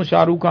ਸੀ, ਉਦੋਂ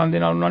ਸ਼ਾਹਰੁਖ ਖਾਨ ਦੇ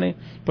ਨਾਲ ਉਹਨਾਂ ਨੇ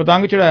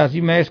ਪਤੰਗ ਚੜਾਇਆ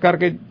ਸੀ। ਮੈਂ ਇਸ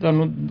ਕਰਕੇ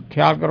ਤੁਹਾਨੂੰ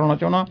ਖਿਆਲ ਕਰਾਉਣਾ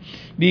ਚਾਹੁੰਦਾ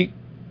ਵੀ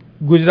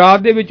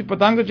ਗੁਜਰਾਤ ਦੇ ਵਿੱਚ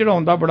ਪਤੰਗ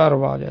ਚੜਾਉਣ ਦਾ ਬੜਾ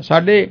ਰਿਵਾਜ ਹੈ।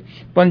 ਸਾਡੇ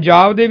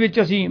ਪੰਜਾਬ ਦੇ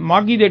ਵਿੱਚ ਅਸੀਂ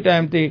ਮਾਘੀ ਦੇ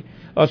ਟਾਈਮ ਤੇ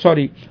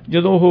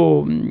ਜਦੋਂ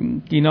ਉਹ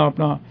ਕੀ ਨਾ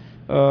ਆਪਣਾ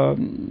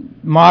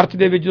ਮਾਰਚ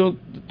ਦੇ ਵਿੱਚ ਜਦੋਂ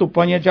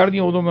ਧੁੱਪਾਂ ਜੀਆਂ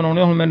ਚੜ੍ਹਦੀਆਂ ਉਦੋਂ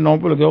ਮਨਾਉਣੇ। ਹੁਣ ਮੈਨੂੰ ਨਾਂ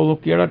ਭੁੱਲ ਗਿਆ ਉਦੋਂ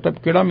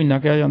ਕਿਹੜਾ ਮਹੀਨਾ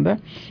ਕਿਹਾ ਜਾਂਦਾ,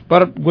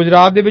 ਪਰ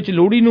ਗੁਜਰਾਤ ਦੇ ਵਿੱਚ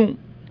ਲੋਹੜੀ ਨੂੰ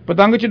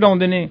ਪਤੰਗ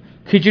ਚੜਾਉਂਦੇ ਨੇ,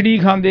 ਖਿਚੜੀ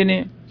ਖਾਂਦੇ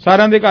ਨੇ,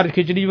 ਸਾਰਿਆਂ ਦੇ ਘਰ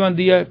ਖਿਚੜੀ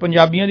ਬਣਦੀ ਹੈ।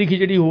 ਪੰਜਾਬੀਆਂ ਦੀ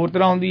ਖਿਚੜੀ ਹੋਰ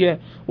ਤਰ੍ਹਾਂ ਹੁੰਦੀ ਹੈ,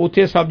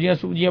 ਉੱਥੇ ਸਬਜ਼ੀਆਂ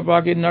ਸੁਬਜ਼ੀਆਂ ਪਾ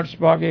ਕੇ, ਨਟਸ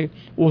ਪਾ ਕੇ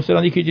ਉਸ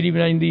ਤਰ੍ਹਾਂ ਦੀ ਖਿਚੜੀ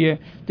ਬਣਾਈ ਜਾਂਦੀ ਹੈ,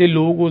 ਤੇ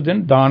ਲੋਕ ਉਸ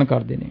ਦਿਨ ਦਾਨ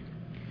ਕਰਦੇ ਨੇ।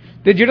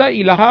 ਤੇ ਜਿਹੜਾ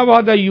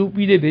ਇਲਾਹਾਬਾਦ ਹੈ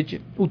ਯੂਪੀ ਦੇ ਵਿੱਚ,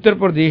 ਉੱਤਰ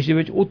ਪ੍ਰਦੇਸ਼ ਦੇ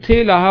ਵਿੱਚ,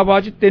 ਉੱਥੇ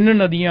ਇਲਾਹਾਬਾਦ 'ਚ 3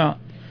 ਨਦੀਆਂ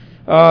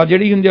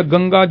ਜਿਹੜੀ ਹੁੰਦੀ ਹੈ,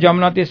 ਗੰਗਾ,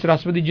 ਜਮਨਾ ਤੇ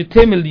ਸਰਸਵਤੀ,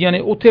 ਜਿੱਥੇ ਮਿਲਦੀਆਂ ਨੇ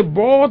ਉੱਥੇ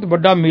ਬਹੁਤ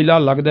ਵੱਡਾ ਮੇਲਾ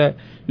ਲੱਗਦਾ ਹੈ।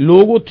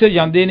 ਲੋਕ ਉੱਥੇ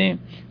ਜਾਂਦੇ ਨੇ,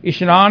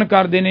 ਇਸ਼ਨਾਨ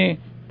ਕਰਦੇ ਨੇ,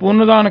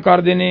 ਪੁੰਨਦਾਨ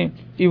ਕਰਦੇ ਨੇ,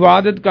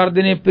 ਇਬਾਦਤ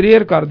ਕਰਦੇ ਨੇ,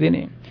 ਪ੍ਰੇਅਰ ਕਰਦੇ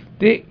ਨੇ।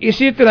 ਤੇ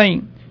ਇਸੇ ਤਰ੍ਹਾਂ ਹੀ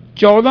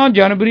 14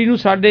 ਜਨਵਰੀ ਨੂੰ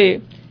ਸਾਡੇ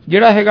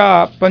ਜਿਹੜਾ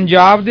ਹੈਗਾ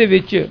ਪੰਜਾਬ ਦੇ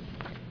ਵਿੱਚ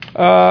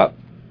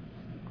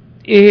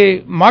ਇਹ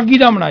ਮਾਘੀ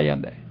ਦਾ ਮਨਾਇਆ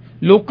ਜਾਂਦਾ ਹੈ।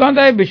 ਲੋਕਾਂ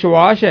ਦਾ ਇਹ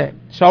ਵਿਸ਼ਵਾਸ ਹੈ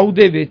ਸਾਊਥ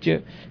ਦੇ ਵਿੱਚ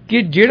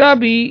ਕਿ ਜਿਹੜਾ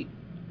ਵੀ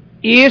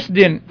ਇਸ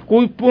ਦਿਨ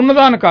ਕੋਈ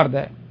ਪੁੰਨਦਾਨ ਕਰਦਾ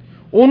ਹੈ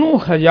ਉਹਨੂੰ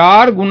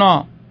 1000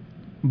 ਗੁਣਾ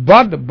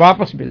ਵੱਧ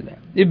ਵਾਪਸ ਮਿਲਦਾ ਹੈ।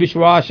 ਇਹ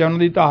ਵਿਸ਼ਵਾਸ ਹੈ, ਉਹਨਾਂ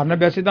ਦੀ ਧਾਰਨਾ।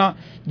 ਵੈਸੇ ਤਾਂ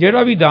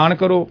ਜਿਹੜਾ ਵੀ ਦਾਨ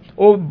ਕਰੋ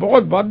ਉਹ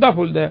ਬਹੁਤ ਵੱਧਦਾ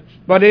ਫੁੱਲਦਾ ਹੈ,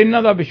 ਪਰ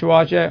ਇਹਨਾਂ ਦਾ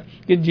ਵਿਸ਼ਵਾਸ ਹੈ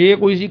ਕਿ ਜੇ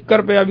ਕੋਈ 1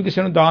 ਰੁਪਇਆ ਵੀ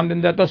ਕਿਸੇ ਨੂੰ ਦਾਨ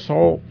ਦਿੰਦਾ ਤਾਂ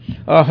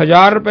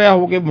 1000 ਰੁਪਇਆ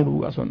ਹੋ ਕੇ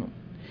ਮੁੜੂਗਾ ਤੁਹਾਨੂੰ।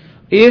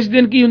 ਇਸ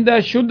ਦਿਨ ਕੀ ਹੁੰਦਾ ਹੈ,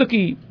 ਸ਼ੁੱਧ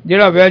ਘੀ,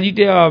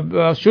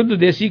 ਜਿਹੜਾ ਸ਼ੁੱਧ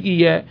ਦੇਸੀ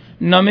ਘੀ ਹੈ,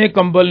 ਨਵੇਂ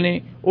ਕੰਬਲ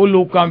ਨੇ, ਉਹ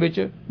ਲੋਕਾਂ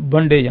ਵਿੱਚ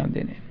ਵੰਡੇ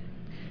ਜਾਂਦੇ ਨੇ।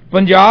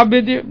 ਪੰਜਾਬ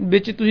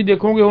ਵਿੱਚ ਤੁਸੀਂ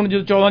ਦੇਖੋਗੇ ਹੁਣ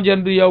ਜਦੋਂ 14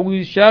 ਜਨਵਰੀ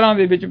ਆਊਗੀ, ਸ਼ਹਿਰਾਂ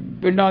ਦੇ ਵਿੱਚ,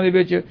 ਪਿੰਡਾਂ ਦੇ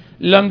ਵਿੱਚ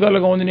ਲੰਗਰ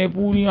ਲਗਾਉਂਦੇ ਨੇ,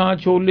 ਪੂਰੀਆਂ,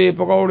 ਛੋਲੇ,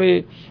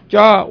 ਪਕੌੜੇ,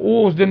 ਚਾਹ,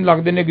 ਉਹ ਉਸ ਦਿਨ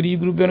ਲੱਗਦੇ ਨੇ,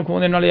 ਗਰੀਬ ਗਰੂਬਿਆਂ ਨੂੰ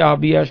ਖਵਾਉਂਦੇ, ਨਾਲੇ ਆਪ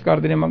ਵੀ ਐਸ਼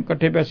ਕਰਦੇ ਨੇ,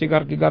 ਇਕੱਠੇ ਪੈਸੇ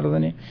ਕਰਕੇ ਕਰਦੇ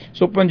ਨੇ।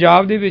 ਸੋ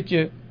ਪੰਜਾਬ ਦੇ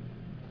ਵਿੱਚ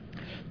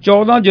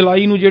 14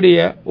 ਜੁਲਾਈ ਨੂੰ ਜਿਹੜੇ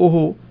ਹੈ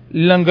ਉਹ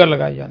ਲੰਗਰ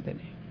ਲਗਾਏ ਜਾਂਦੇ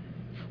ਨੇ।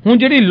 ਹੁਣ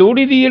ਜਿਹੜੀ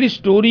ਲੋਹੜੀ ਦੀ ਜਿਹੜੀ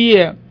ਸਟੋਰੀ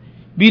ਹੈ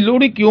ਵੀ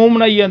ਲੋਹੜੀ ਕਿਉਂ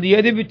ਮਨਾਈ ਜਾਂਦੀ ਹੈ,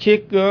 ਇਹਦੇ ਪਿੱਛੇ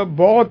ਇੱਕ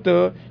ਬਹੁਤ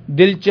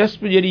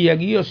ਦਿਲਚਸਪ ਜਿਹੜੀ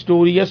ਹੈਗੀ ਉਹ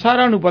ਸਟੋਰੀ ਹੈ।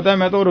 ਸਾਰਿਆਂ ਨੂੰ ਪਤਾ,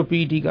 ਮੈਂ ਤਾਂ ਉਹ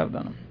ਰਿਪੀਟ ਹੀ ਕਰਦਾ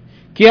ਨਾ।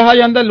 ਕਿਹਾ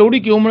ਜਾਂਦਾ ਲੋਹੜੀ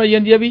ਕਿਉਂ ਮਨਾਈ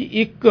ਜਾਂਦੀ ਹੈ ਵੀ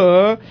ਇੱਕ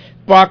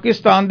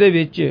ਪਾਕਿਸਤਾਨ ਦੇ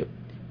ਵਿੱਚ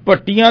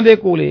ਭੱਟੀਆਂ ਦੇ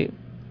ਕੋਲੇ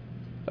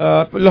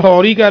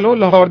ਲਾਹੌਰ ਹੀ ਕਹਿ ਲਓ,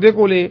 ਲਾਹੌਰ ਦੇ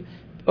ਕੋਲੇ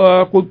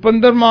ਕੋਈ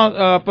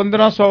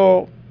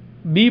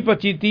 1520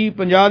 25 30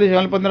 50 ਦੇ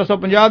ਸਾਲ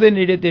 1550 ਦੇ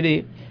ਨੇੜੇ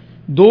ਤੇੜੇ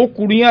ਦੋ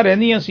ਕੁੜੀਆਂ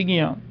ਰਹਿੰਦੀਆਂ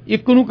ਸੀਗੀਆਂ।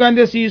 ਇੱਕ ਨੂੰ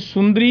ਕਹਿੰਦੇ ਸੀ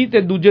ਸੁੰਦਰੀ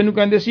ਤੇ ਦੂਜੇ ਨੂੰ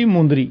ਕਹਿੰਦੇ ਸੀ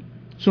ਮੁੰਦਰੀ,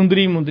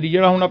 ਸੁੰਦਰੀ ਮੁੰਦਰੀ,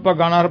 ਜਿਹੜਾ ਹੁਣ ਆਪਾਂ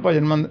ਗਾਣਾ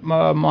ਹਰਭਜਨ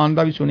ਮਾਨ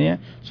ਦਾ ਵੀ ਸੁਣਿਆ,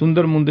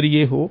 ਸੁੰਦਰ ਮੁੰਦਰੀ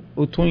ਇਹ ਹੋ।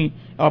 ਉੱਥੋਂ ਹੀ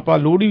ਆਪਾਂ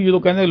ਲੋਹੜੀ ਵੀ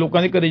ਜਦੋਂ ਕਹਿੰਦੇ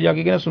ਲੋਕਾਂ ਦੇ ਘਰੇ ਜਾ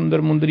ਕੇ ਕਹਿੰਦੇ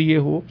ਸੁੰਦਰ ਮੁੰਦਰੀ ਇਹ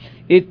ਹੋ।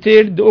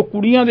 ਇੱਥੇ ਦੋ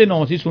ਕੁੜੀਆਂ ਦੇ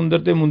ਨਾਂ ਸੀ ਸੁੰਦਰ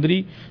ਤੇ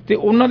ਮੁੰਦਰੀ, ਤੇ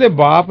ਉਹਨਾਂ ਦੇ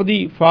ਬਾਪ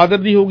ਦੀ ਫਾਦਰ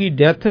ਦੀ ਹੋ ਗਈ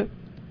ਡੈਥ,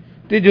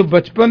 ਤੇ ਜੋ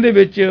ਬਚਪਨ ਦੇ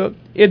ਵਿੱਚ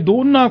ਇਹ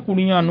ਦੋਨਾਂ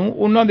ਕੁੜੀਆਂ ਨੂੰ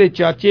ਉਹਨਾਂ ਦੇ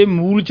ਚਾਚੇ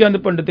ਮੂਲ ਚੰਦ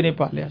ਪੰਡਤ ਨੇ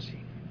ਪਾਲਿਆ ਸੀ।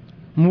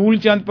 ਮੂਲ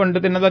ਚੰਦ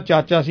ਪੰਡਤ ਇਹਨਾਂ ਦਾ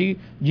ਚਾਚਾ ਸੀ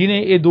ਜਿਹਨੇ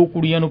ਇਹ ਦੋ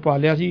ਕੁੜੀਆਂ ਨੂੰ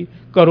ਪਾਲਿਆ ਸੀ,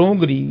 ਘਰੋਂ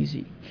ਗਰੀਬ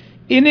ਸੀ।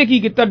 ਇਹਨੇ ਕੀ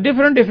ਕੀਤਾ,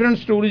 ਡਿਫਰੈਂਟ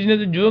ਸਟੋਰੀਜ਼ ਨੇ,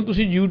 ਜਦੋਂ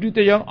ਤੁਸੀਂ YouTube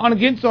ਤੇ ਜਾਓ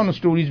ਅਣਗਿਣਤ ਤੁਹਾਨੂੰ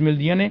ਸਟੋਰੀਜ਼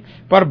ਮਿਲਦੀਆਂ ਨੇ,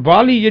 ਪਰ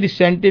ਬਾਹਲੀ ਜਿਹੜੀ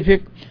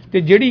ਸਾਇੰਟੀਫਿਕ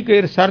ਤੇ ਜਿਹੜੀ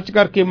ਕਿ ਰਿਸਰਚ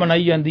ਕਰਕੇ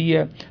ਬਣਾਈ ਜਾਂਦੀ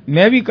ਹੈ,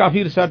 ਮੈਂ ਵੀ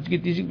ਕਾਫੀ ਰਿਸਰਚ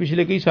ਕੀਤੀ ਸੀ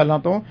ਪਿਛਲੇ ਕਈ ਸਾਲਾਂ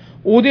ਤੋਂ,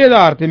 ਉਹਦੇ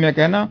ਆਧਾਰ ਤੇ ਮੈਂ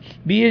ਕਹਿਣਾ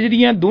ਵੀ ਇਹ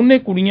ਜਿਹੜੀਆਂ ਦੋਨੇ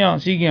ਕੁੜੀਆਂ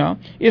ਸੀਗੀਆਂ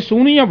ਇਹ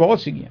ਸੋਹਣੀਆਂ ਬਹੁਤ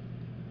ਸੀਗੀਆਂ,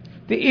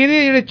 ਤੇ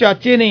ਇਹਦੇ ਜਿਹੜੇ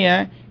ਚਾਚੇ ਨੇ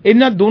ਹੈ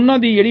ਇਹਨਾਂ ਦੋਨਾਂ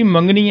ਦੀ ਜਿਹੜੀ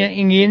ਮੰਗਣੀ ਹੈ,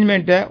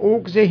 ਇੰਗੇਜਮੈਂਟ ਹੈ, ਉਹ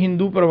ਕਿਸੇ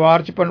ਹਿੰਦੂ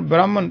ਪਰਿਵਾਰ 'ਚ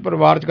ਬ੍ਰਾਹਮਣ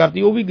ਪਰਿਵਾਰ 'ਚ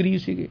ਕਰਤੀ। ਉਹ ਵੀ ਗਰੀਬ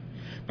ਸੀਗੇ,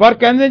 ਪਰ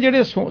ਕਹਿੰਦੇ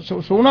ਜਿਹੜੇ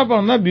ਸੋਹਣਾਪਨ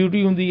ਹੁੰਦਾ,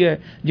 ਬਿਊਟੀ ਹੁੰਦੀ ਹੈ,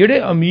 ਜਿਹੜੇ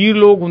ਅਮੀਰ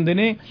ਲੋਕ ਹੁੰਦੇ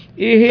ਨੇ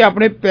ਇਹ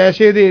ਆਪਣੇ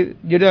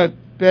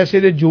ਪੈਸੇ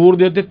ਦੇ ਜ਼ੋਰ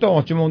ਦੇ ਉੱਤੇ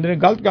ਧੌਂ ਚਮਾਉਂਦੇ ਨੇ,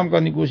 ਗਲਤ ਕੰਮ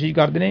ਕਰਨ ਦੀ ਕੋਸ਼ਿਸ਼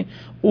ਕਰਦੇ ਨੇ।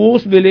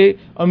 ਉਸ ਵੇਲੇ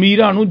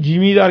ਅਮੀਰਾਂ ਨੂੰ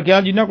ਜ਼ਿਮੀਂਦਾਰ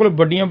ਕਿਹਾ, ਜਿਨ੍ਹਾਂ ਕੋਲ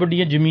ਵੱਡੀਆਂ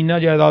ਵੱਡੀਆਂ ਜ਼ਮੀਨਾਂ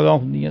ਜਾਇਦਾਦਾਂ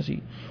ਹੁੰਦੀਆਂ ਸੀ।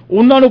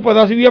 ਉਹਨਾਂ ਨੂੰ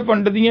ਪਤਾ ਸੀ ਵੀ ਇਹ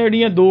ਪੰਡਤ ਦੀਆਂ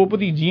ਜਿਹੜੀਆਂ ਦੋ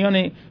ਭਤੀਜੀਆਂ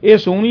ਨੇ ਇਹ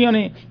ਸੋਹਣੀਆਂ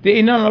ਨੇ, ਤੇ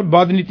ਇਹਨਾਂ ਨਾਲ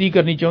ਬਦਨੀਤੀ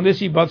ਕਰਨੀ ਚਾਹੁੰਦੇ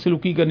ਸੀ,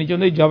 ਬਦਸਲੂਕੀ ਕਰਨੀ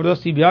ਚਾਹੁੰਦੇ ਸੀ,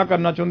 ਜ਼ਬਰਦਸਤੀ ਵਿਆਹ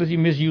ਕਰਨਾ ਚਾਹੁੰਦੇ ਸੀ,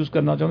 ਮਿਸਯੂਜ਼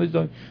ਕਰਨਾ ਚਾਹੁੰਦੇ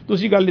ਸੀ।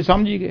 ਤੁਸੀਂ ਗੱਲ ਨਹੀਂ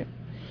ਸਮਝੀ ਗਏ।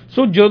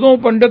 ਸੋ ਜਦੋਂ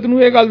ਪੰਡਤ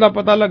ਨੂੰ ਇਹ ਗੱਲ ਦਾ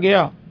ਪਤਾ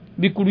ਲੱਗਿਆ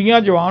ਵੀ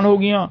ਕੁੜੀਆਂ ਜਵਾਨ ਹੋ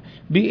ਗਈਆਂ,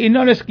 ਵੀ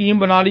ਇਹਨਾਂ ਨੇ ਸਕੀਮ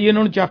ਬਣਾ ਲਈ,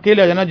 ਇਹਨਾਂ ਨੂੰ ਚੱਕ ਕੇ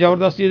ਲੈ ਜਾਣਾ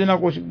ਜ਼ਬਰਦਸਤੀ, ਇਹਦੇ ਨਾਲ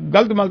ਕੁਝ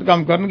ਗਲਤ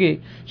ਕੰਮ ਕਰਨਗੇ।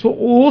 ਸੋ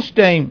ਉਸ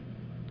ਟਾਈਮ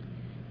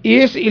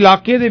ਇਸ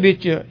ਇਲਾਕੇ ਦੇ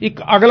ਵਿੱਚ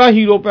ਇੱਕ ਅਗਲਾ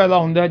ਹੀਰੋ ਪੈਦਾ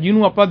ਹੁੰਦਾ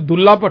ਜਿਹਨੂੰ ਆਪਾਂ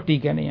ਦੁੱਲਾ ਭੱਟੀ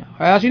ਕਹਿੰਦੇ ਆ।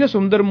 ਆਇਆ ਸੀ ਨਾ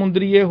ਸੁੰਦਰ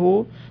ਮੁੰਦਰੀਏ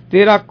ਹੋ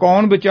ਤੇਰਾ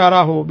ਕੌਣ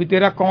ਵਿਚਾਰਾ ਹੋ, ਵੀ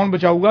ਤੇਰਾ ਕੌਣ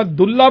ਬਚਾਊਗਾ,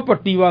 ਦੁੱਲਾ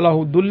ਭੱਟੀ ਵਾਲਾ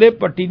ਹੋ। ਦੁੱਲੇ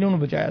ਭੱਟੀ ਨੇ ਉਹਨੂੰ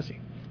ਬਚਾਇਆ ਸੀ,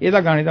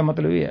 ਇਹਦਾ ਗਾਣੇ ਦਾ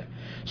ਮਤਲਬ ਇਹ ਹੈ।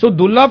 ਸੋ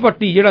ਦੁੱਲਾ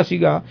ਭੱਟੀ ਜਿਹੜਾ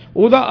ਸੀਗਾ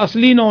ਉਹਦਾ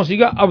ਅਸਲੀ ਨਾਂ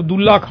ਸੀਗਾ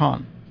ਅਬਦੁੱਲਾ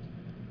ਖਾਨ।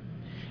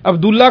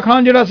 ਅਬਦੁੱਲਾ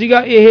ਖਾਨ ਜਿਹੜਾ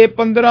ਸੀਗਾ ਇਹ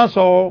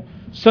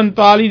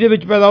 1547 ਦੇ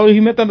ਵਿੱਚ ਪੈਦਾ ਹੋਈ।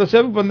 ਮੈਂ ਤੁਹਾਨੂੰ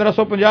ਦੱਸਿਆ ਵੀ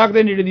 1550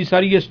 ਦੇ ਨੇੜੇ ਦੀ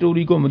ਸਾਰੀ ਇਹ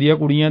ਸਟੋਰੀ ਘੁੰਮਦੀ ਆ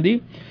ਕੁੜੀਆਂ ਦੀ।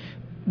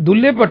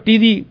 ਦੁੱਲੇ ਭੱਟੀ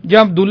ਦੀ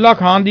ਜਾਂ ਅਬਦੁੱਲਾ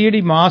ਖਾਨ ਦੀ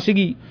ਜਿਹੜੀ ਮਾਂ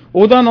ਸੀਗੀ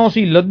ਉਹਦਾ ਨਾਂ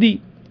ਸੀ ਲੱਦੀ,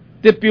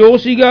 ਤੇ ਪਿਓ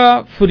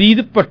ਸੀਗਾ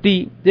ਫਰੀਦ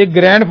ਭੱਟੀ, ਤੇ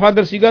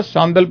ਗ੍ਰੈਂਡਫਾਦਰ ਸੀਗਾ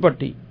ਸਾਂਦਲ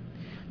ਭੱਟੀ।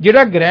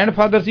 ਜਿਹੜਾ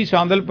ਗ੍ਰੈਂਡਫਾਦਰ ਸੀ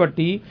ਸਾਂਦਲ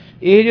ਭੱਟੀ,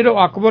 ਇਹ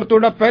ਜਿਹੜਾ ਅਕਬਰ ਤੋਂ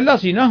ਜਿਹੜਾ ਪਹਿਲਾ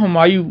ਸੀ ਨਾ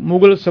ਹੁਮਾਯੂ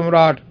ਮੁਗਲ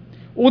ਸਮਰਾਟ,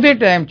 ਉਹਦੇ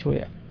ਟਾਈਮ 'ਚ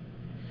ਹੋਇਆ।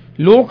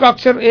 ਲੋਕ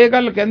ਅਕਸਰ ਇਹ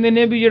ਗੱਲ ਕਹਿੰਦੇ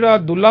ਨੇ ਵੀ ਜਿਹੜਾ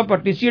ਦੁੱਲਾ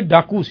ਭੱਟੀ ਸੀ ਇਹ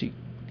ਡਾਕੂ ਸੀ।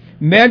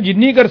 ਮੈਂ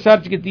ਜਿੰਨੀ ਕੁ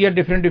ਰਿਸਰਚ ਕੀਤੀ ਹੈ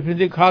ਡਿਫਰੈਂਟ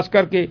ਦੇ, ਖਾਸ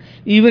ਕਰਕੇ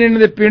ਈਵਨ ਇਹਨਾਂ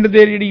ਦੇ ਪਿੰਡ ਦੇ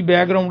ਜਿਹੜੀ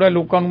ਬੈਕਗਰਾਊਂਡ ਹੈ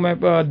ਲੋਕਾਂ ਨੂੰ, ਮੈਂ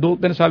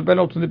 2-3 ਸਾਲ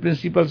ਪਹਿਲਾਂ ਉੱਥੋਂ ਦੇ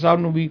ਪ੍ਰਿੰਸੀਪਲ ਸਾਹਿਬ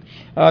ਨੂੰ ਵੀ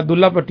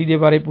ਦੁੱਲਾ ਭੱਟੀ ਦੇ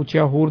ਬਾਰੇ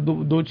ਪੁੱਛਿਆ, ਹੋਰ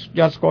ਦੋ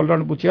ਚਾਰ ਸਕਾਲਰਾਂ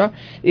ਨੂੰ ਪੁੱਛਿਆ।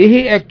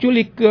 ਇਹ ਐਕਚੁਅਲ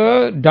ਇੱਕ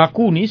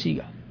ਡਾਕੂ ਨਹੀਂ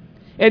ਸੀਗਾ।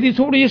 ਇਹਦੀ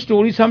ਥੋੜ੍ਹੀ ਜਿਹੀ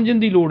ਸਟੋਰੀ ਸਮਝਣ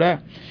ਦੀ ਲੋੜ ਹੈ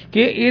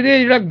ਕਿ ਇਹਦੇ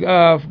ਜਿਹੜਾ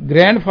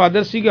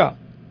ਗ੍ਰੈਂਡਫਾਦਰ ਸੀਗਾ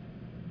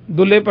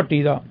ਦੁੱਲੇ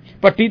ਭੱਟੀ ਦਾ,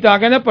 ਭੱਟੀ ਤਾਂ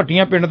ਕਹਿੰਦਾ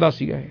ਭੱਟੀਆਂ ਪਿੰਡ ਦਾ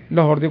ਸੀਗਾ, ਇਹ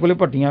ਲਾਹੌਰ ਦੇ ਕੋਲੇ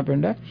ਭੱਟੀਆਂ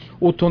ਪਿੰਡ ਹੈ,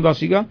 ਉੱਥੋਂ ਦਾ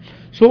ਸੀਗਾ।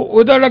 ਸੋ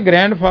ਉਹਦਾ ਜਿਹੜਾ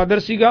ਗ੍ਰੈਂਡਫਾਦਰ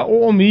ਸੀਗਾ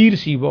ਉਹ ਅਮੀਰ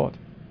ਸੀ ਬਹੁਤ,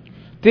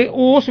 ਤੇ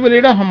ਉਸ ਵੇਲੇ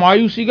ਜਿਹੜਾ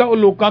ਹੁਮਾਯੂ ਸੀਗਾ ਉਹ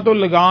ਲੋਕਾਂ ਤੋਂ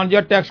ਲਗਾਨ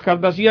ਜਾਂ ਟੈਕਸ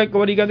ਕਰਦਾ ਸੀ। ਇੱਕ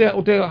ਵਾਰੀ ਕਹਿੰਦੇ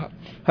ਉੱਥੇ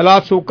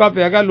ਹਾਲਾਤ ਸੋਕਾ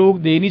ਪਿਆ ਗਿਆ, ਲੋਕ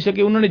ਦੇ ਨਹੀਂ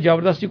ਸਕੇ, ਉਹਨਾਂ ਨੇ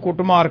ਜ਼ਬਰਦਸਤੀ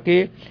ਕੁੱਟ ਮਾਰ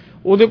ਕੇ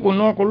ਉਹਦੇ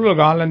ਕੋਲੋਂ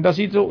ਲਗਾਨ ਲੈਂਦਾ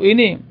ਸੀ। ਤੇ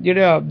ਇਹਨੇ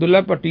ਜਿਹੜਾ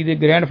ਦੁੱਲਾ ਭੱਟੀ ਦੇ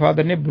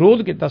ਗ੍ਰੈਂਡਫਾਦਰ ਨੇ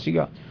ਵਿਰੋਧ ਕੀਤਾ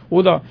ਸੀਗਾ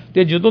ਉਹਦਾ,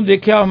 ਤੇ ਜਦੋਂ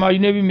ਦੇਖਿਆ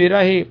ਹੁਮਾਯੂ ਨੇ ਵੀ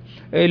ਮੇਰਾ ਇਹ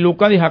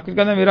ਲੋਕਾਂ ਦੀ ਹੱਕ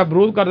ਕਹਿੰਦਾ ਮੇਰਾ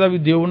ਵਿਰੋਧ ਕਰਦਾ ਵੀ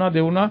ਦਿਓ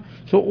ਨਾ,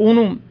 ਸੋ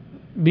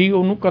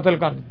ਉਹਨੂੰ ਕਤਲ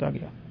ਕਰ ਦਿੱਤਾ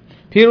ਗਿਆ।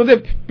 ਫਿਰ ਉਹਦੇ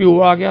ਪਿਓ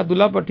ਆ ਗਿਆ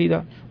ਦੁੱਲਾ ਭੱਟੀ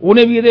ਦਾ,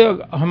 ਉਹਨੇ ਵੀ ਇਹਦੇ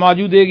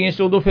ਹੁਮਾਯੂ ਦੇ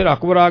ਅਗੇਂਸਟ, ਉਦੋਂ ਫਿਰ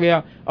ਅਕਬਰ ਆ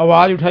ਗਿਆ,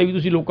 ਆਵਾਜ਼ ਉਠਾਈ ਵੀ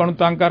ਤੁਸੀਂ ਲੋਕਾਂ ਨੂੰ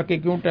ਤੰਗ ਕਰਕੇ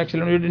ਕਿਉਂ ਟੈਕਸ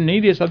ਲੈਣੇ, ਜਿਹੜੇ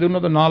ਨਹੀਂ ਦੇ ਸਕਦੇ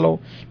ਉਹਨਾਂ ਦਾ ਨਾਂ ਲਓ।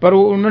 ਪਰ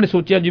ਉਹਨਾਂ ਨੇ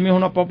ਸੋਚਿਆ ਜਿਵੇਂ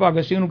ਹੁਣ ਆਪਾਂ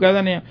ਭਗਤ ਸਿੰਘ ਨੂੰ ਕਹਿ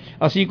ਦਿੰਦੇ ਹਾਂ,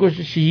 ਅਸੀਂ ਕੁਝ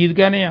ਸ਼ਹੀਦ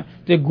ਕਹਿੰਦੇ ਹਾਂ,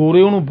 ਤੇ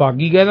ਗੋਰੇ ਉਹਨੂੰ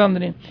ਬਾਗੀ ਕਹਿ ਦਿੰਦੇ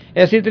ਨੇ।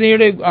 ਇਸੇ ਤਰ੍ਹਾਂ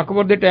ਜਿਹੜੇ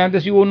ਅਕਬਰ ਦੇ ਟਾਈਮ ਤੇ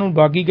ਸੀ ਉਹਨੂੰ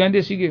ਬਾਗੀ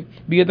ਕਹਿੰਦੇ ਸੀਗੇ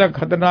ਵੀ ਇਹ ਤਾਂ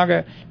ਖਤਰਨਾਕ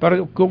ਹੈ, ਪਰ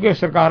ਕਿਉਂਕਿ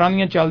ਸਰਕਾਰਾਂ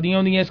ਦੀਆਂ ਚੱਲਦੀਆਂ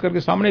ਹੁੰਦੀਆਂ ਇਸ ਕਰਕੇ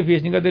ਸਾਹਮਣੇ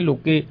ਫੇਸ ਨਹੀਂ ਕਰਦੇ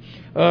ਲੋਕੇ,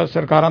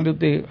 ਸਰਕਾਰਾਂ ਦੇ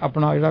ਉੱਤੇ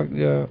ਆਪਣਾ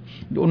ਜਿਹੜਾ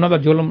ਉਹਨਾਂ ਦਾ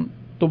ਜ਼ੁਲਮ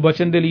ਤੋਂ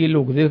ਬਚਣ ਦੇ ਲਈ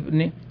ਲੁਕਦੇ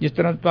ਨੇ। ਜਿਸ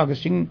ਤਰ੍ਹਾਂ ਭਗਤ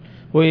ਸਿੰਘ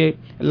ਹੋਏ,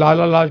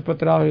 ਲਾਲਾ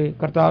ਲਾਜਪਤ ਰਾਏ ਹੋਏ,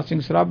 ਕਰਤਾਰ ਸਿੰਘ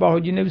ਸਰਾਭਾ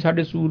ਹੋਏ, ਜਿੰਨੇ ਵੀ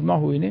ਸਾਡੇ ਸੂਰਮਾ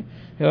ਹੋਏ ਨੇ,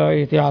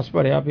 ਇਤਿਹਾਸ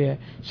ਭਰਿਆ ਪਿਆ।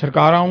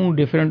 ਸਰਕਾਰਾਂ ਨੂੰ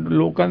ਡਿਫਰੈਂਟ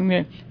ਲੋਕਾਂ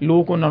ਨੇ,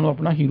 ਲੋਕ ਉਹਨਾਂ ਨੂੰ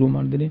ਆਪਣਾ ਹੀਰੋ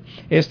ਮੰਨਦੇ ਨੇ।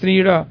 ਇਸ ਤਰ੍ਹਾਂ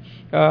ਜਿਹੜਾ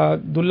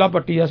ਦੁੱਲਾ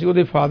ਭੱਟੀ ਦਾ ਸੀ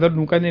ਉਹਦੇ ਫਾਦਰ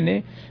ਨੂੰ ਕਹਿੰਦੇ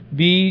ਨੇ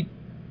ਵੀ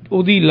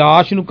ਉਹਦੀ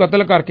ਲਾਸ਼ ਨੂੰ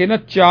ਕਤਲ ਕਰਕੇ ਨਾ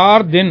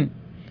 4 ਦਿਨ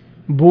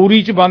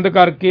ਬੋਰੀ 'ਚ ਬੰਦ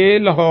ਕਰਕੇ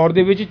ਲਾਹੌਰ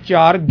ਦੇ ਵਿੱਚ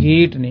 4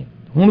 ਗੇਟ ਨੇ,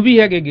 ਹੁਣ ਵੀ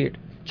ਹੈਗੇ ਗੇਟ,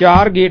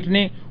 4 ਗੇਟ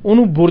ਨੇ,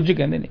 ਉਹਨੂੰ ਬੁਰਜ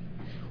ਕਹਿੰਦੇ ਨੇ।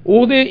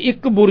 ਉਹਦੇ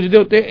ਇੱਕ ਬੁਰਜ ਦੇ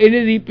ਉੱਤੇ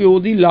ਇਹਦੇ ਦੀ ਪਿਓ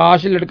ਦੀ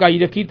ਲਾਸ਼ ਲਟਕਾਈ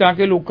ਰੱਖੀ ਤਾਂ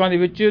ਕਿ ਲੋਕਾਂ ਦੇ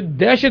ਵਿੱਚ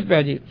ਦਹਿਸ਼ਤ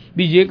ਪੈ ਜੇ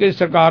ਵੀ ਜੇ ਕਿ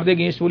ਸਰਕਾਰ ਦੇ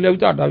ਅਗੇਂਸਟ ਬੋਲਿਆ ਵੀ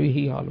ਤੁਹਾਡਾ ਵੀ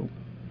ਇਹੀ ਹਾਲ ਹੋਊ।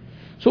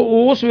 ਸੋ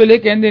ਉਸ ਵੇਲੇ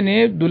ਕਹਿੰਦੇ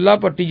ਨੇ ਦੁੱਲਾ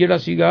ਭੱਟੀ ਜਿਹੜਾ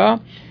ਸੀਗਾ,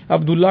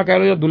 ਅਬਦੁੱਲਾ ਕਹਿ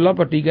ਲਓ ਜਾਂ ਦੁੱਲਾ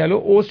ਭੱਟੀ ਕਹਿ ਲਓ,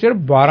 ਉਹ ਸਿਰਫ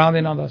 12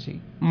 ਦਿਨਾਂ ਦਾ ਸੀ।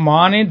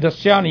 ਮਾਂ ਨੇ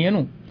ਦੱਸਿਆ ਨਹੀਂ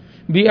ਇਹਨੂੰ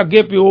ਵੀ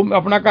ਅੱਗੇ ਪਿਓ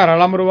ਆਪਣਾ ਘਰ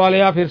ਵਾਲਾ ਮਰਵਾ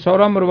ਲਿਆ, ਫਿਰ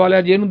ਸਹੁਰਾ ਮਰਵਾ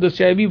ਲਿਆ, ਜੇ ਇਹਨੂੰ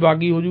ਦੱਸਿਆ ਇਹ ਵੀ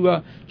ਬਾਗੀ ਹੋ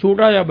ਜਾਊਗਾ,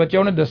 ਛੋਟਾ ਜਿਹਾ ਬੱਚਾ,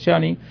 ਉਹਨੇ ਦੱਸਿਆ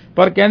ਨਹੀਂ।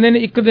 ਪਰ ਕਹਿੰਦੇ ਨੇ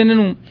ਇੱਕ ਦਿਨ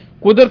ਇਹਨੂੰ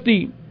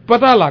ਕੁਦਰਤੀ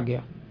ਪਤਾ ਲੱਗ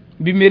ਗਿਆ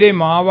ਵੀ ਮੇਰੇ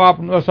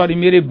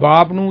ਮੇਰੇ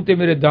ਬਾਪ ਨੂੰ ਤੇ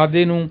ਮੇਰੇ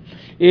ਦਾਦੇ ਨੂੰ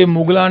ਇਹ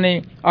ਮੁਗਲਾਂ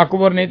ਨੇ,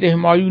 ਅਕਬਰ ਨੇ ਤੇ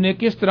ਹੁਮਾਯੂ ਨੇ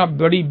ਕਿਸ ਤਰ੍ਹਾਂ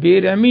ਬੜੀ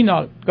ਬੇਰਹਿਮੀ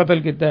ਨਾਲ ਕਤਲ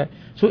ਕੀਤਾ ਹੈ।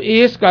 ਸੋ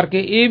ਇਸ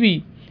ਕਰਕੇ ਇਹ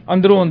ਵੀ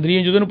ਅੰਦਰੋਂ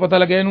ਅੰਦਰੀ ਜਦੋਂ ਇਹਨੂੰ ਪਤਾ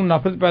ਲੱਗਿਆ ਇਹਨੂੰ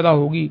ਨਫ਼ਰਤ ਪੈਦਾ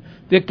ਹੋ ਗਈ।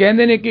 ਤੇ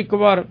ਕਹਿੰਦੇ ਨੇ ਕਿ ਇੱਕ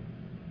ਵਾਰ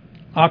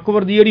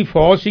ਅਕਬਰ ਦੀ ਜਿਹੜੀ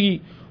ਫੌਜ ਸੀਗੀ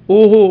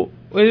ਉਹ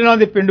ਇਹਨਾਂ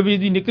ਦੇ ਪਿੰਡ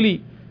ਵਿੱਚ ਦੀ ਨਿਕਲੀ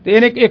ਤੇ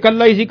ਇਹਨੇ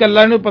ਇਕੱਲਾ ਹੀ ਸੀ।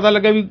 ਇਕੱਲਾ ਇਹਨੂੰ ਪਤਾ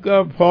ਲੱਗਿਆ ਵੀ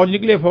ਫੌਜ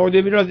ਨਿਕਲੇ। ਫੌਜ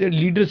ਦੇ ਜਿਹੜਾ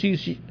ਲੀਡਰ ਸੀ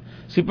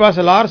ਸਿਪਾਹ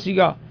ਸਲਾਰ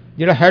ਸੀਗਾ,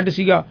 ਜਿਹੜਾ ਹੈੱਡ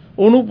ਸੀਗਾ,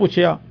 ਉਹਨੂੰ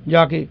ਪੁੱਛਿਆ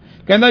ਜਾ ਕੇ,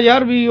 ਕਹਿੰਦਾ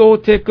ਯਾਰ ਵੀ ਉਹ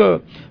ਉੱਥੇ ਇੱਕ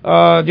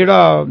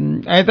ਜਿਹੜਾ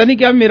ਐਂ ਤਾਂ ਨਹੀਂ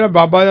ਕਿਹਾ ਮੇਰਾ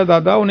ਬਾਬਾ ਜਾਂ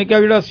ਦਾਦਾ, ਉਹਨੇ ਕਿਹਾ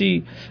ਜਿਹੜਾ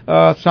ਸੀ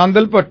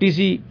ਸੰਦਲ ਭੱਟੀ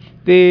ਸੀ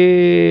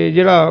ਤੇ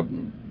ਜਿਹੜਾ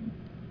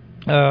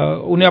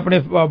ਉਹਨੇ ਆਪਣੇ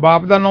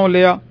ਬਾਪ ਦਾ ਨਾਂ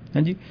ਲਿਆ,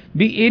 ਹਾਂਜੀ,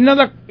 ਵੀ ਇਹਨਾਂ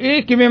ਦਾ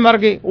ਇਹ ਕਿਵੇਂ ਮਰ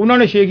ਗਏ। ਉਹਨਾਂ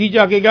ਨੇ ਸ਼ੇਖੀ ਚ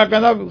ਆ ਕੇ ਕਿਹਾ,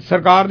 ਕਹਿੰਦਾ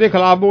ਸਰਕਾਰ ਦੇ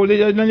ਖਿਲਾਫ ਬੋਲਦੇ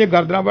ਜਾਂ ਇਹਨਾਂ ਦੀਆਂ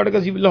ਗਰਦਨਾਂ ਵੱਢ ਕੇ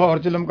ਅਸੀਂ ਲਾਹੌਰ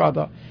ਚ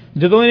ਲਮਕਾਤਾ।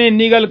 ਜਦੋਂ ਇਹਨੇ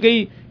ਇੰਨੀ ਗੱਲ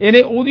ਕਹੀ,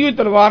 ਇਹਨੇ ਉਹਦੀ ਹੀ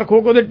ਤਲਵਾਰ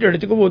ਖੋ ਕੇ ਉਹਦੇ ਢਿੱਡ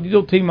ਚ ਘਬੋਦੀ ਤੇ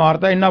ਉੱਥੇ ਹੀ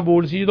ਮਾਰਤਾ। ਇੰਨਾ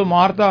ਬੋਲ ਸੀ, ਜਦੋਂ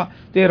ਮਾਰਤਾ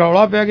ਤੇ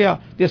ਰੌਲਾ ਪੈ ਗਿਆ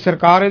ਤੇ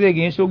ਸਰਕਾਰ ਇਹਦੇ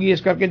ਅਗੇਂਸਟ ਹੋ ਗਈ,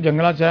 ਇਸ ਕਰਕੇ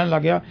ਜੰਗਲਾਂ ਚ ਰਹਿਣ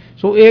ਲੱਗ ਗਿਆ।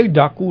 ਸੋ ਇਹ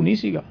ਡਾਕੂ ਨਹੀਂ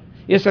ਸੀਗਾ,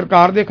 ਇਹ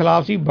ਸਰਕਾਰ ਦੇ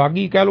ਖਿਲਾਫ ਸੀ,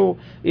 ਬਾਗੀ ਕਹਿ ਲਓ,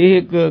 ਇਹ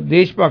ਇੱਕ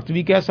ਦੇਸ਼ ਭਗਤ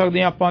ਵੀ ਕਹਿ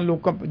ਸਕਦੇ ਹਾਂ ਆਪਾਂ।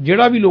 ਲੋਕਾਂ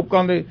ਜਿਹੜਾ ਵੀ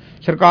ਲੋਕਾਂ ਦੇ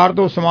ਸਰਕਾਰ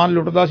ਤੋਂ ਸਮਾਨ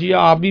ਲੁੱਟਦਾ ਸੀ,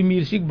 ਆਪ ਵੀ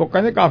ਅਮੀਰ ਸੀ,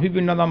 ਕਹਿੰਦੇ ਕਾਫੀ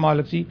ਪਿੰਡਾਂ ਦਾ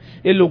ਮਾਲਕ ਸੀ,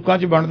 ਇਹ ਲੋਕਾਂ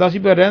 'ਚ ਵੰਡਦਾ ਸੀ,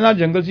 ਪਰ ਰਹਿਣਾ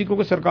ਜੰਗਲ ਸੀ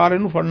ਕਿਉਂਕਿ ਸਰਕਾਰ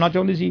ਇਹਨੂੰ ਫੜਨਾ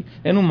ਚਾਹੁੰਦੀ ਸੀ,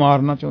 ਇਹਨੂੰ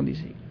ਮਾਰਨਾ ਚਾਹੁੰਦੀ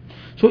ਸੀ।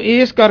 ਸੋ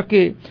ਇਸ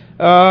ਕਰਕੇ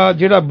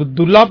ਜਿਹੜਾ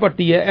ਦੁੱਲਾ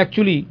ਭੱਟੀ ਹੈ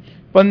ਐਕਚੁਅਲੀ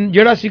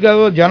ਜਿਹੜਾ ਸੀਗਾ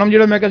ਉਹ ਜਨਮ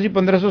ਜਿਹੜਾ ਮੈਂ ਕਿਹਾ ਸੀ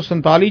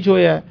 1547 'ਚ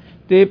ਹੋਇਆ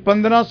ਤੇ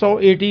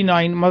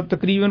 1589 ਮਤਲਬ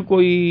ਤਕਰੀਬਨ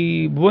ਕੋਈ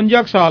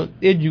 52 ਸਾਲ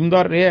ਇਹ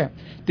ਜਿਉਂਦਾ ਰਿਹਾ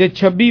ਤੇ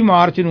 26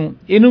 ਮਾਰਚ ਨੂੰ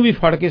ਇਹਨੂੰ ਵੀ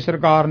ਫੜ ਕੇ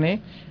ਸਰਕਾਰ ਨੇ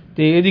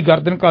ਤੇ ਇਹਦੀ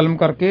ਗਰਦਨ ਕਲਮ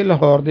ਕਰਕੇ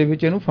ਲਾਹੌਰ ਦੇ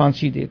ਵਿੱਚ ਇਹਨੂੰ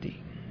ਫਾਂਸੀ ਦੇ ਦਿੱਤੀ।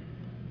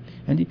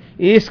 ਹਾਂਜੀ,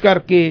 ਇਸ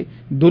ਕਰਕੇ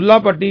ਦੁੱਲਾ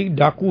ਭੱਟੀ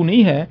ਡਾਕੂ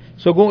ਨਹੀਂ ਹੈ,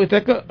 ਸਗੋਂ ਇਹ ਤਾਂ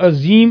ਇੱਕ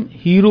ਅਜ਼ੀਮ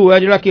ਹੀਰੋ ਹੈ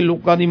ਜਿਹੜਾ ਕਿ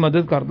ਲੋਕਾਂ ਦੀ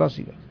ਮਦਦ ਕਰਦਾ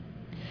ਸੀਗਾ।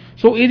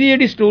 ਸੋ ਇਹਦੀ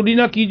ਜਿਹੜੀ ਸਟੋਰੀ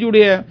ਨਾਲ ਕੀ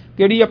ਜੁੜਿਆ,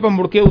 ਕਿਹੜੀ ਆਪਾਂ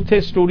ਮੁੜ ਕੇ ਉੱਥੇ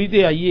ਸਟੋਰੀ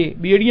ਤੇ ਆਈਏ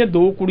ਵੀ ਜਿਹੜੀਆਂ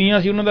ਦੋ ਕੁੜੀਆਂ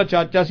ਸੀ, ਉਹਨਾਂ ਦਾ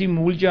ਚਾਚਾ ਸੀ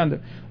ਮੂਲ ਚੰਦ,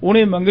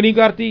 ਉਹਨੇ ਮੰਗਣੀ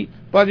ਕਰਤੀ,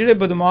 ਪਰ ਜਿਹੜੇ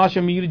ਬਦਮਾਸ਼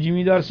ਅਮੀਰ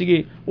ਜ਼ਿਮੀਂਦਾਰ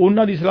ਸੀਗੇ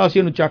ਉਹਨਾਂ ਦੀ ਸਲਾਹ ਸੀ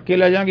ਇਹਨੂੰ ਚੱਕ ਕੇ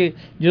ਲੈ ਜਾਾਂਗੇ।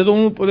 ਜਦੋਂ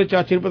ਉਹਨੂੰ ਉਹਦੇ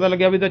ਚਾਚੇ ਨੂੰ ਪਤਾ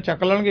ਲੱਗਿਆ ਵੀ ਤਾਂ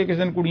ਚੱਕ ਲੈਣਗੇ ਕਿਸੇ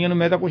ਦਿਨ ਕੁੜੀਆਂ ਨੂੰ,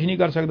 ਮੈਂ ਤਾਂ ਕੁਝ ਨਹੀਂ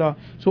ਕਰ ਸਕਦਾ।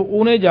 ਸੋ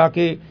ਉਹਨੇ ਜਾ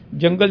ਕੇ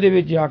ਜੰਗਲ ਦੇ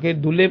ਵਿੱਚ ਜਾ ਕੇ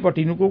ਦੁੱਲੇ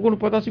ਭੱਟੀ ਨੂੰ, ਕਿਉਂਕਿ ਉਹਨੂੰ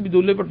ਪਤਾ ਸੀ ਵੀ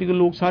ਦੁੱਲੇ ਭੱਟੀ ਤੋਂ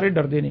ਲੋਕ ਸਾਰੇ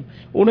ਡਰਦੇ ਨੇ,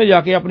 ਉਹਨੇ ਜਾ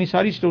ਕੇ ਆਪਣੀ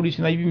ਸਾਰੀ ਸਟੋਰੀ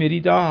ਸੁਣਾਈ ਵੀ ਮੇਰੀ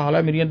ਤਾਂ ਹਾਲ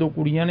ਹੈ, ਮੇਰੀਆਂ ਦੋ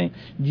ਕੁੜੀਆਂ ਨੇ,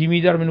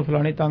 ਜ਼ਿਮੀਂਦਾਰ ਮੈਨੂੰ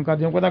ਫਲਾਣੇ ਤੰਗ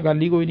ਕਰਦੇ। ਉਹ ਕਹਿੰਦਾ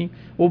ਗੱਲ ਹੀ ਕੋਈ ਨਹੀਂ।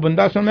 ਉਹ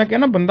ਬੰਦਾ ਸੁਣ, ਮੈਂ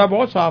ਕਹਿੰਦਾ ਬੰਦਾ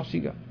ਬਹੁਤ ਸਾਫ਼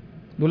ਸੀਗਾ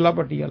ਦੁੱਲਾ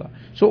ਭੱਟੀ ਵਾਲਾ।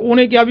 ਸੋ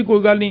ਉਹਨੇ ਕਿਹਾ ਵੀ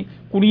ਕੋਈ ਗੱਲ ਨਹੀਂ,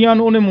 ਕੁੜੀਆਂ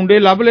ਨੂੰ ਉਹਨੇ ਮੁੰਡੇ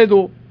ਲੱਭ ਲਏ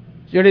ਦੋ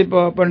ਜਿਹੜੇ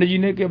ਪੰਡਿਤ ਜੀ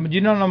ਨੇ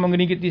ਜਿਨ੍ਹਾਂ ਨਾਲ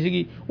ਮੰਗਣੀ ਕੀਤੀ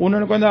ਸੀਗੀ, ਉਹਨਾਂ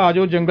ਨੂੰ ਕਹਿੰਦਾ ਆ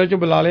ਜਾਓ, ਜੰਗਲ 'ਚ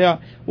ਬੁਲਾ ਲਿਆ।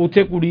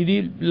 ਉੱਥੇ ਕੁੜੀ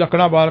ਦੀ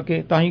ਲੱਕੜਾਂ ਬਾਲ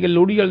ਕੇ, ਤਾਂ ਹੀ ਕਿ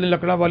ਲੋਹੜੀ ਵਾਲੇ ਦਿਨ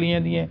ਲੱਕੜਾਂ ਵਾਲੀਆਂ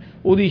ਜਾਂਦੀਆਂ,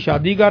 ਉਹਦੀ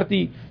ਸ਼ਾਦੀ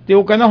ਕਰਤੀ। ਤੇ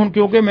ਉਹ ਕਹਿੰਦਾ ਹੁਣ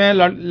ਕਿਉਂਕਿ ਮੈਂ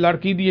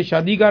ਲੜਕੀ ਦੀ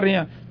ਸ਼ਾਦੀ ਕਰ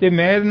ਰਿਹਾ ਤੇ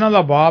ਮੈਂ ਇਹਨਾਂ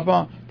ਦਾ ਬਾਪ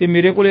ਹਾਂ ਤੇ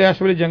ਮੇਰੇ ਕੋਲ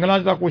ਇਸ ਵੇਲੇ ਜੰਗਲਾਂ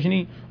 'ਚ ਤਾਂ ਕੁਛ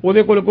ਨਹੀਂ,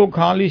 ਉਹਦੇ ਕੋਲ ਕੋਈ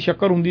ਖਾਣ ਲਈ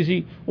ਸ਼ੱਕਰ ਹੁੰਦੀ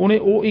ਸੀ, ਉਹਨੇ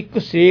ਉਹ ਇੱਕ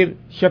ਸੇਰ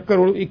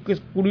ਸ਼ੱਕਰ, ਇੱਕ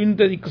ਕੁੜੀ ਨੂੰ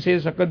ਤੇ ਇੱਕ ਸੇਰ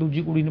ਸ਼ੱਕਰ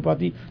ਦੂਜੀ ਕੁੜੀ ਨੂੰ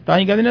ਪਾਤੀ, ਤਾਂ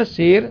ਹੀ ਕਹਿੰਦੇ ਨੇ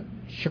ਸੇਰ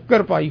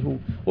ਸ਼ੱਕਰ ਪਾਈ ਹੋ।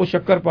 ਉਹ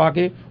ਸ਼ੱਕਰ ਪਾ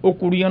ਕੇ ਉਹ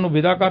ਕੁੜੀਆਂ ਨੂੰ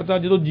ਵਿਦਾ ਕਰਤਾ।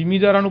 ਜਦੋਂ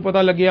ਜ਼ਿਮੀਂਦਾਰਾਂ ਨੂੰ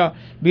ਪਤਾ ਲੱਗਿਆ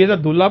ਵੀ ਇਹਦਾ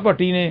ਦੁੱਲਾ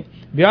ਭੱਟੀ ਨੇ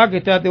ਵਿਆਹ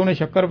ਕੀਤਾ ਤੇ ਉਹਨੇ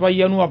ਸ਼ੱਕਰ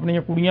ਪਾਈ, ਉਹਨੂੰ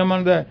ਆਪਣੀਆਂ ਕੁੜੀਆਂ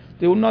ਮੰਨਦਾ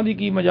ਤੇ ਉਹਨਾਂ ਦੀ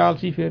ਕੀ ਮਜਾਲ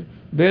ਸੀ, ਫਿਰ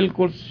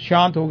ਬਿਲਕੁਲ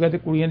ਸ਼ਾਂਤ ਹੋ ਗਿਆ ਤੇ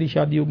ਕੁੜੀਆਂ ਦੀ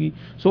ਸ਼ਾਦੀ ਹੋ ਗਈ।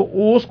 ਸੋ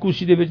ਉਸ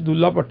ਖੁਸ਼ੀ ਦੇ ਵਿੱਚ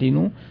ਦੁੱਲਾ ਭੱਟੀ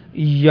ਨੂੰ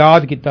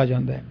ਯਾਦ ਕੀਤਾ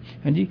ਜਾਂਦਾ ਹੈ।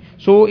 ਹਾਂਜੀ,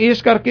 ਸੋ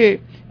ਇਸ ਕਰਕੇ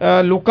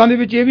ਲੋਕਾਂ ਦੇ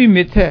ਵਿੱਚ ਇਹ ਵੀ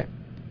ਮਿੱਥ ਹੈ,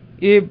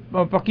 ਇਹ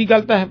ਪੱਕੀ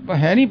ਗੱਲ ਤਾਂ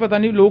ਹੈ ਨਹੀਂ, ਪਤਾ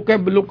ਨਹੀਂ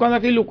ਲੋਕਾਂ ਦਾ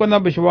ਕਈ ਲੋਕਾਂ ਦਾ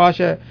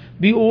ਵਿਸ਼ਵਾਸ ਹੈ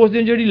ਵੀ ਉਸ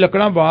ਦਿਨ ਜਿਹੜੀ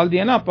ਲੱਕੜਾਂ ਬਾਲਦੇ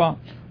ਆ ਨਾ ਆਪਾਂ,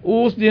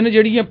 ਉਸ ਦਿਨ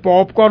ਜਿਹੜੀਆਂ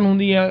ਪੌਪਕਾਰਨ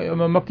ਹੁੰਦੀਆਂ,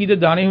 ਮੱਕੀ ਦੇ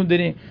ਦਾਣੇ ਹੁੰਦੇ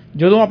ਨੇ,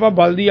 ਜਦੋਂ ਆਪਾਂ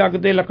ਬਲਦੀ ਅੱਗ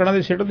ਤੇ ਲੱਕੜਾਂ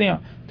ਦੇ ਸਿੱਟਦੇ ਹਾਂ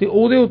ਤੇ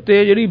ਉਹਦੇ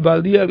ਉੱਤੇ ਜਿਹੜੀ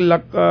ਬਲਦੀ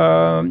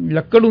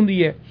ਲੱਕੜ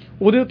ਹੁੰਦੀ ਹੈ,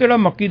 ਉਹਦੇ ਉੱਤੇ ਜਿਹੜਾ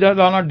ਮੱਕੀ ਦਾ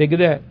ਦਾਣਾ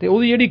ਡਿੱਗਦਾ ਹੈ ਤੇ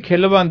ਉਹਦੀ ਜਿਹੜੀ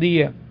ਖਿੱਲ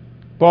ਬਣਦੀ ਹੈ,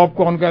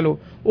 ਪੌਪਕਾਰਨ ਕਹਿ ਲਓ,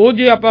 ਉਹ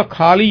ਜੇ ਆਪਾਂ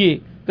ਖਾ ਲਈਏ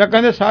ਤਾਂ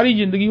ਕਹਿੰਦੇ ਸਾਰੀ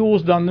ਜ਼ਿੰਦਗੀ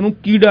ਉਸ ਦੰਦ ਨੂੰ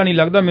ਕੀੜਾ ਨਹੀਂ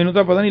ਲੱਗਦਾ। ਮੈਨੂੰ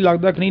ਤਾਂ ਪਤਾ ਨਹੀਂ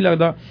ਲੱਗਦਾ ਕਿ ਨਹੀਂ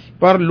ਲੱਗਦਾ,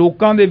 ਪਰ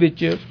ਲੋਕਾਂ ਦੇ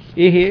ਵਿੱਚ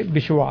ਇਹ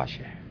ਵਿਸ਼ਵਾਸ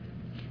ਹੈ।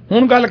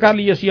 ਹੁਣ ਗੱਲ ਕਰ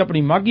ਲਈਏ ਅਸੀਂ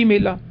ਆਪਣੀ ਮਾਘੀ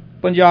ਮੇਲਾ।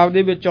 ਪੰਜਾਬ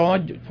ਦੇ ਵਿੱਚ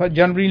 14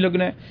 ਜਨਵਰੀ ਨੂੰ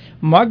ਲੱਗਣਾ।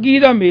 ਮਾਘੀ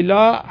ਦਾ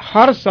ਮੇਲਾ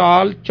ਹਰ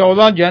ਸਾਲ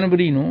 14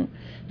 ਜਨਵਰੀ ਨੂੰ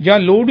ਜਾਂ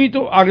ਲੋਹੜੀ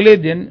ਤੋਂ ਅਗਲੇ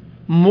ਦਿਨ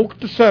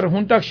ਮੁਕਤਸਰ,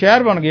 ਹੁਣ ਤੱਕ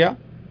ਸ਼ਹਿਰ ਬਣ ਗਿਆ,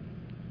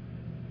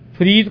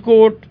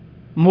 ਫਰੀਦਕੋਟ,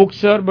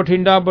 ਮੁਕਤਸਰ,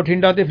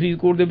 ਬਠਿੰਡਾ ਤੇ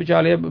ਫਰੀਦਕੋਟ ਦੇ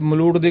ਵਿਚਾਲੇ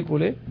ਮਲੋਟ ਦੇ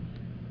ਕੋਲੇ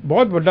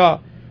ਬਹੁਤ ਵੱਡਾ,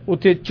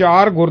 ਉੱਥੇ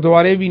 4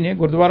 ਗੁਰਦੁਆਰੇ ਵੀ ਨੇ।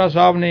 ਗੁਰਦੁਆਰਾ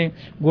ਸਾਹਿਬ ਨੇ,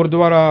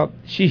 ਗੁਰਦੁਆਰਾ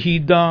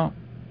ਸ਼ਹੀਦਾਂ,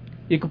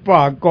 ਇੱਕ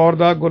ਭਾਗ ਕੌਰ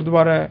ਦਾ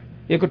ਗੁਰਦੁਆਰਾ ਹੈ,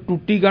 ਇੱਕ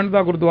ਟੁੱਟੀਗੰਢ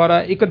ਦਾ ਗੁਰਦੁਆਰਾ,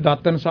 ਇੱਕ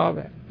ਦਾਤਨ ਸਾਹਿਬ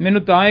ਹੈ।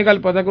 ਮੈਨੂੰ ਤਾਂ ਇਹ ਗੱਲ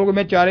ਪਤਾ ਕਿਉਂਕਿ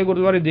ਮੈਂ 4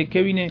 ਗੁਰਦੁਆਰੇ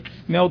ਦੇਖੇ ਵੀ ਨੇ।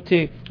 ਮੈਂ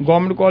ਉੱਥੇ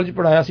ਗਵਰਨਮੈਂਟ ਕਾਲਜ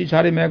ਪੜ੍ਹਾਇਆ ਸੀ,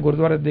 ਸਾਰੇ ਮੈਂ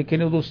ਗੁਰਦੁਆਰੇ ਦੇਖੇ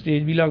ਨੇ, ਉਦੋਂ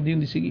ਸਟੇਜ ਵੀ ਲੱਗਦੀ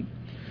ਹੁੰਦੀ ਸੀਗੀ।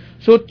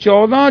 ਸੋ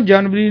 14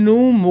 ਜਨਵਰੀ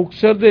ਨੂੰ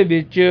ਮੁਕਤਸਰ ਦੇ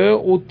ਵਿੱਚ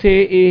ਉੱਥੇ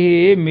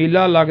ਇਹ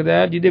ਮੇਲਾ ਲੱਗਦਾ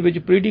ਹੈ, ਜਿਹਦੇ ਵਿੱਚ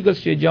ਪੋਲੀਟੀਕਲ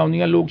ਸਟੇਜਾਂ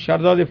ਆਉਂਦੀਆਂ, ਲੋਕ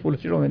ਸ਼ਰਧਾ ਦੇ ਫੁੱਲ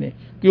ਚੜਾਉਂਦੇ ਨੇ।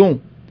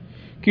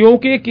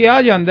 ਕਿਉਂਕਿ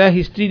ਕਿਹਾ ਜਾਂਦਾ ਹੈ,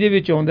 ਹਿਸਟਰੀ ਦੇ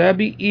ਵਿੱਚ ਆਉਂਦਾ ਹੈ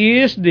ਵੀ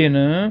ਇਸ ਦਿਨ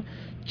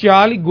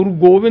 40 ਗੁਰੂ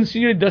ਗੋਬਿੰਦ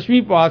ਸਿੰਘ ਜਿਹੜੇ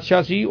 10ਵੀਂ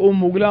ਪਾਤਸ਼ਾਹ ਸੀ, ਉਹ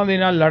ਮੁਗਲਾਂ ਦੇ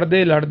ਨਾਲ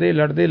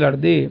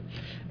ਲੜਦੇ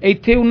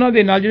ਇੱਥੇ ਉਹਨਾਂ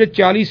ਦੇ ਨਾਲ ਜਿਹੜੇ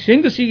 40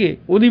 ਸਿੰਘ ਸੀਗੇ,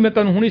 ਉਹਦੀ ਮੈਂ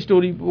ਤੁਹਾਨੂੰ ਹੁਣੀ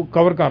ਸਟੋਰੀ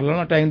ਕਵਰ ਕਰ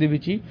ਲੈਣਾ ਟਾਈਮ ਦੇ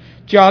ਵਿੱਚ ਹੀ।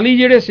 40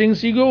 ਜਿਹੜੇ ਸਿੰਘ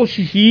ਸੀਗੇ ਉਹ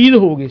ਸ਼ਹੀਦ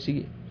ਹੋ ਗਏ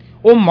ਸੀਗੇ,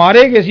 ਉਹ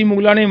ਮਾਰੇ ਗਏ ਸੀ,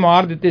 ਮੁਗਲਾਂ ਨੇ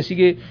ਮਾਰ ਦਿੱਤੇ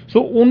ਸੀਗੇ।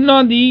 ਸੋ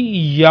ਉਹਨਾਂ ਦੀ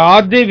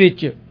ਯਾਦ ਦੇ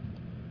ਵਿੱਚ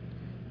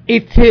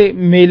ਇੱਥੇ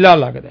ਮੇਲਾ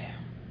ਲੱਗਦਾ ਹੈ।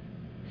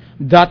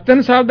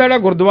 ਦਾਤਨ ਸਾਹਿਬ ਦਾ ਜਿਹੜਾ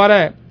ਗੁਰਦੁਆਰਾ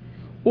ਹੈ,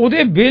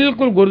 ਉਹਦੇ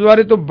ਬਿਲਕੁਲ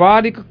ਗੁਰਦੁਆਰੇ ਤੋਂ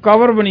ਬਾਹਰ ਇੱਕ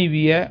ਕਬਰ ਬਣੀ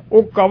ਹੋਈ ਹੈ।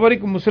 ਉਹ ਕਬਰ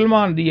ਇੱਕ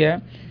ਮੁਸਲਮਾਨ ਦੀ ਹੈ,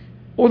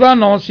 ਉਹਦਾ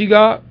ਨਾਂ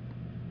ਸੀਗਾ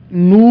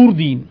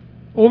ਨੂਰਦੀਨ।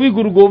 ਉਹ ਵੀ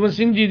ਗੁਰੂ ਗੋਬਿੰਦ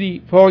ਸਿੰਘ ਜੀ ਦੀ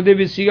ਫੌਜ ਦੇ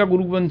ਵਿੱਚ ਸੀਗਾ,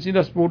 ਗੁਰੂ ਗੋਬਿੰਦ ਸਿੰਘ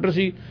ਦਾ ਸਪੋਰਟਰ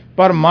ਸੀ,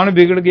 ਪਰ ਮਨ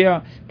ਵਿਗੜ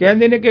ਗਿਆ।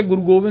 ਕਹਿੰਦੇ ਨੇ ਕਿ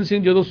ਗੁਰੂ ਗੋਬਿੰਦ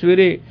ਸਿੰਘ ਜਦੋਂ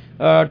ਸਵੇਰੇ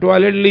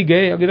ਟੋਇਲਟ ਲਈ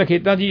ਗਏ, ਅੱਗੇ ਤਾਂ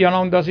ਖੇਤਾਂ 'ਚ ਹੀ ਜਾਣਾ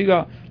ਹੁੰਦਾ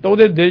ਸੀਗਾ, ਤਾਂ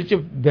ਉਹਦੇ ਦਿਲ 'ਚ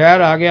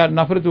ਵੈਰ ਆ ਗਿਆ,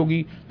 ਨਫ਼ਰਤ ਹੋ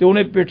ਗਈ, ਤੇ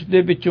ਉਹਨੇ ਪਿੱਠ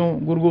ਦੇ ਪਿੱਛੋਂ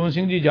ਗੁਰੂ ਗੋਬਿੰਦ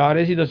ਸਿੰਘ ਜੀ ਜਾ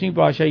ਰਹੇ ਸੀ 10ਵੀਂ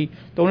ਪਾਤਸ਼ਾਹੀ,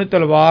 ਤਾਂ ਉਹਨੇ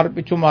ਤਲਵਾਰ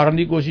ਪਿੱਛੋਂ ਮਾਰਨ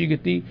ਦੀ ਕੋਸ਼ਿਸ਼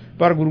ਕੀਤੀ,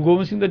 ਪਰ ਗੁਰੂ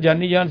ਗੋਬਿੰਦ ਸਿੰਘ ਦਾ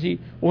ਜਾਨੀ ਜਾਨ ਸੀ,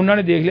 ਉਹਨਾਂ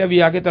ਨੇ ਦੇਖ ਲਿਆ ਵੀ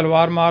ਆ ਕੇ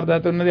ਤਲਵਾਰ ਮਾਰਦਾ,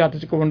 ਤਾਂ ਉਹਨਾਂ ਦੇ ਹੱਥ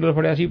 'ਚ ਕਵੰਡਲ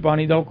ਫੜਿਆ ਸੀ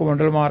ਪਾਣੀ ਦਾ, ਉਹ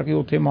ਕਵੰਡਲ ਮਾਰ ਕੇ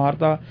ਉੱਥੇ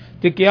ਮਾਰਤਾ।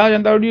 ਤੇ ਕਿਹਾ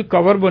ਜਾਂਦਾ ਉਹਦੀ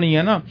ਕਵਰ ਬਣੀ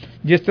ਹੈ ਨਾ,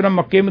 ਜਿਸ ਤਰ੍ਹਾਂ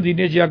ਮੱਕੇ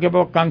ਮਦੀਨੇ 'ਚ ਜਾ ਕੇ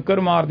ਆਪਾਂ ਕੰਕਰ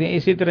ਮਾਰਦੇ ਹਾਂ,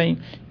 ਇਸੇ ਤਰ੍ਹਾਂ ਹੀ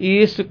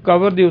ਇਸ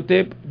ਕਵਰ ਦੇ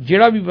ਉੱਤੇ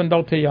ਜਿਹੜਾ ਵੀ ਬੰਦਾ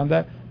ਉੱਥੇ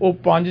ਜਾਂਦਾ ਉਹ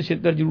 5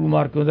 ਛਿੱਤਰ ਜ਼ਰੂਰ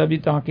ਮਾਰ ਕੇ ਆਉਂਦਾ, ਵੀ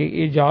ਤਾਂ ਕਿ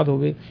ਇਹ ਯਾਦ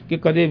ਹੋਵੇ ਕਿ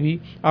ਕਦੇ ਵੀ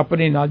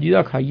ਆਪਣੇ ਨਾਲ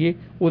ਜਿਹਦਾ ਖਾਈਏ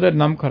ਉਹਦਾ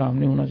ਨਮਕ ਹਰਾਮ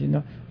ਨਹੀਂ ਹੋਣਾ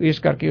ਚਾਹੀਦਾ। ਇਸ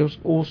ਕਰਕੇ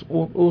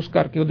ਉਸ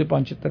ਕਰਕੇ ਉਹਦੇ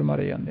 5 ਛਿੱਤਰ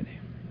ਮਾਰੇ ਜਾਂਦੇ ਨੇ।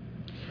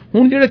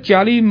 ਹੁਣ ਜਿਹੜੇ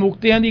 40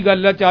 ਮੁਕਤਿਆਂ ਦੀ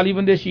ਗੱਲ ਆ, 40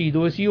 ਬੰਦੇ ਸ਼ਹੀਦ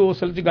ਹੋਏ ਸੀ, ਉਹ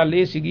ਅਸਲ 'ਚ ਗੱਲ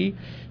ਇਹ ਸੀਗੀ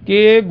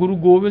ਕਿ ਗੁਰੂ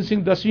ਗੋਬਿੰਦ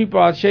ਸਿੰਘ 10ਵੀਂ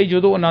ਪਾਤਸ਼ਾਹੀ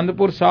ਜਦੋਂ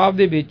ਅਨੰਦਪੁਰ ਸਾਹਿਬ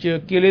ਦੇ ਵਿੱਚ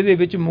ਕਿਲੇ ਦੇ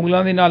ਵਿੱਚ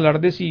ਮੁਗਲਾਂ ਦੇ ਨਾਲ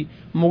ਲੜਦੇ ਸੀ,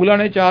 ਮੁਗਲਾਂ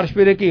ਨੇ 4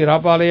 ਚੁਫੇਰੇ ਘੇਰਾ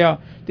ਪਾ ਲਿਆ,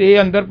 ਤੇ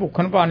ਇਹ ਅੰਦਰ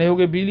ਭੁੱਖਣ ਭਾਣੇ ਹੋ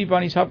ਗਏ, ਬਿਜਲੀ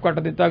ਪਾਣੀ ਸਭ ਕੱਟ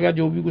ਦਿੱਤਾ ਗਿਆ,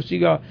 ਜੋ ਵੀ ਕੁਛ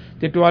ਸੀਗਾ,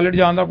 ਤੇ ਟਾਇਲਟ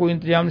ਜਾਣ ਦਾ ਕੋਈ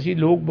ਇੰਤਜ਼ਾਮ ਨਹੀਂ ਸੀ,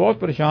 ਲੋਕ ਬਹੁਤ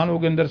ਪਰੇਸ਼ਾਨ ਹੋ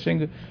ਗਏ ਅੰਦਰ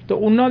ਸਿੰਘ। ਤਾਂ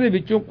ਉਹਨਾਂ ਦੇ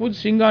ਵਿੱਚੋਂ ਕੁਝ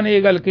ਸਿੰਘਾਂ ਨੇ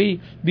ਇਹ ਗੱਲ ਕਹੀ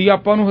ਵੀ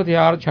ਆਪਾਂ ਨੂੰ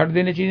ਹਥਿਆਰ ਛੱਡ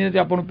ਦੇਣੇ ਚਾਹੀਦੇ ਤੇ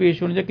ਆਪਾਂ ਨੂੰ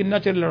ਪੇਸ਼ ਹੋਣੇ ਚਾਹੀਦੇ, ਕਿੰਨਾ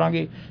ਚਿਰ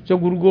ਲੜਾਂਗੇ। ਸੋ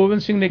ਗੁਰੂ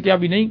ਗੋਬਿੰਦ ਸਿੰਘ ਨੇ ਕਿਹਾ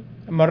ਵੀ ਨਹੀਂ,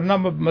 ਮਰਨਾ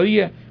ਮਰੀ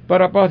ਹੈ,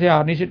 ਪਰ ਆਪਾਂ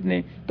ਹਥਿਆਰ ਨਹੀਂ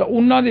ਸਿੱਟਣੇ। ਤਾਂ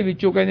ਉਹਨਾਂ ਦੇ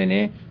ਵਿੱਚੋਂ ਕਹਿੰਦੇ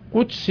ਨੇ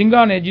ਕੁਝ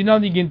ਸਿੰਘਾਂ ਨੇ, ਜਿਨ੍ਹਾਂ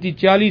ਦੀ ਗਿਣਤੀ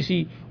 40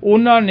 ਸੀ,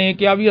 ਉਹਨਾਂ ਨੇ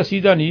ਕਿਹਾ ਵੀ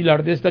ਅਸੀਂ ਤਾਂ ਨਹੀਂ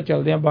ਲੜਦੇ, ਅਸੀਂ ਤਾਂ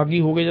ਚੱਲਦੇ ਹਾਂ, ਬਾਗੀ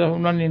ਹੋ ਗਏ। ਜਦੋਂ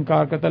ਉਹਨਾਂ ਨੇ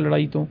ਇਨਕਾਰ ਕਰਤਾ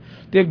ਲੜਾਈ ਤੋਂ,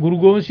 ਤੇ ਗੁਰੂ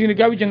ਗੋਬਿੰਦ ਸਿੰਘ ਨੇ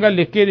ਕਿਹਾ ਵੀ ਚੰਗਾ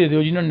ਲਿਖ ਕੇ ਦੇ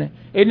ਦਿਓ, ਜਿਨ੍ਹਾਂ ਨੇ,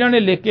 ਇਹਨਾਂ ਨੇ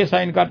ਲਿਖ ਕੇ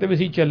ਸਾਈਨ ਕਰਤੇ ਵੀ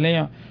ਅਸੀਂ ਚੱਲੇ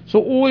ਹਾਂ। ਸੋ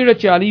ਉਹ ਜਿਹੜੇ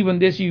 40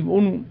 ਬੰਦੇ ਸੀ,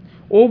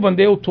 ਉਹ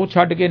ਬੰਦੇ ਉੱਥੋਂ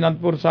ਛੱਡ ਕੇ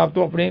ਅਨੰਦਪੁਰ ਸਾਹਿਬ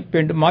ਤੋਂ ਆਪਣੇ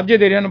ਪਿੰਡ ਮਾਝੇ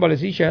ਦੇ ਰਹਿਣ ਵਾਲੇ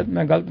ਸੀ, ਸ਼ਾਇਦ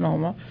ਮੈਂ ਗਲਤ ਨਾ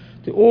ਹੋਵਾਂ,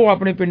 ਤੇ ਉਹ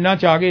ਆਪਣੇ ਪਿੰਡਾਂ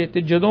 'ਚ ਆ ਗਏ।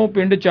 ਤੇ ਜਦੋਂ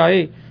ਪਿੰਡ 'ਚ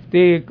ਆਏ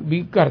ਤੇ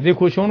ਵੀ ਘਰ ਦੇ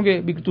ਖੁਸ਼ ਹੋਣਗੇ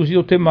ਵੀ ਤੁਸੀਂ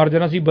ਉੱਥੇ ਮਰ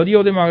ਜਾਣਾ ਸੀ, ਵਧੀਆ,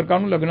 ਉਹਦੇ ਮਗਰ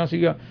ਕਾਹਨੂੰ ਲੱਗਣਾ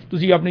ਸੀਗਾ,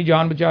 ਤੁਸੀਂ ਆਪਣੀ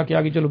ਜਾਨ ਬਚਾ ਕੇ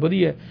ਆ ਗਏ, ਚਲੋ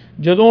ਵਧੀਆ।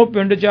 ਜਦੋਂ ਉਹ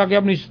ਪਿੰਡ 'ਚ ਆ ਕੇ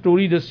ਆਪਣੀ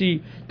ਸਟੋਰੀ ਦੱਸੀ,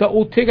 ਤਾਂ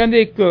ਉੱਥੇ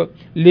ਕਹਿੰਦੇ ਇੱਕ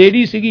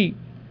ਲੇਡੀ ਸੀਗੀ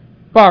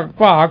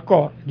ਭਾਗ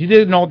ਕੌਰ,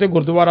 ਜਿਹਦੇ ਨਾਂ ਤੇ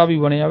ਗੁਰਦੁਆਰਾ ਵੀ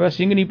ਬਣਿਆ ਹੋਇਆ,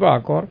 ਸਿੰਘਣੀ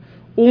ਭਾਗ ਕੌਰ,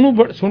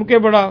 ਉਹਨੂੰ ਸੁਣ ਕੇ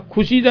ਬੜਾ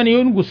ਖੁਸ਼ੀ ਤਾਂ ਨਹੀਂ,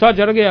 ਉਹਨੂੰ ਗੁੱਸਾ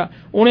ਚੜ ਗਿਆ।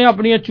 ਉਹਨੇ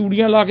ਆਪਣੀਆਂ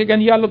ਚੂੜੀਆਂ ਲਾ ਕੇ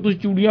ਕਹਿੰਦੀ, ਆ ਲਓ ਤੁਸੀਂ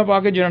ਚੂੜੀਆਂ ਪਾ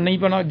ਕੇ ਜਨਾਨੀ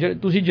ਬਣਾ,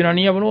 ਤੁਸੀਂ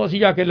ਜਨਾਨੀਆਂ ਬਣੋ, ਅਸੀਂ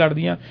ਜਾ ਕੇ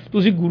ਲੜਦੀਆਂ,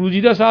 ਤੁਸੀਂ ਗੁਰੂ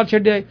ਜੀ ਦਾ ਸਾਥ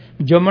ਛੱਡਿਆ,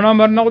 ਜੰਮਣਾ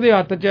ਮਰਨਾ ਉਹਦੇ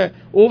ਹੱਥ 'ਚ ਹੈ,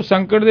 ਉਹ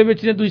ਸੰਕਟ ਦੇ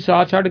ਵਿੱਚ ਨੇ, ਤੁਸੀਂ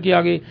ਸਾਥ ਛੱਡ ਕੇ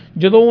ਆ ਗਏ।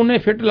 ਜਦੋਂ ਉਹਨੇ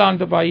ਫਿੱਟ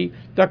ਲਾਨਤ ਪਾਈ,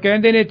 ਤਾਂ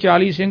ਕਹਿੰਦੇ ਨੇ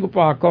 40 ਸਿੰਘ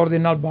ਭਾਗ ਕੌਰ ਦੇ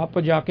ਨਾਲ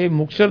ਵਾਪਸ ਜਾ ਕੇ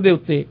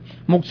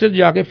ਮੁਕਤਸਰ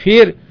ਜਾ ਕੇ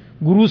ਫੇਰ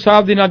ਗੁਰੂ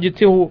ਸਾਹਿਬ ਦੇ ਨਾਲ,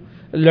 ਜਿੱਥੇ ਉਹ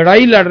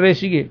ਲੜਾਈ ਲੜ ਰਹੇ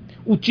ਸੀਗੇ,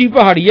 ਉੱਚੀ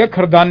ਪਹਾੜੀ ਹੈ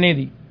ਖਰਦਾਨੇ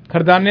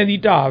ਦੀ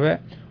ਢਾਬ ਹੈ,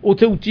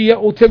 ਉੱਥੇ ਉੱਚੀ ਹੈ,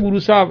 ਉੱਥੇ ਗੁਰੂ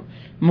ਸਾਹਿਬ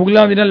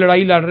ਮੁਗਲਾਂ ਦੇ ਨਾਲ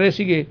ਲੜਾਈ ਲੜ ਰਹੇ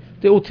ਸੀਗੇ,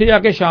 ਤੇ ਉੱਥੇ ਜਾ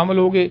ਕੇ ਸ਼ਾਮਲ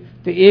ਹੋ ਗਏ,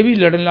 ਤੇ ਇਹ ਵੀ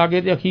ਲੜਨ ਲੱਗੇ,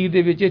 ਤੇ ਅਖੀਰ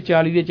ਦੇ ਵਿੱਚ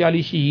 40 ਦੇ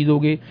 40 ਸ਼ਹੀਦ ਹੋ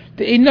ਗਏ।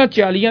 ਤੇ ਇਹਨਾਂ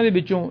 40 ਦੇ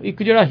ਵਿੱਚੋਂ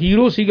ਇੱਕ ਜਿਹੜਾ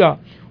ਹੀਰੋ ਸੀਗਾ,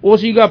 ਉਹ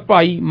ਸੀਗਾ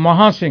ਭਾਈ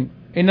ਮਹਾ ਸਿੰਘ,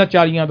 ਇਹਨਾਂ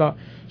 40 ਦਾ।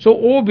 ਸੋ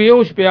ਉਹ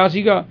ਬੇਹੋਸ਼ ਪਿਆ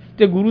ਸੀਗਾ,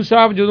 ਤੇ ਗੁਰੂ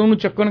ਸਾਹਿਬ ਜਦੋਂ ਉਹਨੂੰ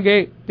ਚੱਕਣ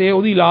ਗਏ ਤੇ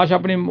ਉਹਦੀ ਲਾਸ਼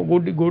ਆਪਣੇ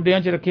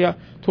ਗੋਡਿਆਂ 'ਚ ਰੱਖਿਆ,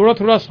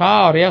 ਥੋੜਾ ਸਾਹ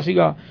ਆ ਰਿਹਾ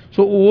ਸੀਗਾ।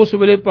 ਸੋ ਉਸ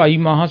ਵੇਲੇ ਭਾਈ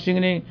ਮਹਾ ਸਿੰਘ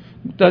ਨੇ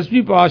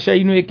 10ਵੀਂ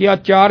ਪਾਤਸ਼ਾਹੀ ਨੂੰ ਇਹ ਕਿਹਾ,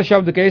 4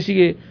 ਸ਼ਬਦ ਕਹੇ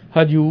ਸੀਗੇ,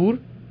 ਹਜੂਰ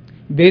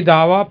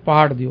ਬੇਦਾਵਾ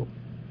ਪਾੜ ਦਿਓ।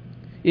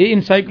 ਇਹ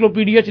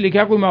ਇਨਸਾਈਕਲੋਪੀਡੀਆ 'ਚ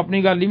ਲਿਖਿਆ, ਕੋਈ ਮੈਂ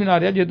ਆਪਣੀ ਗੱਲ ਨਹੀਂ ਬਣਾ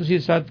ਰਿਹਾ, ਜੇ ਤੁਸੀਂ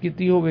ਰਿਸਰਚ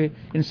ਕੀਤੀ ਹੋਵੇ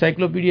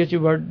ਇਨਸਾਈਕਲੋਪੀਡੀਆ 'ਚ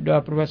ਵਰਡ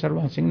ਪ੍ਰੋਫੈਸਰ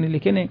ਮਹਾਂ ਸਿੰਘ ਨੇ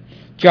ਲਿਖੇ ਨੇ।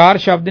 4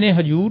 ਸ਼ਬਦ ਨੇ,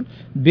 ਹਜੂਰ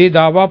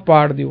ਬੇਦਾਵਾ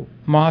ਪਾੜ ਦਿਓ।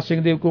 ਮਹਾ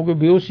ਸਿੰਘ ਦੇ ਕਿਉਂਕਿ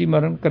ਬੇਹੋਸ਼ੀ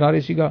ਮਰਨ ਕਿਨਾਰੇ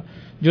ਸੀਗਾ,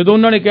 ਜਦੋਂ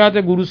ਉਹਨਾਂ ਨੇ ਕਿਹਾ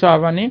ਤੇ ਗੁਰੂ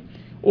ਸਾਹਿਬਾਂ ਨੇ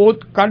ਉਹ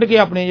ਕੱਢ ਕੇ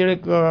ਆਪਣੇ ਜਿਹੜੇ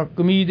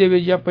ਕਮੀਜ਼ ਦੇ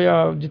ਵਿੱਚ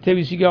ਜਾਂ ਜਿੱਥੇ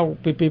ਵੀ ਸੀਗਾ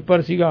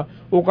ਪੇਪਰ ਸੀਗਾ,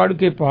 ਉਹ ਕੱਢ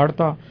ਕੇ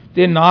ਪਾੜਤਾ,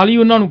 ਤੇ ਨਾਲ ਹੀ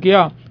ਉਹਨਾਂ ਨੂੰ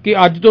ਕਿਹਾ ਕਿ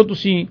ਅੱਜ ਤੋਂ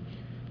ਤੁਸੀਂ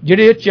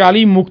ਜਿਹੜੇ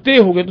 40 ਮੁਕਤੇ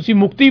ਹੋ ਗਏ, ਤੁਸੀਂ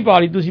ਮੁਕਤੀ ਪਾ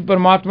ਲਈ, ਤੁਸੀਂ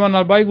ਪਰਮਾਤਮਾ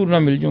ਨਾਲ ਵਾਹਿਗੁਰੂ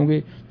ਨਾਲ ਮਿਲ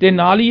ਜਾਓਗੇ। ਤੇ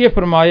ਨਾਲ ਹੀ ਇਹ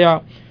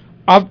ਫਰਮਾਇਆ,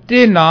 ਅਬ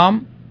ਤੇ ਨਾਮ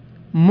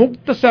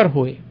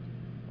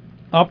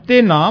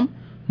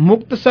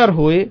ਮੁਕਤਸਰ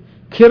ਹੋਏ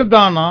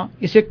ਖਿਰਦਾਨਾ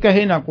ਇਸੇ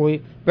ਕਹੇ ਨਾ ਕੋਈ।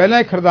 ਪਹਿਲਾਂ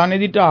ਇਹ ਖਰਦਾਨੇ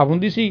ਦੀ ਢਾਬ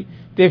ਹੁੰਦੀ ਸੀ,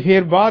 ਤੇ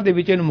ਫਿਰ ਬਾਅਦ ਦੇ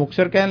ਵਿੱਚ ਇਹਨੂੰ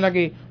ਮੁਕਤਸਰ ਕਹਿਣ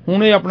ਲੱਗੇ,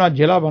 ਹੁਣ ਇਹ ਆਪਣਾ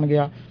ਜ਼ਿਲ੍ਹਾ ਬਣ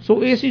ਗਿਆ।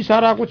 ਸੋ ਇਹ ਸੀ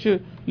ਸਾਰਾ ਕੁਝ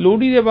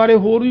ਲੋਹੜੀ ਦੇ ਬਾਰੇ।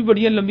 ਹੋਰ ਵੀ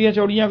ਬੜੀਆਂ ਲੰਬੀਆਂ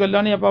ਚੌੜੀਆਂ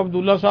ਗੱਲਾਂ ਨੇ, ਆਪਾਂ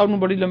ਅਬਦੁੱਲਾ ਸਾਹਿਬ ਨੂੰ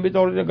ਬੜੀ ਲੰਬੇ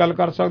ਤੌਰ 'ਤੇ ਗੱਲ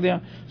ਕਰ ਸਕਦੇ ਹਾਂ।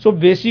 ਸੋ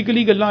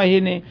ਬੇਸਿਕਲੀ ਗੱਲਾਂ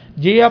ਇਹ ਨੇ,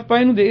 ਜੇ ਆਪਾਂ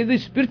ਇਹਦੀ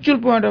ਸਪਿਰਿਚੁਅਲ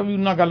ਪੁਆਇੰਟ ਆਫ ਵਿਊ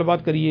ਨਾਲ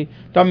ਗੱਲਬਾਤ ਕਰੀਏ,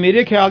 ਤਾਂ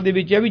ਮੇਰੇ ਖਿਆਲ ਦੇ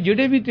ਵਿੱਚ ਇਹ ਵੀ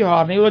ਜਿਹੜੇ ਵੀ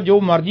ਤਿਉਹਾਰ ਨੇ, ਉਹਦਾ ਜੋ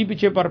ਮਰਜ਼ੀ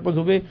ਪਿੱਛੇ ਪਰਪਸ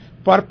ਹੋਵੇ,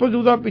 ਪਰਪਸ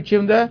ਉਹਦਾ ਪਿੱਛੇ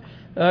ਹੁੰਦਾ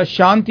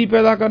ਸ਼ਾਂਤੀ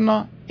ਪੈਦਾ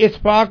ਕਰਨਾ,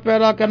 ਇਤਫਾਕ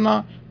ਪੈਦਾ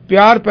ਕਰਨਾ,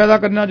 ਪਿਆਰ ਪੈਦਾ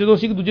ਕਰਨਾ। ਜਦੋਂ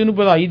ਅਸੀਂ ਇੱਕ ਦੂਜੇ ਨੂੰ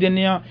ਵਧਾਈ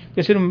ਦਿੰਦੇ ਹਾਂ,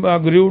 ਕਿਸੇ ਨੂੰ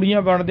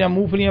ਗਰਿਉੜੀਆਂ ਵੰਡਦੇ ਹਾਂ,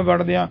 ਮੂੰਗਫਲੀਆਂ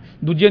ਵੰਡਦੇ ਹਾਂ,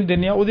 ਦੂਜੇ ਨੂੰ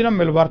ਦਿੰਦੇ ਹਾਂ, ਉਹਦੇ ਨਾਲ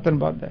ਮਿਲਵਰਤਨ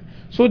ਵੱਧਦਾ।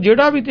 ਸੋ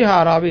ਜਿਹੜਾ ਵੀ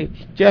ਤਿਉਹਾਰ ਆਵੇ,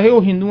 ਚਾਹੇ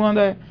ਉਹ ਹਿੰਦੂਆਂ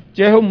ਦਾ ਹੈ,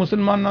 ਚਾਹੇ ਉਹ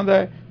ਮੁਸਲਮਾਨਾਂ ਦਾ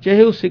ਹੈ,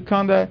 ਚਾਹੇ ਉਹ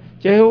ਸਿੱਖਾਂ ਦਾ ਹੈ,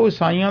 ਚਾਹੇ ਉਹ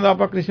ਈਸਾਈਆਂ ਦਾ,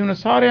 ਆਪਾਂ ਕ੍ਰਿਸਚਨ,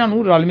 ਸਾਰਿਆਂ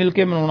ਨੂੰ ਰਲ ਮਿਲ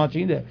ਕੇ ਮਨਾਉਣਾ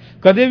ਚਾਹੀਦਾ।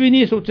 ਕਦੇ ਵੀ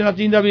ਨਹੀਂ ਸੋਚਣਾ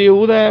ਚਾਹੀਦਾ ਵੀ ਇਹ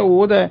ਉਹਦਾ ਹੈ,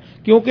 ਉਹਦਾ ਹੈ,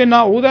 ਕਿਉਂਕਿ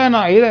ਨਾ ਉਹਦਾ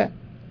ਨਾ ਇਹਦਾ,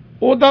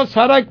 ਉਹਦਾ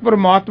ਸਾਰਾ ਇੱਕ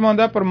ਪਰਮਾਤਮਾ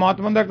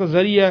ਦਾ ਇੱਕ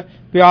ਜ਼ਰੀਆ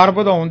ਪਿਆਰ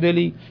ਵਧਾਉਣ ਦੇ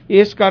ਲਈ।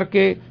 ਇਸ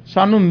ਕਰਕੇ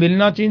ਸਾਨੂੰ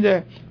ਮਿਲਣਾ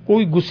ਚਾਹੀਦਾ,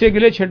 ਕੋਈ ਗੁੱਸੇ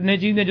ਗਿਲੇ ਛੱਡਣੇ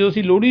ਚਾਹੀਦੇ। ਜਦੋਂ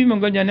ਅਸੀਂ ਲੋਹੜੀ ਵੀ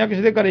ਮੰਗਣ ਜਾਂਦੇ ਹਾਂ,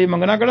 ਕਿਸੇ ਦੇ ਘਰੇ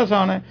ਮੰਗਣਾ ਕਿਹੜਾ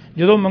ਆਸਾਨ ਹੈ,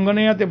 ਜਦੋਂ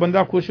ਮੰਗਣੇ ਆ ਤੇ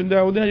ਬੰਦਾ ਖੁਸ਼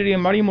ਹੁੰਦਾ, ਉਹਦੇ ਨਾਲ ਜਿਹੜੀਆਂ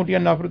ਮਾੜੀਆਂ ਮੋਟੀਆਂ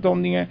ਨਫ਼ਰਤ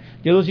ਆਉਂਦੀਆਂ।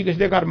 ਜਦੋਂ ਅਸੀਂ ਕਿਸੇ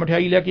ਦੇ ਘਰ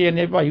ਮਠਿਆਈ ਲੈ ਕੇ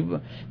ਜਾਂਦੇ, ਭਾਈ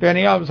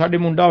ਭੈਣੇ ਆ ਸਾਡੇ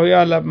ਮੁੰਡਾ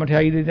ਹੋਇਆ,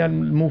 ਮਠਿਆਈ ਦੇ ਜਾਂ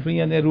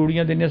ਮੂੰਗਫਲੀਆਂ ਦੇ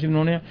ਰੂੜੀਆਂ ਦਿੰਦੇ, ਅਸੀਂ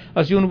ਬਣਾਉਂਦੇ ਹਾਂ,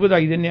 ਅਸੀਂ ਉਹਨੂੰ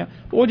ਵਧਾਈ ਦਿੰਦੇ ਹਾਂ।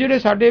 ਉਹ ਜਿਹੜੇ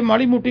ਸਾਡੇ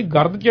ਮਾੜੀ ਮੋਟੀ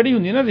ਗਰਦ ਚੜੀ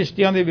ਹੁੰਦੀ ਹੈ ਨਾ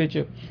ਰਿਸ਼ਤਿਆਂ ਦੇ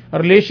ਵਿੱਚ,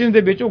 ਰਿਲੇਸ਼ਨ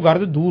ਦੇ ਵਿੱਚ, ਉਹ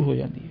ਗਰਦ ਦੂਰ ਹੋ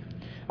ਜਾਂਦੀ ਹੈ।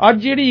 ਅੱਜ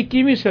ਜਿਹੜੀ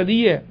 21ਵੀਂ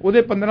ਸਦੀ ਹੈ,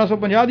 ਉਹਦੇ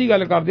 1550 ਦੀ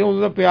ਗੱਲ ਕਰਦੇ ਹਾਂ,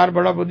 ਉਦੋਂ ਦਾ ਪਿਆਰ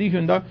ਬੜਾ ਵਧੀਆ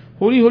ਹੁੰਦਾ।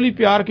 ਹੌਲੀ ਹੌਲੀ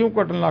ਪਿਆਰ ਕਿਉਂ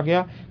ਘਟਣ ਲੱਗ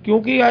ਗਿਆ?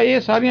 ਕਿਉਂਕਿ ਇਹ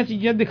ਸਾਰੀਆਂ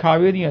ਚੀਜ਼ਾਂ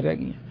ਦਿਖਾਵੇ ਦੀਆਂ ਰਹਿ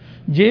ਗਈਆਂ।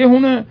 ਜੇ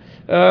ਹੁਣ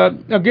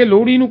ਅੱਗੇ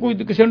ਲੋਹੜੀ ਨੂੰ ਕੋਈ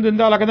ਕਿਸੇ ਨੂੰ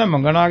ਦਿੰਦਾ, ਲੱਗਦਾ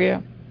ਮੰਗਣ ਆ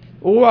ਗਿਆ,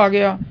 ਉਹ ਆ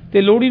ਗਿਆ,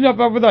 ਤੇ ਲੋਹੜੀ ਨੂੰ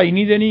ਆਪਾਂ ਵਧਾਈ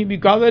ਨਹੀਂ ਦੇਣੀ, ਵੀ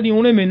ਕਾਹਦਾ ਨਹੀਂ,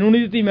 ਉਹਨੇ ਮੈਨੂੰ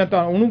ਨਹੀਂ ਦਿੱਤੀ, ਮੈਂ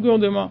ਤਾਂ ਉਹਨੂੰ ਕਿਉਂ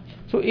ਦੇਵਾਂ।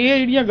 ਸੋ ਇਹ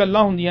ਜਿਹੜੀਆਂ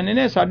ਗੱਲਾਂ ਹੁੰਦੀਆਂ ਨੇ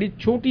ਨਾ, ਸਾਡੀ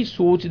ਛੋਟੀ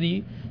ਸੋਚ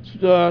ਦੀ,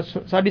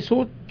 ਸਾਡੀ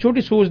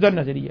ਛੋਟੀ ਸੋਚ ਦਾ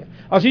ਨਜ਼ਰੀਆ।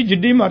 ਅਸੀਂ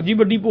ਜਿੱਡੀ ਮਰਜ਼ੀ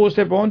ਵੱਡੀ ਪੋਸਟ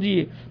ਤੇ ਪਹੁੰਚ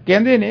ਜਾਈਏ,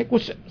 ਕਹਿੰਦੇ ਨੇ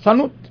ਕੁਛ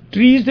ਸਾਨੂੰ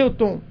ਟਰੀਜ਼ ਦੇ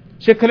ਉੱਤੋਂ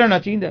ਸਿੱਖ ਲੈਣਾ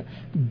ਚਾਹੀਦਾ।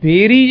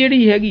 ਬੇਰੀ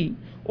ਜਿਹੜੀ ਹੈਗੀ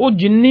ਉਹ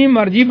ਜਿੰਨੀ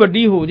ਮਰਜ਼ੀ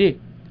ਵੱਡੀ ਹੋ ਜੇ,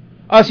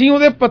 ਅਸੀਂ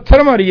ਉਹਦੇ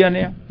ਪੱਥਰ ਮਾਰੀ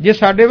ਜਾਂਦੇ ਆ। ਜੇ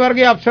ਸਾਡੇ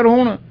ਵਰਗੇ ਅਫਸਰ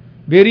ਹੋਣ,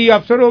 ਬੇਰੀ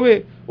ਅਫਸਰ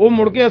ਹੋਵੇ, ਉਹ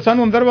ਮੁੜ ਕੇ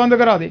ਸਾਨੂੰ ਅੰਦਰ ਬੰਦ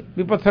ਕਰਾ ਦੇ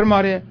ਵੀ ਪੱਥਰ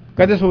ਮਾਰਿਆ।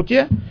 ਕਦੇ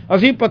ਸੋਚਿਆ?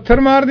 ਅਸੀਂ ਪੱਥਰ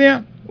ਮਾਰਦੇ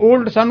ਹਾਂ,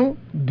 ਉਲਟ ਸਾਨੂੰ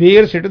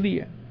ਬੇਰ ਸਿੱਟਦੀ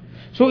ਹੈ।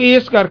 ਸੋ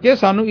ਇਸ ਕਰਕੇ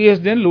ਸਾਨੂੰ ਇਸ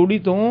ਦਿਨ ਲੋਹੜੀ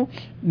ਤੋਂ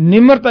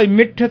ਨਿਮਰਤਾ,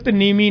 ਮਿੱਠਤ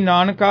ਨੀਵੀਂ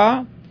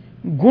ਨਾਨਕਾ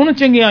ਗੁਣ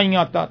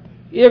ਚੰਗਿਆਈਆਂ ਤਤ,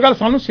 ਇਹ ਗੱਲ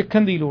ਸਾਨੂੰ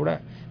ਸਿੱਖਣ ਦੀ ਲੋੜ ਹੈ।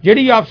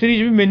 ਜਿਹੜੀ ਆਪਸਰੀ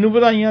 'ਚ ਵੀ ਮੈਨੂੰ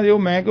ਵਧਾਈਆਂ ਦਿਓ,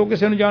 ਮੈਂ ਕਿਉਂ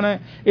ਕਿਸੇ ਨੂੰ ਜਾਣਾ ਹੈ।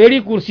 ਇਹ ਜਿਹੜੀ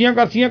ਕੁਰਸੀਆਂ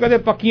ਕਰਸੀਆਂ ਕਦੇ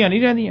ਪੱਕੀਆਂ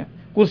ਨਹੀਂ ਰਹਿੰਦੀਆਂ,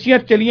 ਕੁਰਸੀਆਂ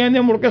ਚਲੀਆਂ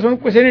ਜਾਂਦੀਆਂ, ਮੁੜ ਕੇ ਸਾਨੂੰ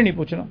ਕਿਸੇ ਨੇ ਨਹੀਂ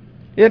ਪੁੱਛਣਾ।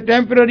 ਇਹ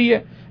ਟੈਂਪਰਰੀ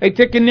ਹੈ।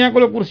 ਇੱਥੇ ਕਿੰਨਿਆਂ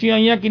ਕੋਲੋਂ ਕੁਰਸੀਆਂ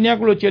ਆਈਆਂ, ਕਿੰਨਿਆਂ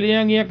ਕੋਲੋਂ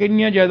ਚਲੀਆਂ ਗਈਆਂ,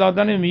 ਕਿੰਨੀਆਂ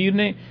ਜਾਇਦਾਦਾਂ ਨੇ ਅਮੀਰ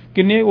ਨੇ,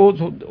 ਕਿੰਨੇ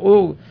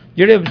ਉਹ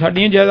ਜਿਹੜੇ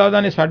ਸਾਡੀਆਂ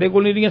ਜਾਇਦਾਦਾਂ ਨੇ ਸਾਡੇ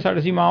ਕੋਲ ਨਹੀਂ ਰਹੀਆਂ,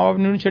 ਅਸੀਂ ਮਾਂ ਬਾਪ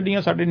ਨੂੰ ਨਹੀਂ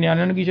ਛੱਡੀਆਂ, ਸਾਡੇ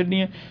ਨਿਆਣਿਆਂ ਨੂੰ ਕੀ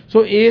ਛੱਡੀਆਂ।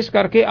 ਸੋ ਇਸ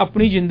ਕਰਕੇ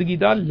ਆਪਣੀ ਜ਼ਿੰਦਗੀ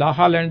ਦਾ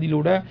ਲਾਹਾ ਲੈਣ ਦੀ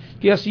ਲੋੜ ਹੈ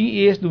ਕਿ ਅਸੀਂ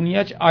ਇਸ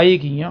ਦੁਨੀਆ 'ਚ ਆਏ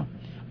ਕੀ ਹਾਂ।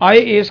 ਆਏ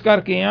ਇਸ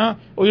ਕਰਕੇ ਆ,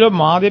 ਉਹ ਜਿਹੜਾ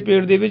ਮਾਂ ਦੇ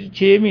ਪੇਟ ਦੇ ਵਿੱਚ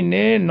 6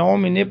 ਮਹੀਨੇ 9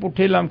 ਮਹੀਨੇ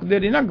ਪੁੱਠੇ ਲੰਕਦੇ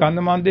ਰਹੇ ਨਾ, ਗੰਦ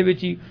ਮੰਦ ਦੇ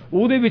ਵਿੱਚ ਹੀ,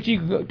 ਉਹਦੇ ਵਿੱਚ ਹੀ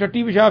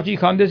ਟੱਟੀ ਪਿਸ਼ਾਬ 'ਚ ਹੀ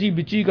ਖਾਂਦੇ ਸੀ,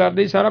 ਵਿੱਚ ਹੀ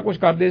ਕਰਦੇ ਸੀ, ਸਾਰਾ ਕੁਝ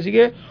ਕਰਦੇ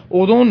ਸੀਗੇ।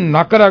 ਉਦੋਂ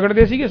ਨੱਕ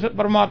ਰਗੜਦੇ ਸੀਗੇ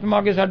ਪਰਮਾਤਮਾ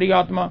ਅੱਗੇ ਸਾਡੀ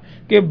ਆਤਮਾ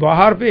ਕਿ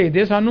ਬਾਹਰ ਭੇਜ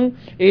ਦੇ ਸਾਨੂੰ,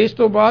 ਇਸ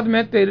ਤੋਂ ਬਾਅਦ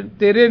ਮੈਂ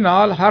ਤੇਰੇ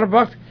ਨਾਲ ਹਰ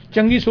ਵਕਤ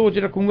ਚੰਗੀ ਸੋਚ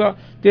ਰੱਖੂੰਗਾ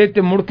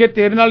ਤੇ ਮੁੜ ਕੇ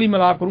ਤੇਰੇ ਨਾਲ ਹੀ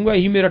ਮਿਲਾਪ ਕਰੂੰਗਾ,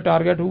 ਇਹੀ ਮੇਰਾ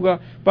ਟਾਰਗੇਟ ਹੋਊਗਾ।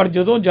 ਪਰ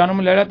ਜਦੋਂ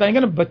ਜਨਮ ਲੈ ਲਿਆ ਤਾਂ ਹੀ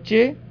ਕਹਿੰਦੇ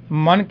ਬੱਚੇ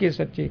ਮਨ ਕੇ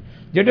ਸੱਚੇ।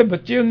 ਜਿਹੜੇ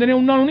ਬੱਚੇ ਹੁੰਦੇ ਨੇ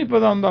ਉਹਨਾਂ ਨੂੰ ਨਹੀਂ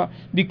ਪਤਾ ਹੁੰਦਾ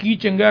ਵੀ ਕੀ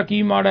ਚੰਗਾ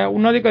ਕੀ ਮਾੜਾ।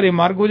 ਉਹਨਾਂ ਦੇ ਘਰੇ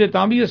ਮਰਗ ਹੋ ਜਾਏ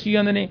ਤਾਂ ਵੀ ਹੱਸੀ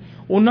ਜਾਂਦੇ ਨੇ,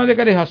 ਉਹਨਾਂ ਦੇ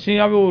ਘਰੇ ਹੱਸੇ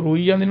ਆਵੇ ਉਹ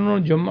ਰੋਈ ਜਾਂਦੇ ਨੇ।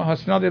 ਉਹਨਾਂ ਨੂੰ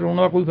ਹੱਸਣਾ ਤੇ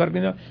ਰੋਣਾ ਦਾ ਕੋਈ ਫਰਕ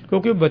ਨਹੀਂ,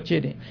 ਕਿਉਂਕਿ ਉਹ ਬੱਚੇ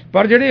ਨੇ।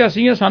 ਪਰ ਜਿਹੜੇ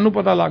ਅਸੀਂ ਆ, ਸਾਨੂੰ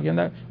ਪਤਾ ਲੱਗ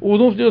ਜਾਂਦਾ।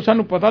 ਉਦੋਂ ਜਦੋਂ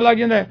ਸਾਨੂੰ ਪਤਾ ਲੱਗ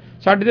ਜਾਂਦਾ,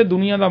 ਸਾਡੇ ਤੇ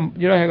ਦੁਨੀਆ ਦਾ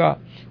ਜਿਹੜਾ ਹੈਗਾ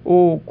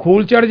ਉਹ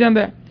ਖੋਲ ਚੜ੍ਹ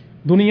ਜਾਂਦਾ,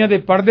 ਦੁਨੀਆ ਦੇ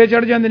ਪਰਦੇ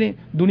ਚੜ੍ਹ ਜਾਂਦੇ ਨੇ,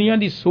 ਦੁਨੀਆ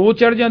ਦੀ ਸੋਚ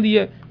ਚੜ੍ਹ ਜਾਂਦੀ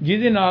ਹੈ,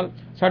 ਜਿਹਦੇ ਨਾਲ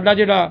ਸਾਡਾ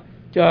ਜਿਹੜਾ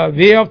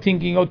ਵੇ ਆਫ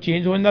ਥਿੰਕਿੰਗ ਉਹ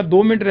ਚੇਂਜ ਹੋ ਜਾਂਦਾ।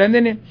 2 ਮਿੰਟ ਰਹਿੰਦੇ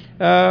ਨੇ,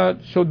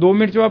 ਸੋ 2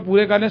 ਮਿੰਟ 'ਚ ਬਾਅਦ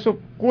ਪੂਰੇ ਕਰਨੇ। ਸੋ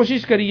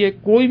ਕੋਸ਼ਿਸ਼ ਕਰੀਏ,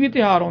 ਕੋਈ ਵੀ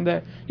ਤਿਉਹਾਰ ਆਉਂਦਾ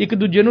ਹੈ ਇੱਕ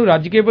ਦੂਜੇ ਨੂੰ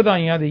ਰੱਜ ਕੇ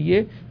ਵਧਾਈਆਂ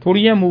ਦਈਏ।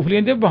 ਥੋੜ੍ਹੀਆਂ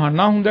ਮੂੰਗਫਲੀਆਂ ਤੇ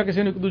ਬਹਾਨਾ ਹੁੰਦਾ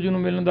ਕਿਸੇ ਨੂੰ ਇੱਕ ਦੂਜੇ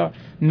ਨੂੰ ਮਿਲਣ ਦਾ।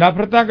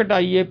 ਨਫ਼ਰਤਾਂ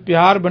ਘਟਾਈਏ,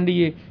 ਪਿਆਰ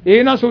ਵੰਡੀਏ।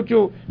 ਇਹ ਨਾ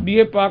ਸੋਚੋ ਵੀ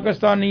ਇਹ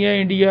ਪਾਕਿਸਤਾਨੀ ਹੈ,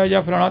 ਇੰਡੀਆ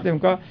ਜਾਂ ਫਲਾਣਾ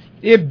ਧਮਕਾ।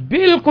 ਇਹ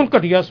ਬਿਲਕੁਲ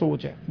ਘਟੀਆ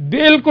ਸੋਚ ਹੈ,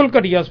 ਬਿਲਕੁਲ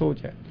ਘਟੀਆ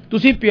ਸੋਚ ਹੈ।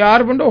 ਤੁਸੀਂ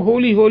ਪਿਆਰ ਵੰਡੋ,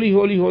 ਹੌਲੀ ਹੌਲੀ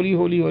ਹੌਲੀ ਹੌਲੀ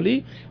ਹੌਲੀ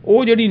ਹੌਲੀ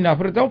ਉਹ ਜਿਹੜੀ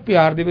ਨਫ਼ਰਤ ਹੈ ਉਹ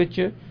ਪਿਆਰ ਦੇ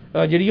ਵਿੱਚ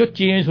ਜਿਹੜੀ ਉਹ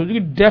ਚੇਂਜ ਹੋ ਜੂਗੀ,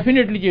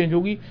 ਡੈਫੀਨੇਟਲੀ ਚੇਂਜ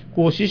ਹੋਊਗੀ।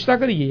 ਕੋਸ਼ਿਸ਼ ਤਾਂ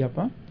ਕਰੀਏ,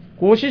 ਆਪਾਂ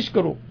ਕੋਸ਼ਿਸ਼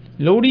ਕਰੋ।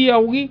 ਲੋਹੜੀ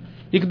ਆਊਗੀ,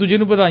 ਇੱਕ ਦੂਜੇ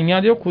ਨੂੰ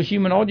ਵਧਾਈਆਂ ਦਿਓ, ਖੁਸ਼ੀ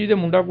ਮਨਾਓ। ਜਿਹਦੇ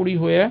ਮੁੰਡਾ ਕੁੜੀ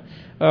ਹੋਇਆ,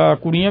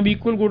 ਕੁੜੀਆਂ ਵੀ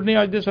ਇਕੁਅਲ ਗੁੱਡ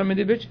ਨੇ ਅੱਜ ਦੇ ਸਮੇਂ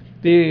ਦੇ ਵਿੱਚ,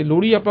 ਤੇ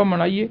ਲੋਹੜੀ ਆਪਾਂ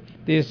ਮਨਾਈਏ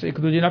ਤੇ ਇੱਕ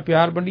ਦੂਜੇ ਨਾਲ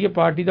ਪਿਆਰ ਵੰਡੀਏ।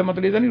 ਪਾਰਟੀ ਦਾ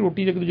ਮਤਲਬ ਇਹਦਾ ਨਹੀਂ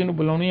ਰੋਟੀ ਇੱਕ ਦੂਜੇ ਨੂੰ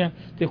ਬੁਲਾਉਣੀ ਆ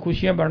ਤੇ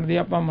ਖੁਸ਼ੀਆਂ ਵੰਡਦੇ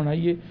ਆਪਾਂ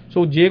ਮਨਾਈਏ।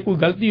 ਸੋ ਜੇ ਕੋਈ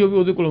ਗਲਤੀ ਹੋਵੇ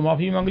ਉਹਦੇ ਕੋਲੋਂ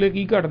ਮਾਫੀ ਮੰਗ ਲੈ,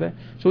 ਕੀ ਘਟਦਾ।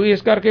 ਸੋ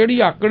ਇਸ ਕਰਕੇ ਜਿਹੜੀ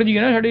ਆਕੜ ਜੀ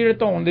ਹੈ ਨਾ, ਸਾਡੇ ਜਿਹੜੇ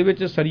ਧੌਣ ਦੇ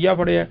ਵਿੱਚ ਸਰੀਆ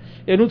ਫੜਿਆ,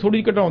 ਇਹਨੂੰ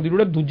ਥੋੜ੍ਹੀ ਘਟਾਉਣ ਦੀ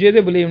ਲੋੜ ਹੈ। ਦੂਜੇ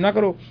ਦੇ ਬਲੇਮ ਨਾ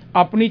ਕਰੋ,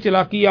 ਆਪਣੀ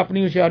ਚਲਾਕੀ,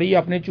 ਆਪਣੀ ਹੁਸ਼ਿਆਰੀ,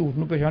 ਆਪਣੇ ਝੂਠ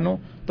ਨੂੰ ਪਛਾਣੋ,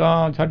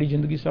 ਤਾਂ ਸਾਡੀ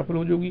ਜ਼ਿੰਦਗੀ ਸਫਲ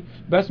ਹੋ ਜਾਊਗੀ।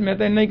 ਬਸ ਮੈਂ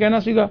ਤਾਂ ਇੰਨਾ ਹੀ ਕਹਿਣਾ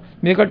ਸੀਗਾ।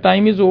 ਮੇਰੇ ਕੋਲ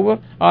time is over,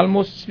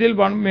 almost still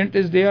 1 minute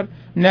is there.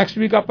 Next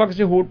week ਆਪਾਂ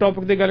ਕਿਸੇ ਹੋਰ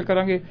ਟੌਪਿਕ ਤੇ ਗੱਲ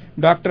ਕਰਾਂਗੇ।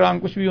 ਡਾਕਟਰ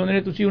ਅੰਕੁਸ਼ ਵੀ ਆਉਂਦੇ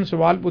ਨੇ, ਤੁਸੀਂ ਹੁਣ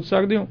ਸਵਾਲ ਪੁੱਛ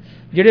ਸਕਦੇ ਹੋ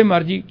ਜਿਹੜੇ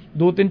ਮਰਜ਼ੀ।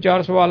 2 3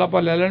 4 ਸਵਾਲ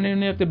ਆਪਾਂ ਲੈ ਲੈਣੇ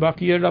ਹੁੰਦੇ ਆ ਤੇ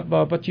ਬਾਕੀ ਜਿਹੜਾ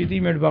 25 30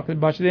 ਮਿੰਟ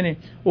ਬਚਦੇ ਨੇ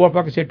ਉਹ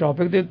ਆਪਾਂ ਕਿਸੇ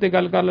ਟੌਪਿਕ ਦੇ ਉੱਤੇ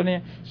ਗੱਲ ਕਰ ਲੈਣੇ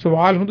ਆ।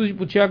 ਸਵਾਲ ਹੁਣ ਤੁਸੀਂ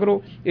ਪੁੱਛਿਆ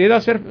ਕਰੋ। ਇਹਦਾ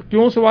ਸਿਰਫ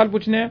ਕਿਉਂ ਸਵਾਲ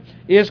ਪੁੱਛਣੇ ਆ?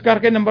 ਇਸ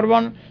ਕਰਕੇ ਨੰਬਰ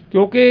 1,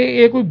 ਕਿਉਂਕਿ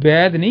ਇਹ ਕੋਈ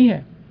ਵੈਦ ਨਹੀਂ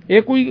ਹੈ,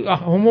 ਇਹ ਕੋਈ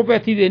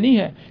ਹੋਮੋਪੈਥੀ ਦੇ ਨਹੀਂ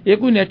ਹੈ, ਇਹ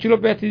ਕੋਈ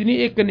ਨੈਚੁਰੋਪੈਥੀ ਦੀ ਨਹੀਂ।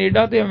 ਇਹ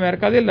ਕੈਨੇਡਾ ਤੇ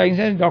ਅਮਰੀਕਾ ਦੇ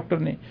ਲਾਇਸੈਂਸ ਡਾਕਟਰ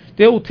ਨੇ,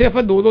 ਤੇ ਉੱਥੇ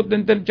ਆਪਾਂ 2 2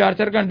 3 3 4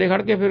 4 ਘੰਟੇ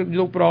ਖੜ੍ਹ ਕੇ ਫਿਰ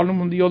ਜਦੋਂ ਪ੍ਰੋਬਲਮ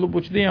ਹੁੰਦੀ ਹੈ ਉਦੋਂ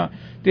ਪੁੱਛਦੇ ਹਾਂ।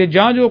 ਤੇ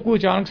ਜਾਂ ਜੋ ਕੋਈ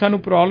ਅਚਾਨਕ ਸਾਨੂੰ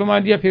ਪ੍ਰੋਬਲਮ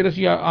ਆਉਂਦੀ ਹੈ ਫਿਰ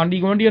ਅਸੀਂ ਆਂਢੀ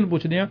ਗੁਆਂਢੀਆਂ ਨੂੰ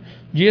ਪੁੱਛਦੇ ਹਾਂ।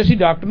 ਜੇ ਅਸੀਂ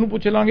ਡਾਕਟਰ ਨੂੰ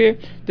ਪੁੱਛ ਲਾਂਗੇ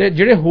ਤੇ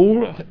ਜਿਹੜੇ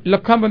ਹੋਰ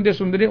ਲੱਖਾਂ ਬੰਦੇ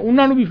ਸੁਣਦੇ ਨੇ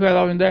ਉਹਨਾਂ ਨੂੰ ਵੀ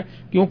ਫਾਇਦਾ ਹੋ ਜਾਂਦਾ,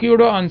 ਕਿਉਂਕਿ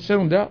ਉਹਦਾ ਆਨਸਰ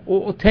ਹੁੰਦਾ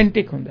ਉਹ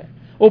ਓਥੈਂਟਿਕ ਹੁੰਦਾ,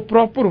 ਉਹ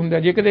ਪ੍ਰੋਪਰ ਹੁੰਦਾ।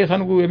 ਜੇ ਕਿਤੇ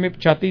ਸਾਨੂੰ ਕੋਈ ਐਵੇਂ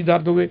ਛਾਤੀ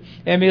ਦਰਦ ਹੋਵੇ,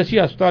 ਐਵੇਂ ਅਸੀਂ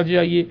ਹਸਪਤਾਲ 'ਚ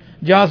ਜਾਈਏ,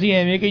 ਜਾਂ ਅਸੀਂ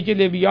ਐਵੇਂ ਕਹੀ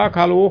ਚੱਲੇ ਵੀ ਆਹ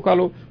ਖਾ ਲਓ ਉਹ ਖਾ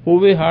ਲਓ,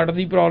 ਹੋਵੇ ਹਾਰਟ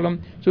ਦੀ ਪ੍ਰੋਬਲਮ।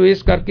 ਸੋ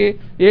ਇਸ ਕਰਕੇ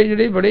ਇਹ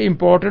ਜਿਹੜੇ ਬੜੇ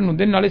ਇੰਪੋਰਟੈਂਟ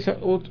ਹੁੰਦੇ, ਨਾਲੇ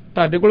ਉਹ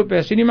ਤੁਹਾਡੇ ਕੋਲ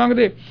ਪੈਸੇ ਨਹੀਂ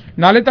ਮੰਗਦੇ,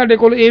 ਨਾਲੇ ਤੁਹਾਡੇ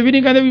ਕੋਲ ਇਹ ਵੀ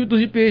ਨਹੀਂ ਕਹਿੰਦੇ ਵੀ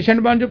ਤੁਸੀਂ ਪੇਸ਼ੈਂਟ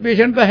ਬਣ ਜਾਓ।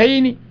 ਪੇਸ਼ੈਂਟ ਤਾਂ ਹੈ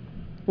ਹੀ ਨਹੀਂ।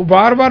 ਉਹ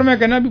ਬਾਰ-ਬਾਰ ਮੈਂ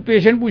ਕਹਿੰਦਾ ਵੀ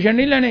ਪੇਸ਼ੈਂਟ ਪੂਸ਼ੈਂਟ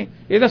ਨਹੀਂ ਲੈਣੇ,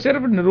 ਇਹਦਾ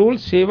ਸਿਰਫ ਨਿਰੋਲ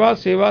ਸੇਵਾ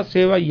ਸੇਵਾ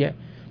ਸੇਵਾ ਹੀ ਹੈ।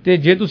 ਤੇ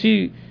ਜੇ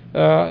ਤੁਸੀਂ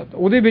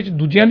ਉਹਦੇ ਵਿੱਚ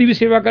ਦੂਜਿਆਂ ਦੀ ਵੀ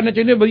ਸੇਵਾ ਕਰਨਾ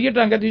ਚਾਹੁੰਦੇ ਹੋ, ਵਧੀਆ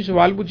ਢੰਗ ਨਾਲ ਤੁਸੀਂ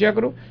ਸਵਾਲ ਪੁੱਛਿਆ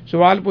ਕਰੋ।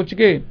 ਸਵਾਲ ਪੁੱਛ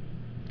ਕੇ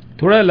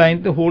ਥੋੜ੍ਹਾ ਲਾਈਨ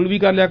ਤੇ ਹੋਲਡ ਵੀ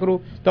ਕਰ ਲਿਆ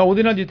ਕਰੋ, ਤਾਂ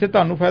ਉਹਦੇ ਨਾਲ ਜਿੱਥੇ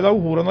ਤੁਹਾਨੂੰ ਫਾਇਦਾ ਹੋਊ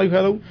ਹੋਰਾਂ ਦਾ ਵੀ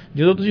ਫਾਇਦਾ ਹੋਊ।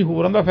 ਜਦੋਂ ਤੁਸੀਂ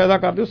ਹੋਰਾਂ ਦਾ ਫਾਇਦਾ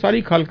ਕਰਦੇ ਹੋ,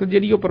 ਸਾਰੀ ਖਲਕਤ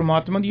ਜਿਹੜੀ ਉਹ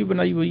ਪਰਮਾਤਮਾ ਦੀ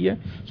ਬਣਾਈ ਹੋਈ ਹੈ।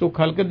 ਸੋ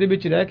ਖਲਕਤ ਦੇ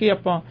ਵਿੱਚ ਰਹਿ ਕੇ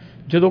ਆਪਾਂ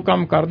ਜਦੋਂ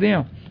ਕੰਮ ਕਰਦੇ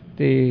ਹਾਂ,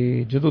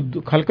 ਤੇ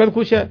ਜਦੋਂ ਖਲਕਤ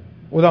ਖੁਸ਼ ਹੈ,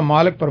 ਉਹਦਾ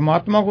ਮਾਲਕ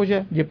ਪਰਮਾਤਮਾ ਖੁਸ਼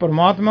ਹੈ। ਜੇ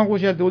ਪਰਮਾਤਮਾ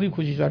ਖੁਸ਼ ਹੈ ਤੇ ਉਹਦੀ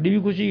ਖੁਸ਼ੀ ਸਾਡੀ ਵੀ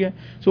ਖੁਸ਼ੀ ਹੈ।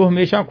 ਸੋ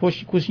ਹਮੇਸ਼ਾ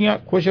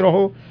ਖੁਸ਼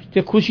ਰਹੋ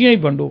ਤੇ ਖੁਸ਼ੀਆਂ ਹੀ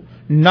ਵੰਡੋ।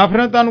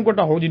 ਨਫ਼ਰਤਾਂ ਨੂੰ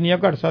ਘਟਾਓ ਜਿੰਨੀਆਂ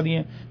ਘਟ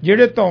ਸਕਦੀਆਂ।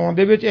 ਜਿਹੜੇ ਧੌਣ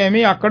ਦੇ ਵਿੱਚ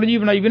ਐਵੇਂ ਆਕੜ ਜੀ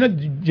ਬਣਾਈ ਵੀ ਨਾ,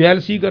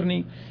 ਜੈਲਸੀ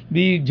ਕਰਨੀ,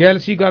 ਵੀ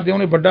ਜੈਲਸੀ ਕਰਦੇ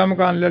ਉਹਨੇ ਵੱਡਾ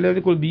ਮਕਾਨ ਲੈ ਲਿਆ,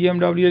 ਉਹਦੇ ਕੋਲ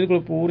BMW, ਇਹਦੇ ਕੋਲ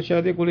ਪੋਰਸ਼ ਹੈ,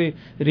 ਇਹਦੇ ਕੋਲ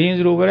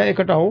ਰੇਂਜ ਰੋਵਰ ਹੈ, ਇਹ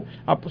ਘਟਾਓ।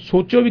 ਆਪ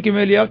ਸੋਚੋ ਵੀ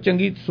ਕਿਵੇਂ ਲਿਆ,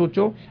 ਚੰਗੀ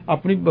ਸੋਚੋ,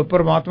 ਆਪਣੀ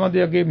ਪਰਮਾਤਮਾ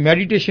ਦੇ ਅੱਗੇ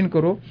ਮੈਡੀਟੇਸ਼ਨ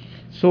ਕਰੋ।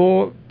 So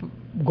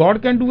God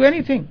can do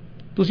anything.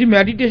 ਤੁਸੀਂ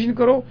ਮੈਡੀਟੇਸ਼ਨ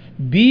ਕਰੋ,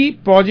 B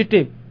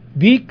positive,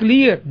 B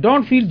clear,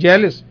 don't feel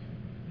jealous.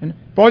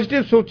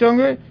 Positive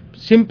ਸੋਚੋਗੇ,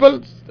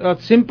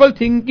 simple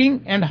thinking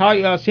and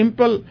high,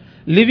 simple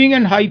living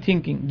and high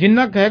thinking,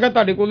 ਜਿੰਨਾ ਹੈਗਾ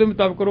ਤੁਹਾਡੇ ਕੋਲ ਦੇ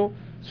ਮੁਤਾਬਕ ਕਰੋ।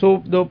 ਸੋ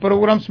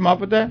ਪ੍ਰੋਗਰਾਮ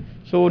ਸਮਾਪਤ ਹੈ।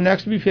 ਸੋ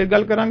ਨੈਕਸਟ ਵੀ ਫਿਰ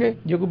ਗੱਲ ਕਰਾਂਗੇ।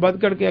 ਜੇ ਕੋਈ ਵੱਧ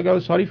ਘੱਟ ਕੇ ਆ ਗਿਆ,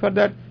 sorry for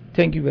that.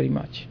 Thank you very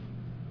much.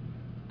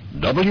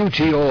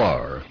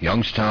 WTOR,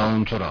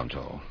 Youngstown,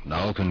 Toronto.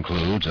 now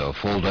concludes a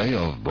full day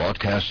of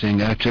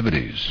broadcasting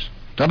activities.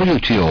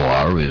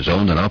 WTOR is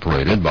owned and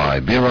operated by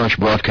Birosh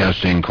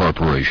Broadcasting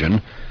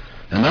Corporation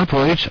and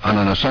operates on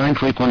an assigned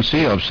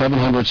frequency of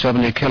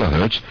 770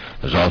 kilohertz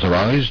as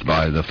authorized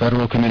by the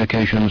Federal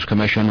Communications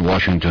Commission,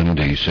 Washington,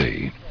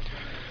 D.C.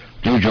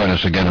 Do join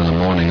us again in the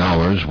morning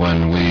hours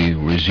when we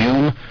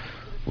resume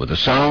with the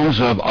sounds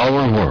of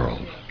our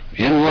world,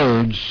 in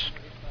words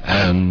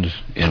and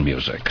in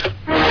music.